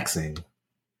relaxing.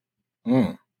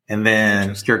 Mm. And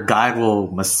then your guide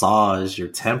will massage your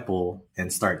temple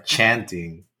and start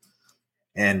chanting.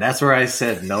 And that's where I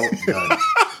said, nope, no.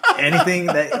 Anything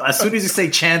that, as soon as you say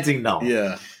chanting, no.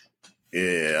 Yeah,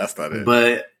 that's not it.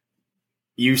 But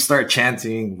you start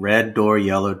chanting red door,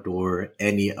 yellow door,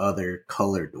 any other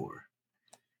color door.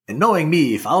 And knowing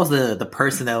me, if I was the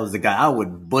person that was the guy, I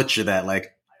would butcher that.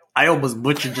 Like, I almost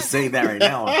butchered just saying that right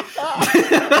now.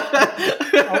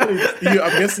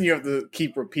 I'm guessing you have to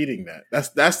keep repeating that.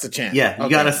 That's the chant. Yeah, you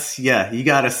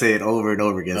gotta say it over and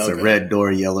over again. Okay. So red door,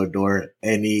 yellow door,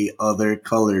 any other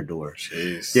color door.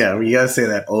 Jeez. Yeah, you gotta say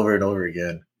that over and over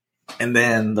again. And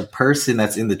then the person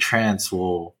that's in the trance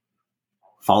will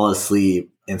fall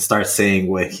asleep and start saying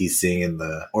what he's saying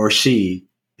or she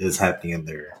is happening in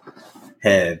their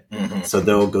head. Mm-hmm. So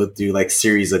they'll go through like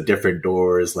series of different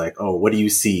doors. Like, oh, what do you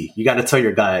see? You got to tell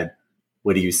your guide,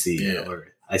 what do you see? Yeah. Or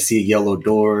I see a yellow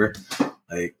door.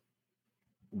 Like,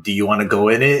 do you want to go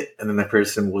in it? And then the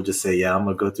person will just say, yeah, I'm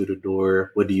going to go through the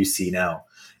door. What do you see now?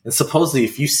 And supposedly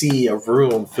if you see a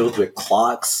room filled with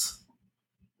clocks,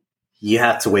 you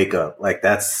have to wake up. Like,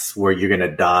 that's where you're going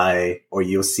to die. Or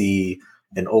you'll see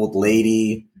an old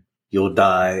lady, you'll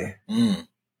die. Mm.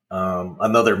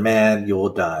 Another man,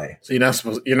 you'll die. So you're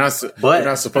not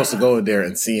supposed to go in there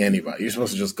and see anybody. You're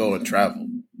supposed to just go and travel.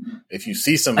 If you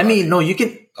see somebody, I mean, no, you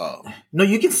can. Oh. No,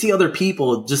 you can see other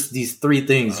people. Just these three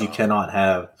things you cannot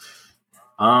have.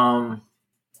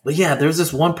 But yeah, there's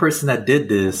this one person that did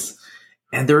this,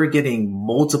 and they were getting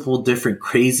multiple different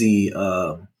crazy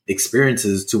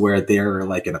experiences to where they're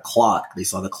like in a clock. They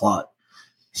saw the clock.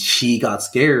 She got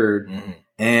scared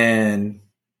and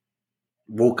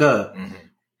woke up. Mm-hmm.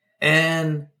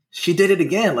 And she did it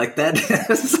again like that.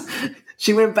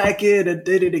 She went back in and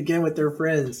did it again with her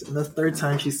friends. And the third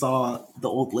time she saw the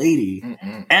old lady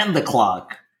and the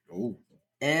clock. Ooh.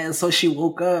 And so she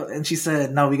woke up and she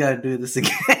said, no, we got to do this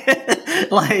again.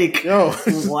 Like,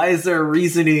 why is there a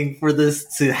reasoning for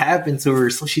this to happen to her?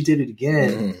 So she did it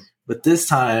again. Mm-hmm. But this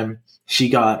time she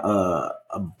got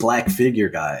a black figure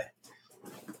guy.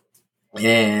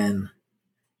 And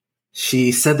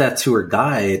she said that to her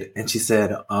guide, and she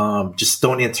said, just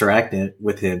don't interact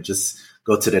with him. Just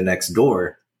go to the next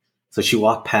door. So she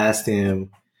walked past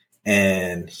him,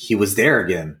 and he was there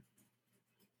again.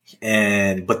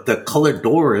 But the colored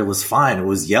door, it was fine. It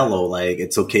was yellow. Like,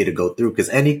 it's okay to go through. Because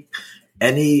any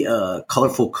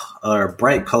colorful or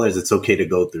bright colors, it's okay to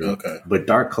go through. Okay. But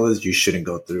dark colors, you shouldn't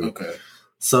go through. Okay.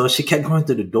 So she kept going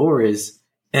through the doors,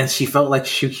 and she felt like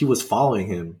he was following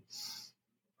him.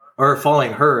 Or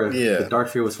following her. Yeah. The dark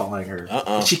figure was following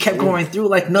her. She kept going through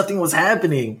like nothing was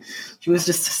happening. She was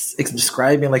just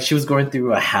describing like she was going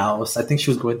through a house. I think she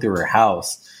was going through her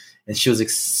house. And she was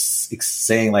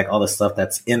saying like all the stuff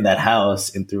that's in that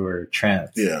house and through her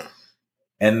trance. Yeah.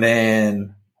 And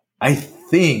then I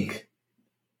think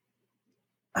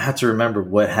I have to remember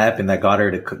what happened that got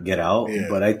her to get out. Yeah.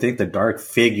 But I think the dark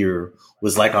figure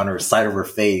was like on her side of her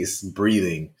face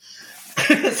breathing.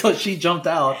 So she jumped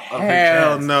out of her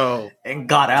trance no and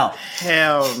got out.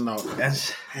 Hell no.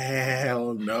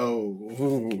 Hell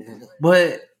no.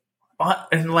 But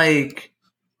and like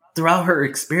throughout her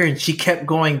experience, she kept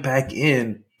going back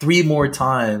in 3 more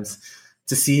times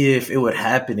to see if it would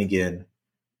happen again.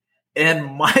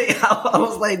 And I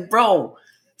was like, bro,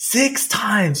 6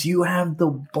 times you have the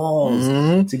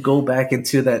balls to go back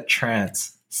into that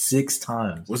trance. 6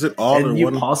 times. Was it all in you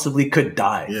one? You possibly could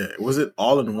die. Yeah. Was it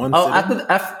all in one?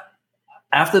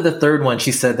 After the third one,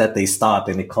 she said that they stopped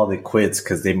and they called it quits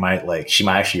because she might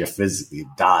actually physically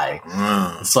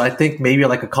die. So I think maybe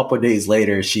like a couple of days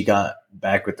later, she got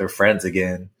back with her friends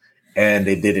again, and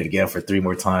they did it again for 3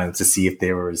 more times to see if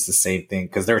they were the same thing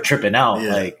because they were tripping out.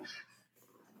 Yeah. Like,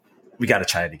 we got to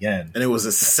try it again. And it was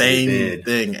the same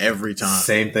thing every time.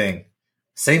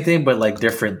 Same thing, but like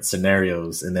different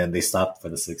scenarios. And then they stopped for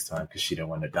the 6th time because she didn't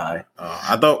want to die.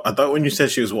 I thought when you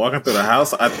said she was walking through the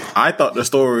house, I thought the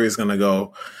story was going to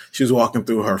go, she was walking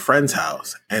through her friend's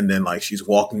house and then like she's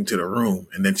walking to the room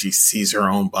and then she sees her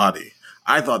own body.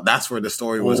 I thought that's where the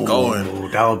story was going.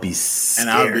 That would be scary.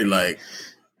 And I would be like,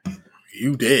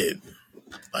 you did.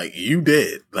 Like, you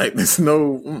did. Like, there's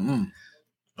no...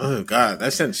 Oh God,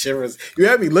 that sent shivers. You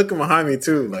had me looking behind me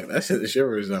too, like that sent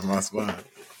shivers down my spine.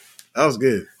 That was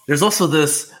good. There's also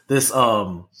this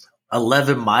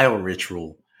 11-mile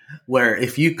ritual where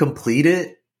if you complete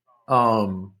it,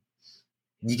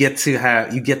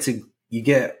 you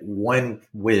get one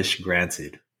wish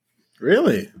granted.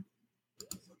 Really?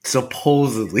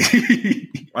 Supposedly.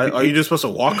 Are you just supposed to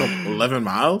walk up 11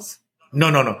 miles?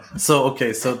 No. So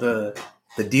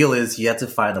the deal is you have to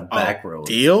find a back road.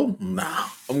 Deal? Nah,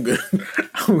 I'm good.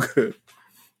 I'm good.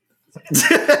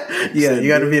 Yeah, you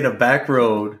got to be in a back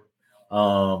road,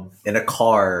 in a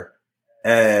car,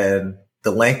 and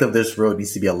the length of this road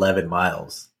needs to be 11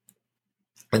 miles.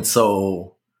 And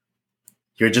so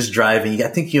you're just driving. I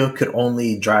think you could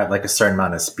only drive like a certain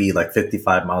amount of speed, like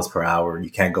 55 miles per hour.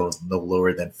 You can't go no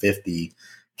lower than 50.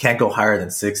 Can't go higher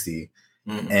than 60.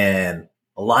 Mm-hmm. And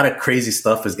a lot of crazy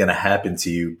stuff is going to happen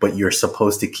to you, but you're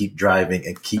supposed to keep driving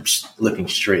and keep looking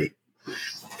straight.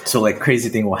 So like crazy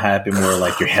thing will happen where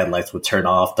like your headlights will turn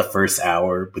off the first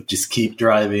hour, but just keep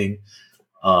driving.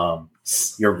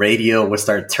 Your radio will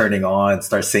start turning on,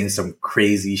 start saying some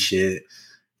crazy shit.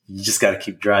 You just got to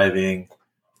keep driving.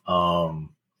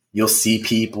 You'll see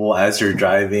people as you're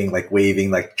driving, like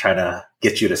waving, like trying to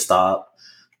get you to stop.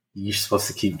 You're supposed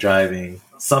to keep driving.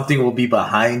 Something will be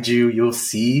behind you. You'll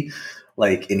see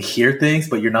like and hear things,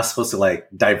 but you're not supposed to like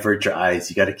divert your eyes.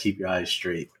 You got to keep your eyes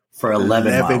straight for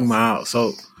 11 miles.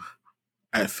 So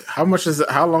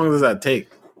how long does that take?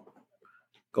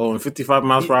 Going 55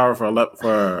 miles per hour for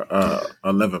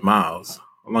 11 miles.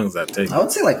 How long does that take? I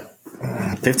would say like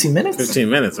 15 minutes. 15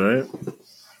 minutes, right?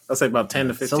 I'd say about 10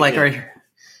 to 15 So like minutes. right here.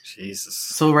 Jesus.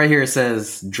 So right here it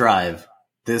says drive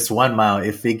this 1 mile.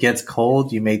 If it gets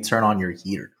cold, you may turn on your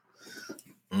heater.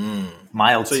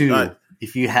 Mile 2.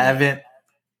 If you haven't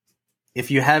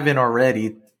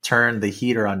already turned the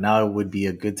heater on, now would be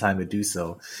a good time to do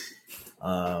so.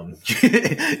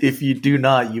 If you do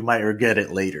not, you might regret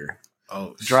it later.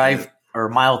 Oh, drive shit. Or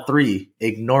mile 3,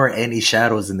 ignore any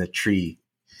shadows in the tree.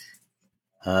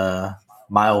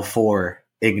 Mile 4,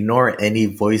 ignore any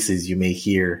voices you may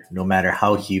hear, no matter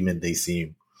how human they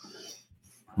seem.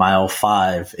 Mile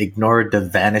 5, ignore the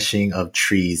vanishing of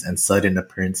trees and sudden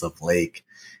appearance of lake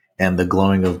and the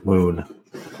glowing of moon.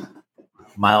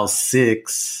 Mile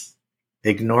 6,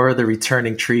 ignore the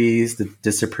returning trees, the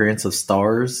disappearance of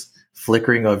stars,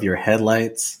 flickering of your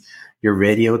headlights, your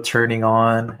radio turning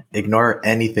on. Ignore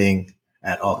anything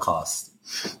at all costs.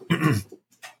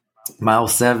 Mile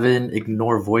 7,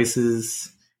 ignore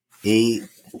voices. 8,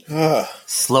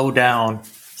 slow down.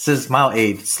 Says mile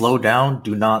 8, slow down,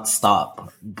 do not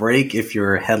stop. Brake if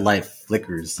your headlight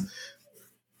flickers.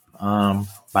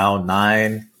 Mile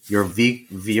 9, your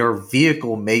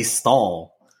vehicle may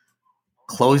stall.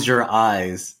 Close your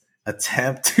eyes.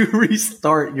 Attempt to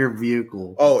restart your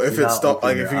vehicle. Oh, if it's stopped,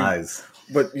 like if you eyes.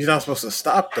 But you're not supposed to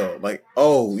stop though. Like,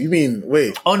 oh, you mean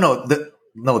wait? Oh no,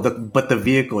 but the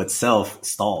vehicle itself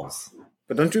stalls.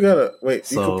 But don't you gotta wait?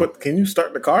 So, can you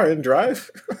start the car and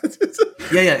drive?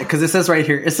 yeah, because it says right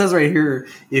here. It says right here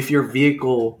if your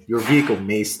vehicle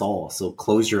may stall. So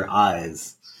close your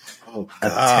eyes. Oh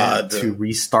God! Attempt to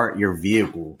restart your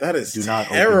vehigle. That is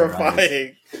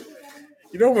terrifying.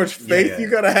 You know how much faith you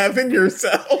gotta have in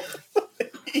yourself.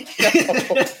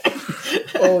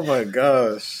 Oh my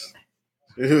gosh!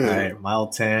 Dude. All right, mile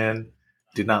 10.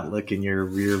 Do not look in your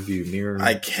rear view mirror.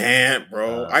 I can't,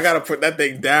 bro. I gotta put that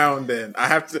thing down. Then I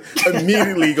have to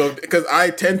immediately go because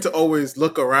I tend to always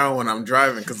look around when I'm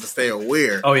driving because to stay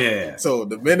aware. Oh yeah. So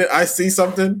the minute I see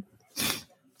something,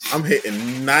 I'm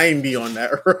hitting 90 on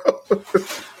that road.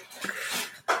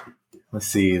 Let's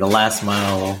see. The last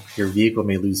mile, your vehicle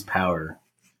may lose power,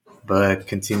 but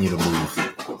continue to move.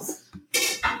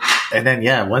 And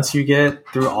then once you get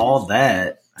through all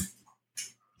that.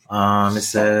 It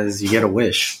says you get a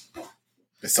wish.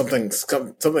 Is something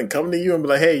come to you and be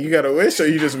like, hey, you got a wish, or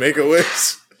you just make a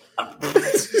wish?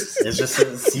 It just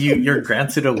says you're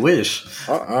granted a wish.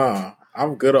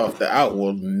 I'm good off that. I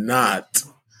will not.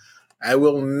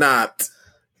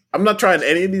 I'm not trying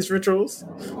any of these rituals.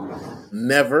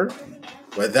 Never.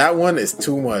 But that one is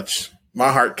too much.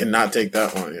 My heart cannot take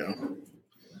that one, yo.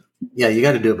 Yeah, you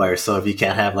got to do it by yourself. You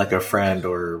can't have like a friend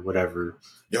or whatever.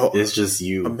 Yo, it's just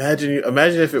you. Imagine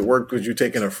if it worked with you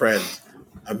taking a friend.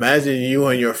 Imagine you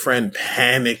and your friend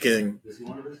panicking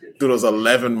through those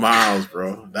 11 miles,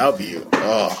 bro. That would be,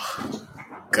 oh,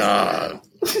 God.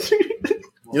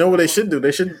 You know what they should do?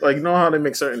 They should, like, you know how they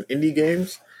make certain indie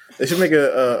games? They should make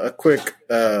a quick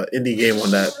indie game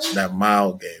on that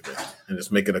mile game and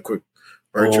just make it a quick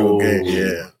virtual game.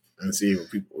 Yeah. And see what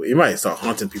people, you might start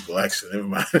haunting people, actually. Never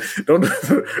mind. Don't do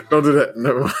that.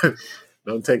 Never mind.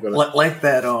 Don't take what like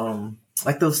that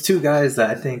Like those two guys that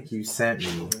I think you sent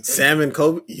me. Sam and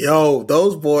Kobe. Yo,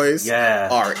 those boys Yeah.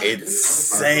 are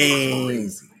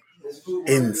insane.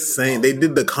 Insane. They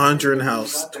did the Conjuring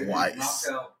House twice.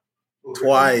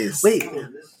 Wait,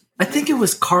 I think it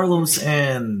was Carlos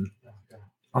and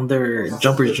on their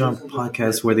Jumpers Jump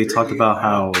podcast where they talked about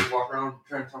how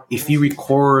if you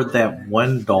record that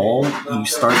one doll, you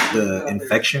start the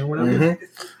infection or whatever.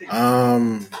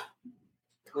 I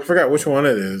forgot which one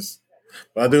it is,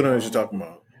 but I do know what you're talking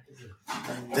about.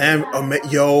 Damn,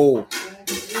 yo,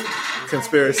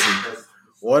 conspiracy.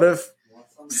 What if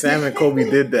Sam and Kobe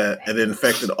did that and it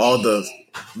infected all the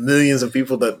millions of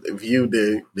people that viewed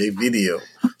their video?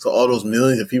 So all those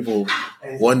millions of people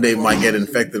one day might get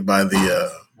infected by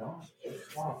the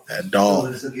that doll.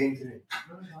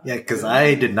 Yeah, because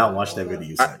I did not watch that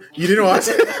video. You didn't watch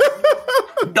it?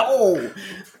 No,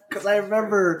 because I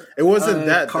remember it wasn't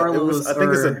that. Carlos I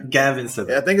think it's Gavin said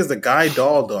that. I think it's the guy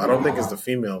doll though. I don't think it's the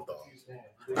female doll.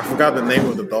 I forgot the name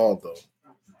of the doll though.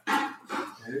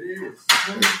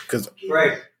 Because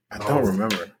I don't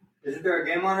remember. Isn't there a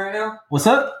game on right now? What's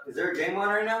up? Is there a game on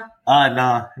right now?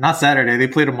 Nah, not Saturday. They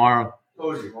play tomorrow.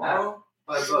 Tomorrow?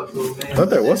 I thought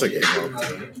there was a game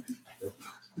on.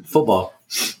 Football.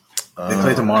 They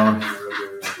play tomorrow.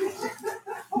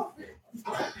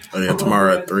 Oh yeah,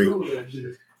 tomorrow at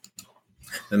 3.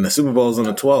 And the Super Bowl's on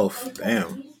the 12th.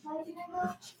 Damn.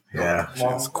 Yeah.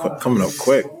 It's coming up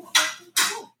quick.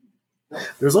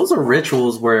 There's also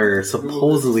rituals where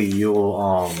supposedly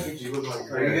you'll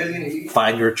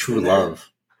find your true love.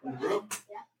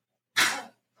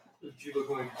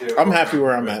 I'm happy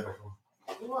where I'm at.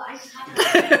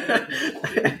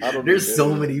 There's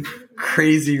so many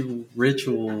crazy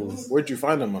rituals. Where'd you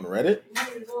find them, on Reddit?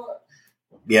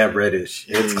 Yeah, Reddit.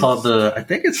 It's called I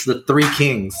think it's the Three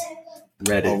Kings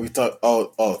Reddit. Oh, we talked.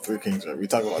 Three Kings. We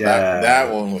talked about that.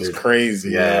 That one was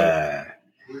crazy. Yeah.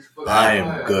 I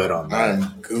am good on that.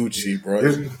 I'm Gucci, bro.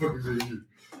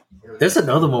 There's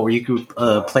another one where you could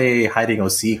play hide and go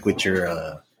seek with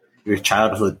your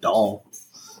childhood doll.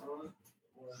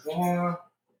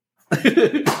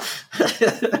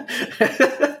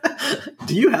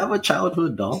 Do you have a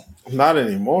childhood doll? Not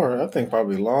anymore. I think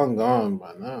probably long gone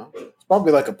by now. It's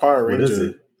probably like a Power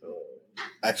Ranger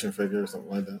action figure or something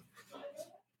like that.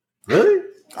 Really?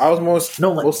 I was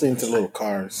mostly into little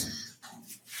cars.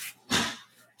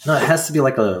 No, it has to be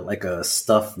like a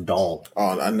stuffed doll.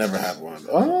 Oh, I never had one.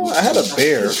 Oh, I had a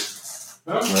bear,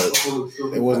 but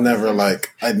it was never like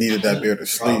I needed that bear to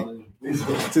sleep.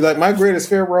 See, like my greatest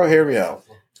fear, bro. Hear me out.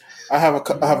 I have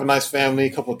a nice family, a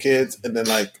couple of kids, and then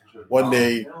like one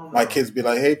day my kids be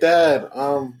like, "Hey, Dad,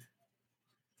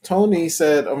 Tony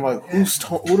said," I'm like, who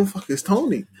the fuck is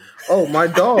Tony? Oh, my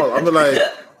doll. I'm like,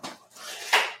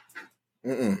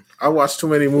 I watch too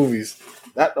many movies.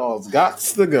 That doll's got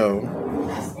to go.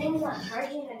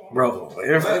 Bro,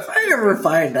 if I ever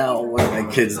find out when my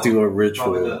kids do a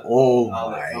ritual, oh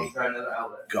my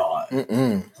god.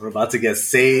 We're about to get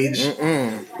sage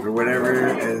or whatever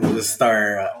and just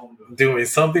start doing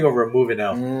something or we're moving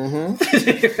out.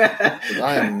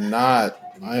 I am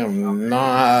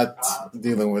not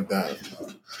dealing with that.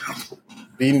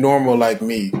 Be normal like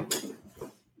me.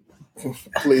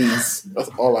 Please. That's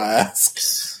all I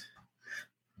ask.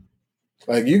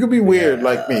 Like, you could be weird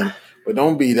like me, but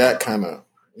don't be that kind of,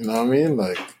 you know what I mean?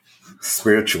 Like,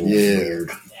 spiritual weird.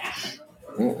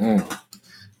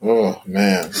 Oh,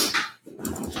 man.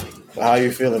 How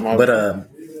you feeling, my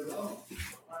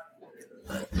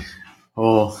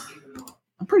I'm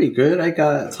pretty good. I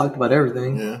talked about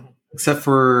everything. Yeah. Except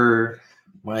for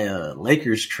my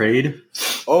Lakers trade.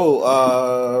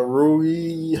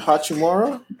 Rui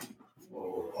Hachimura?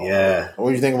 Yeah. What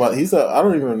do you think about? He's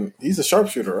a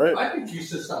sharpshooter, right? I think you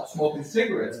should stop smoking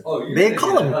cigarettes. They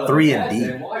call him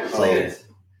 3-and-D player.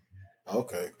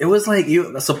 Okay. It was like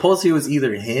suppose it was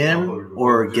either him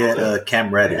or get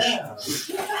Cam Reddish.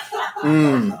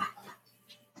 You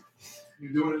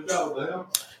doing it now, man?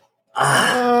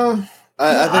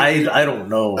 I don't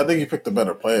know. I think you picked a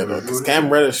better player though, because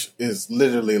Cam Reddish is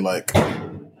literally like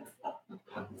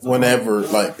whenever,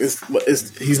 like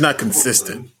he's not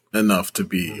consistent enough to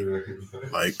be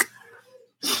like.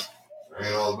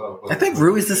 I think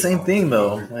Rui's the same thing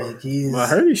though. Like I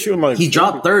heard he's shooting like he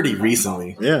dropped 30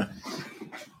 recently. Yeah.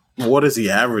 What is he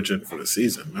averaging for the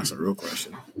season? That's a real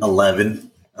question.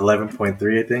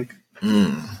 11.3, I think. I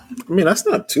mean, that's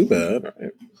not too bad.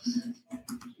 Right?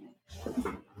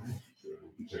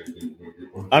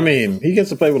 I mean, he gets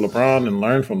to play with LeBron and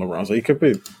learn from LeBron, so he could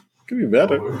be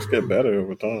better. Just get better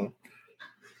over time.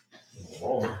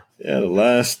 Yeah, the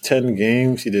last 10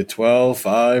 games, he did 12,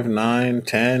 5, 9,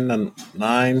 10,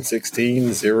 9,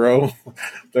 16, 0,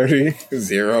 30,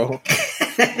 0,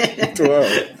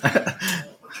 12.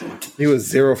 He was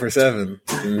 0 for 7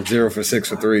 and 0 for 6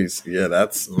 for threes. Yeah,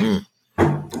 that's...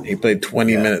 He played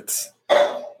 20 minutes.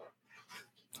 I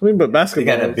mean, but They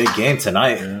basketball... got a big game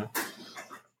tonight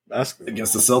against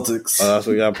against the Celtics. Oh, that's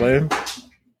what you got playing?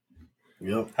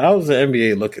 Yep. How's the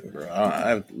NBA looking, bro?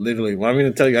 I literally want me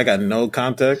to tell you, I got no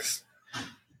context.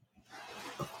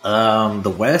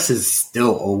 The West is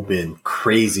still open,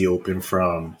 crazy open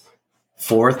from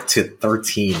 4th to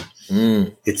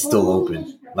 13th. It's still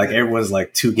open. Like everyone's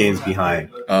like 2 games behind.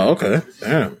 Oh, okay.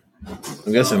 Damn.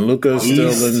 I'm guessing Luka's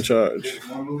still in charge.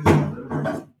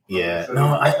 Yeah.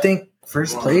 No, I think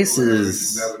first place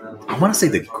is, I want to say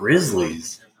the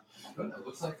Grizzlies.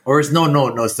 Or it's no,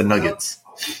 it's the Nuggets.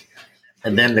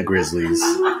 And then the Grizzlies.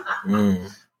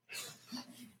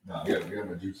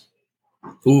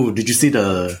 Ooh, did you see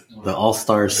the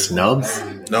All-Star snubs?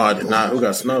 No, I did not. Who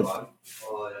got snubbed?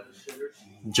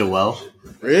 Joel.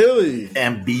 Really?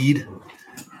 Embiid.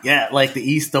 Yeah, like the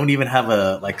East don't even have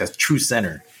a true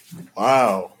center.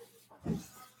 Wow.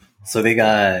 So they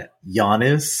got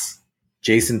Giannis,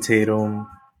 Jason Tatum,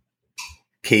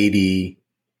 KD,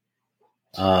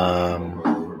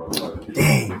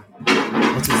 dang,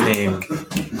 what's his name?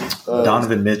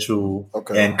 Donovan Mitchell,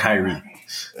 and Kyrie.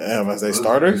 Damn, as they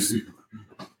starters?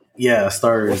 Yeah,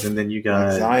 starters, and then you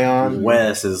got Zion.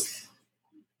 West is.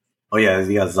 Oh yeah,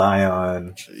 you got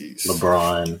Zion, Jeez.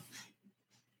 LeBron,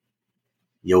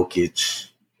 Jokic,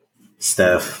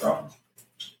 Steph.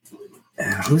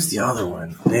 And who's the other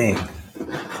one? Dang,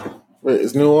 Wait,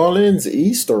 is New Orleans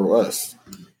East or West?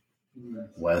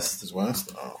 West. It's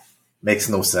West? Oh. Makes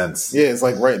no sense. Yeah, it's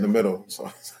like right in the middle.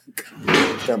 So it's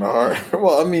kind of hard.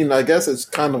 Well, I mean, I guess it's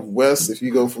kind of West if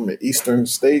you go from an Eastern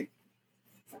state.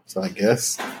 So I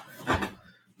guess. But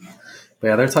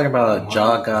yeah, they're talking about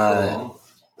Ja got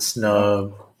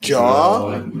snub.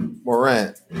 Ja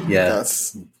Morant. Yeah.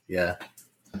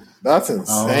 That's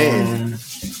insane.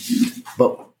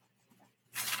 But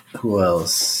who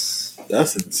else?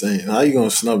 That's insane. How you gonna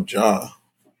snub Ja?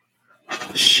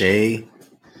 Shay.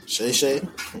 Shay?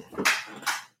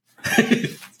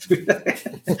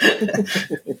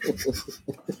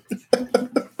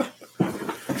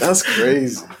 That's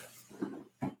crazy.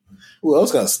 Who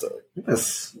else got stuck?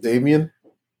 Yes. Damian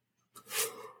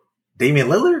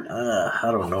Lillard?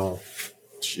 I don't know.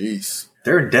 Jeez.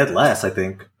 They're dead last, I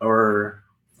think, or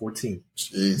 14.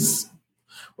 Jeez.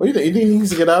 What do you think? You think he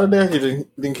needs to get out of there? You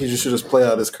think he should just play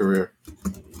out his career?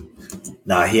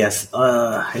 Nah, he has.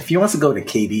 If he wants to go the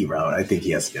KD route, I think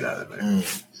he has to get out of there.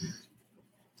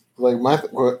 Like my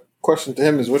question to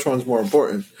him is, which one's more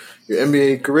important, your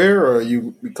NBA career or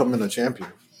you becoming a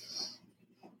champion?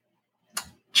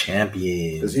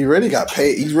 Champion. Because he already got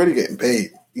paid. He's already getting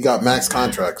paid. He got max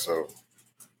contract, so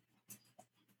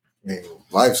I mean,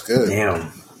 life's good.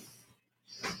 Damn.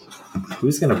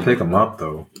 Who's gonna pick him up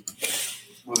though?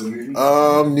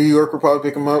 New York will probably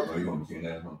pick him up.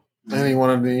 Any one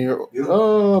of New York?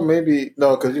 Oh, maybe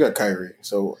no, because you got Kyrie.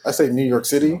 So I say New York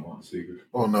City.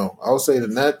 Oh no, I would say the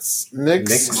Nets.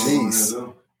 Knicks. Jeez.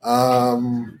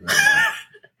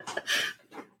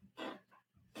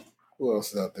 Who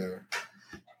else is out there?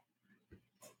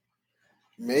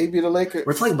 Maybe the Lakers.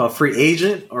 We're talking about free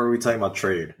agent, or are we talking about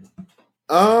trade?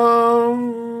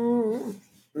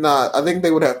 Nah, I think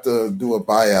they would have to do a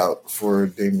buyout for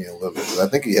Damian Lillard. I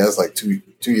think he has like two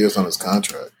years on his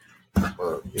contract,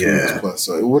 or 2 years plus.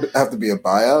 So it would have to be a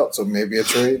buyout. So maybe a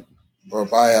trade, or a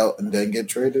buyout and then get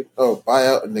traded. Oh,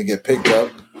 buyout and then get picked up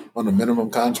on a minimum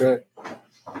contract.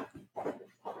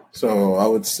 So I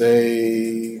would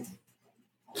say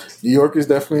New York is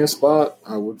definitely a spot.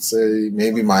 I would say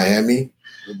maybe Miami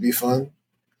would be fun.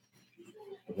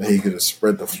 Then he could have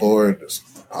spread the floor and just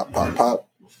pop.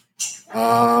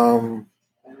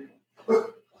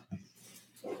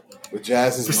 With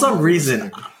Jazz For some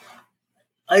reason,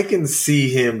 I can see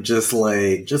him just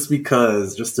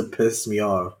to piss me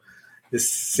off.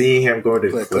 Just seeing him go to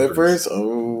the Clippers. Clippers.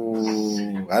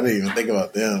 Oh, I didn't even think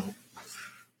about them.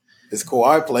 Is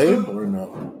Kawhi playing or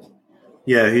no?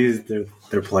 Yeah,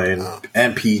 they're playing.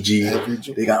 And PG.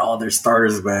 They got all their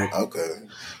starters back. Okay.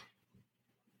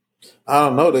 I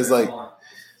don't know. There's like,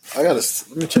 let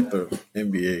me check the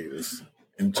NBA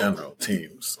in general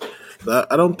teams.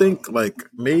 I don't think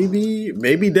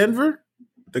maybe Denver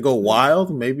to go wild.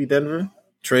 Maybe Denver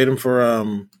trade him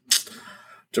for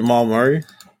Jamal Murray.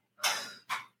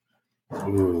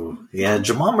 Ooh, yeah,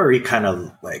 Jamal Murray kind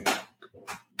of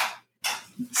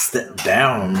stepped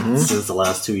down since the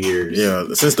last 2 years. Yeah,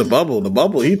 since the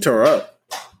bubble he tore up.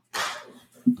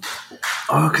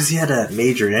 Oh, because he had that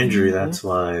major injury. That's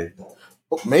why.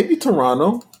 Maybe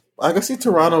Toronto. I can see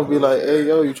Toronto be like, "Hey,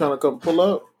 yo, you trying to come pull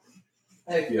up?"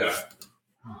 Heck yeah.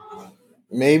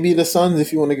 Maybe the Suns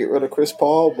if you want to get rid of Chris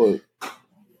Paul, but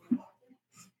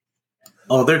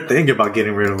Oh, they're thinking about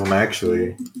getting rid of him.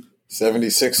 Actually,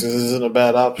 76ers isn't a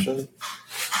bad option.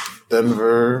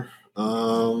 Denver.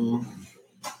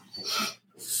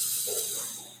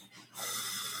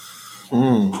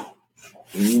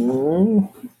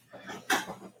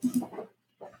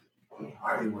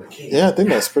 Yeah, I think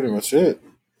that's pretty much it.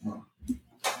 I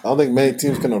don't think many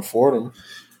teams can afford him.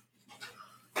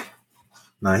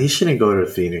 nah, he shouldn't go to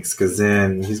Phoenix because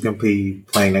then he's gonna be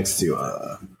playing next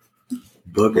to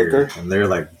Booker, and they're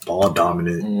like ball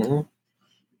dominant. Mm-hmm.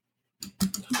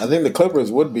 I think the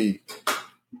Clippers would be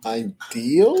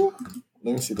ideal.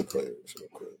 Let me see the players real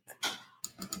quick.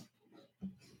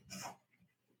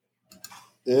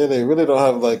 Yeah, they really don't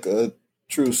have like a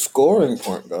true scoring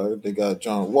point guard. They got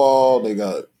John Wall. They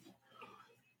got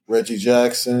Reggie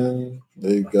Jackson.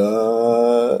 They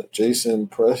got Jason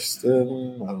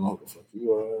Preston. I don't know who the fuck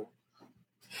you are.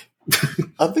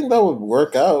 I think that would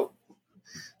work out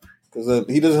because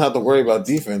he doesn't have to worry about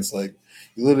defense. Like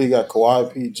you literally got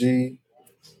Kawhi, PG.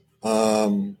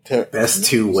 Best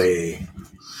two-way.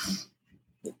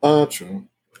 True.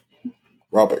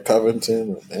 Robert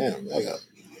Covington. Damn, I got a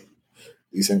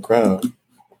decent crowd.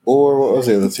 Or what was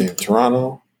the other team?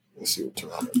 Toronto. Let's see what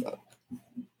Toronto got.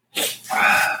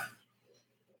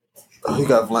 Oh, he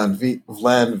got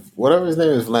Vlad, whatever his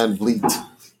name is, Vlad Vliet.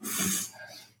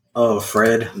 Oh,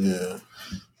 Fred. Yeah.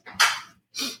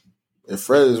 And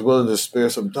Fred is willing to spare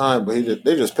some time, but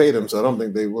they just paid him, so I don't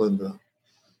think they're willing to.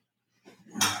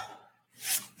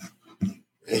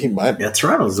 He might. Yeah,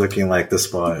 Toronto's looking like the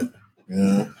spot.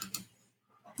 Yeah.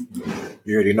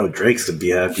 You already know Drake's gonna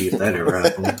be happy if that ever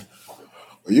happened.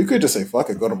 Or you could just say, fuck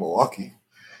it, go to Milwaukee.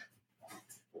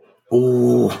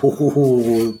 Ooh,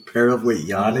 pair up with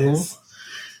Giannis.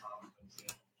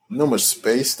 You know how much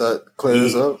space that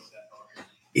clears up?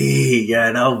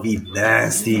 Yeah, that would be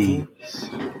nasty.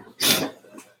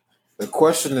 The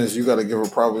question is, you got to give her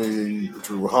probably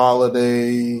Drew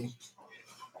Holiday,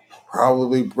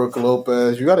 probably Brooke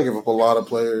Lopez. You got to give up a lot of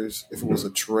players if it was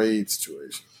a trade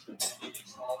situation.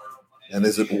 And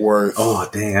is it worth? Oh,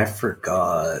 dang, I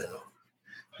forgot.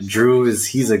 Drew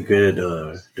he's a good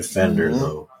defender,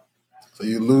 though. So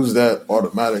you lose that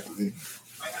automatically.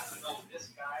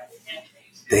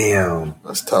 Damn.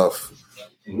 That's tough.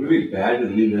 Would it be bad to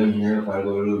leave them here if I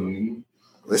go to the meeting?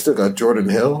 They still got Jordan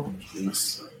Hill.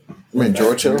 Jeez. I mean,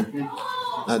 George Hill?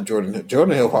 Not Jordan Hill.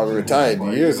 Jordan Hill probably retired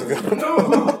years ago.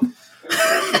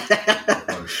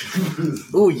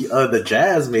 Ooh, the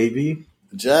Jazz, maybe.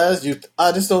 Jazz,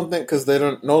 I just don't think because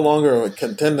they're no longer a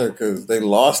contender because they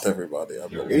lost everybody, I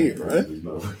believe, right?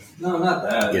 No, not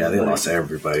that. Yeah, they lost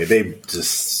everybody. They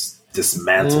just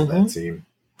dismantled that team.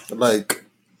 Like,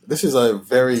 this is a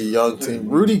very young team.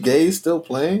 Rudy Gay's still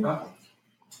playing?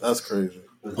 That's crazy.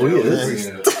 Oh, he is?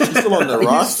 He's still on the Are you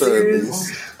roster at serious?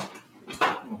 least.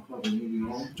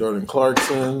 Jordan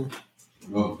Clarkson.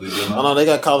 Oh, no, they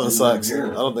got Colin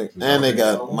Sexton. I don't think. And they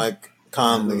got Mike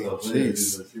Conley.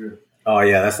 Jeez. Oh,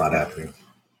 yeah, that's not happening.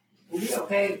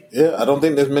 Yeah, I don't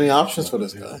think there's many options for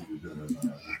this guy.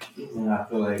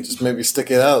 Just maybe stick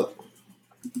it out.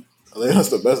 I think that's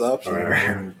the best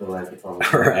option.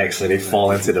 Or actually, they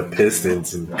fall into the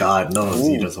Pistons, and God knows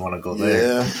he doesn't want to go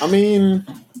there. Yeah, I mean,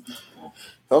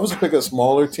 if I was to pick a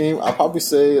smaller team, I'd probably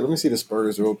say, let me see the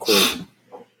Spurs real quick.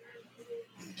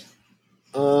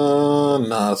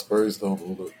 Nah, Spurs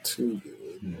don't look too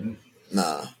good.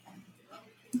 Nah.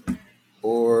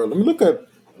 Or let me look at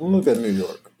New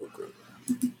York real quick.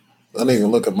 I didn't even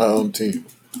look at my own team.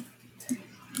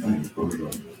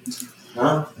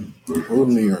 Huh? Who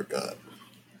New York got?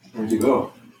 Where'd you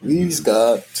go? He's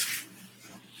got.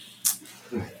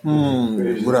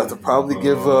 Would have to probably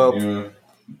give up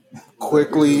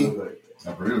quickly.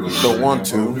 Don't want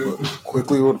to, but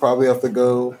quickly would probably have to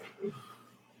go.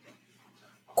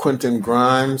 Quentin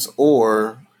Grimes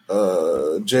or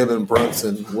Jalen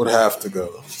Brunson would have to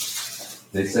go.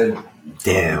 They said,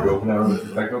 Damn.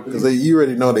 Because you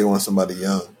already know they want somebody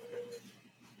young.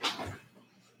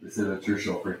 They said that's your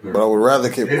show right there. But I would rather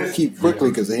keep quickly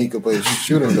because then he could play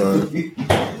shooting guard.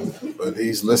 But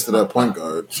he's listed at point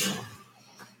guard. So.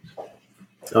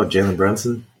 Oh, Jalen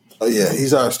Brunson? Oh, yeah,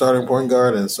 he's our starting point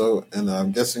guard. And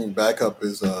I'm guessing backup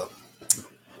is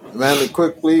Emmanuel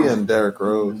Quickly and Derrick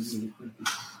Rose.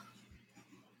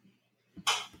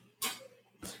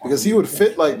 Because he would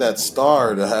fit like that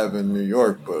star to have in New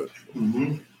York, but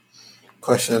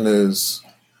question is,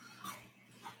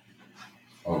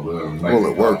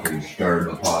 Will it work? Stir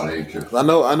the pot, ain't you? I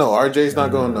know. RJ's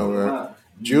not going nowhere.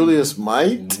 Julius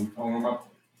might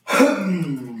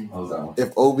How's that one?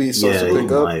 if Obi starts to he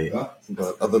pick up. might.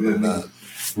 But other than that,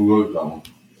 Who goes that one?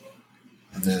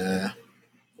 nah.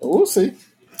 We'll see.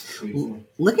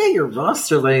 Look at your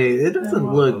roster, like it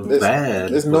doesn't look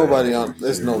bad. There's nobody on.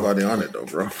 There's nobody on it though,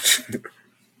 bro.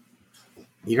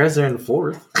 You guys are in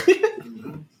fourth.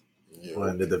 Well,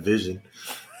 in the division.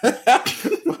 Hey,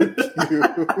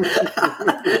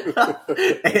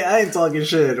 I ain't talking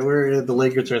shit. The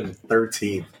Lakers are in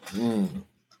 13th.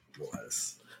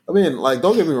 Less. I mean, like,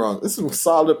 don't get me wrong. There's some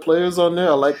solid players on there.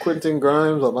 I like Quentin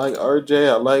Grimes. I like RJ.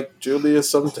 I like Julius.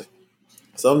 Sometimes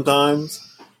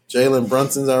Jalen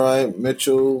Brunson's all right.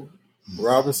 Mitchell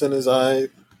Robinson is all right.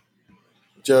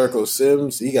 Jericho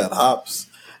Sims, he got hops.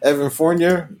 Evan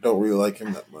Fournier, don't really like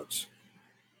him that much.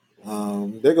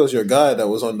 There goes your guy that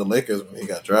was on the Lakers when he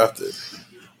got drafted.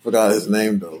 Forgot his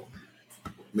name though.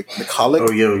 McCulloch.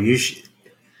 Oh, yo, you should.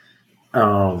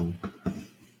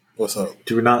 What's up?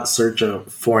 Do not search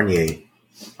up Fournier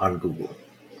on Google.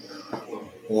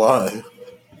 Why?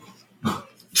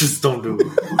 Just don't do it.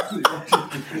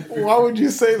 Why would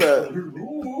you say that?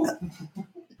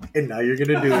 And now you're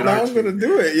gonna do it. Now I'm gonna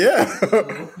do it. Yeah.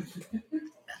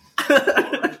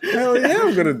 Hell yeah,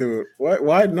 I'm gonna do it.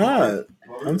 Why not?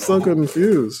 I'm so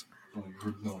confused.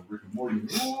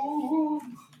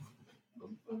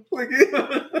 What?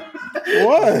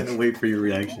 Wait for your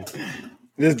reaction.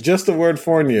 It's just the word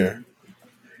Fournier.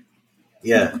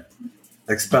 Yeah,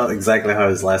 like spelled exactly how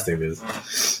his last name is.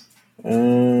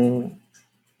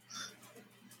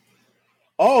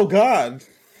 Oh God!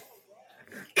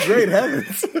 Great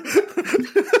heavens!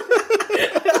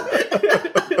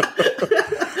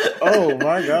 Oh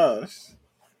my gosh!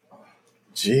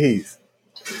 Jeez!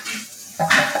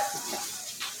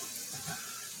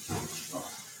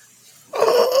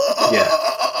 Yeah.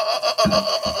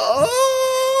 Oh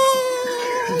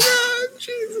God,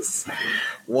 Jesus!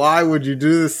 Why would you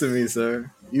do this to me,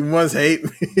 sir? You must hate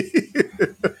me.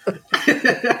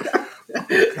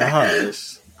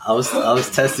 Gosh. I was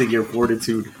testing your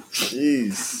fortitude.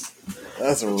 Jeez.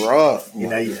 That's rough. You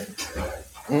know,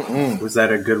 was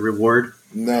that a good reward?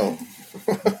 No.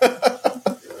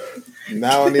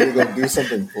 Now I need to go do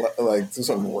something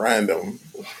random.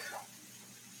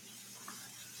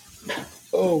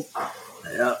 Oh.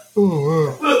 Yeah.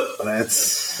 But it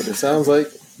sounds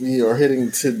like we are heading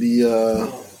to the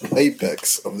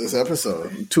apex of this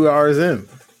episode. 2 hours in.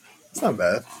 It's not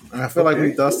bad. I feel like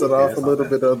we dusted off a little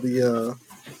bit of the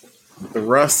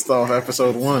rust off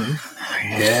episode 1.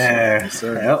 Yeah. Yes,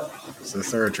 sir. Yep. So,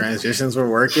 sir, transitions were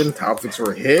working. Topics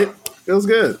were hit. Feels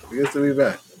good. Good to be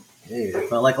back. Yeah, it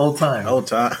felt like old time. Old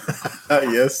time.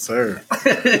 Yes, sir.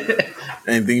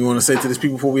 Anything you want to say to these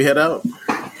people before we head out?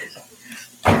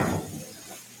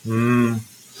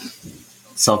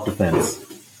 Self-defense.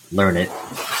 Learn it.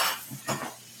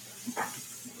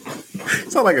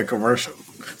 It's not like a commercial.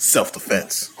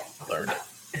 Self-defense. Learn it.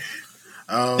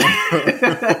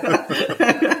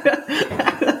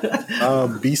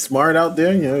 Be smart out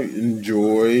there. You know,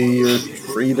 enjoy your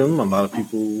freedom. A lot of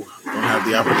people don't have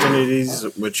the opportunities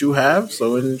which you have,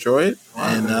 so enjoy it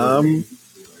and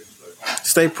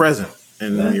stay present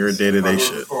in your day-to-day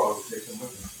shit.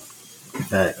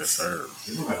 Yes, sir.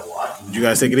 Did you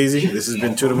guys take it easy? This has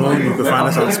been To The Moon. You can find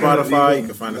us on Spotify. You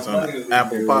can find us on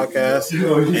Apple Podcasts.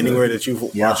 Anywhere that you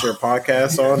watch your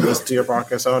podcasts on, listen to your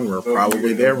podcast on, we're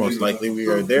probably there. Most likely we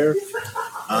are there.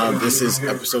 This is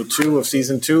episode 2 of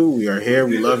season 2. We are here.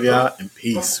 We love y'all. And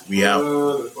peace. We out.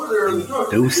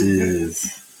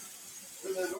 Deuces.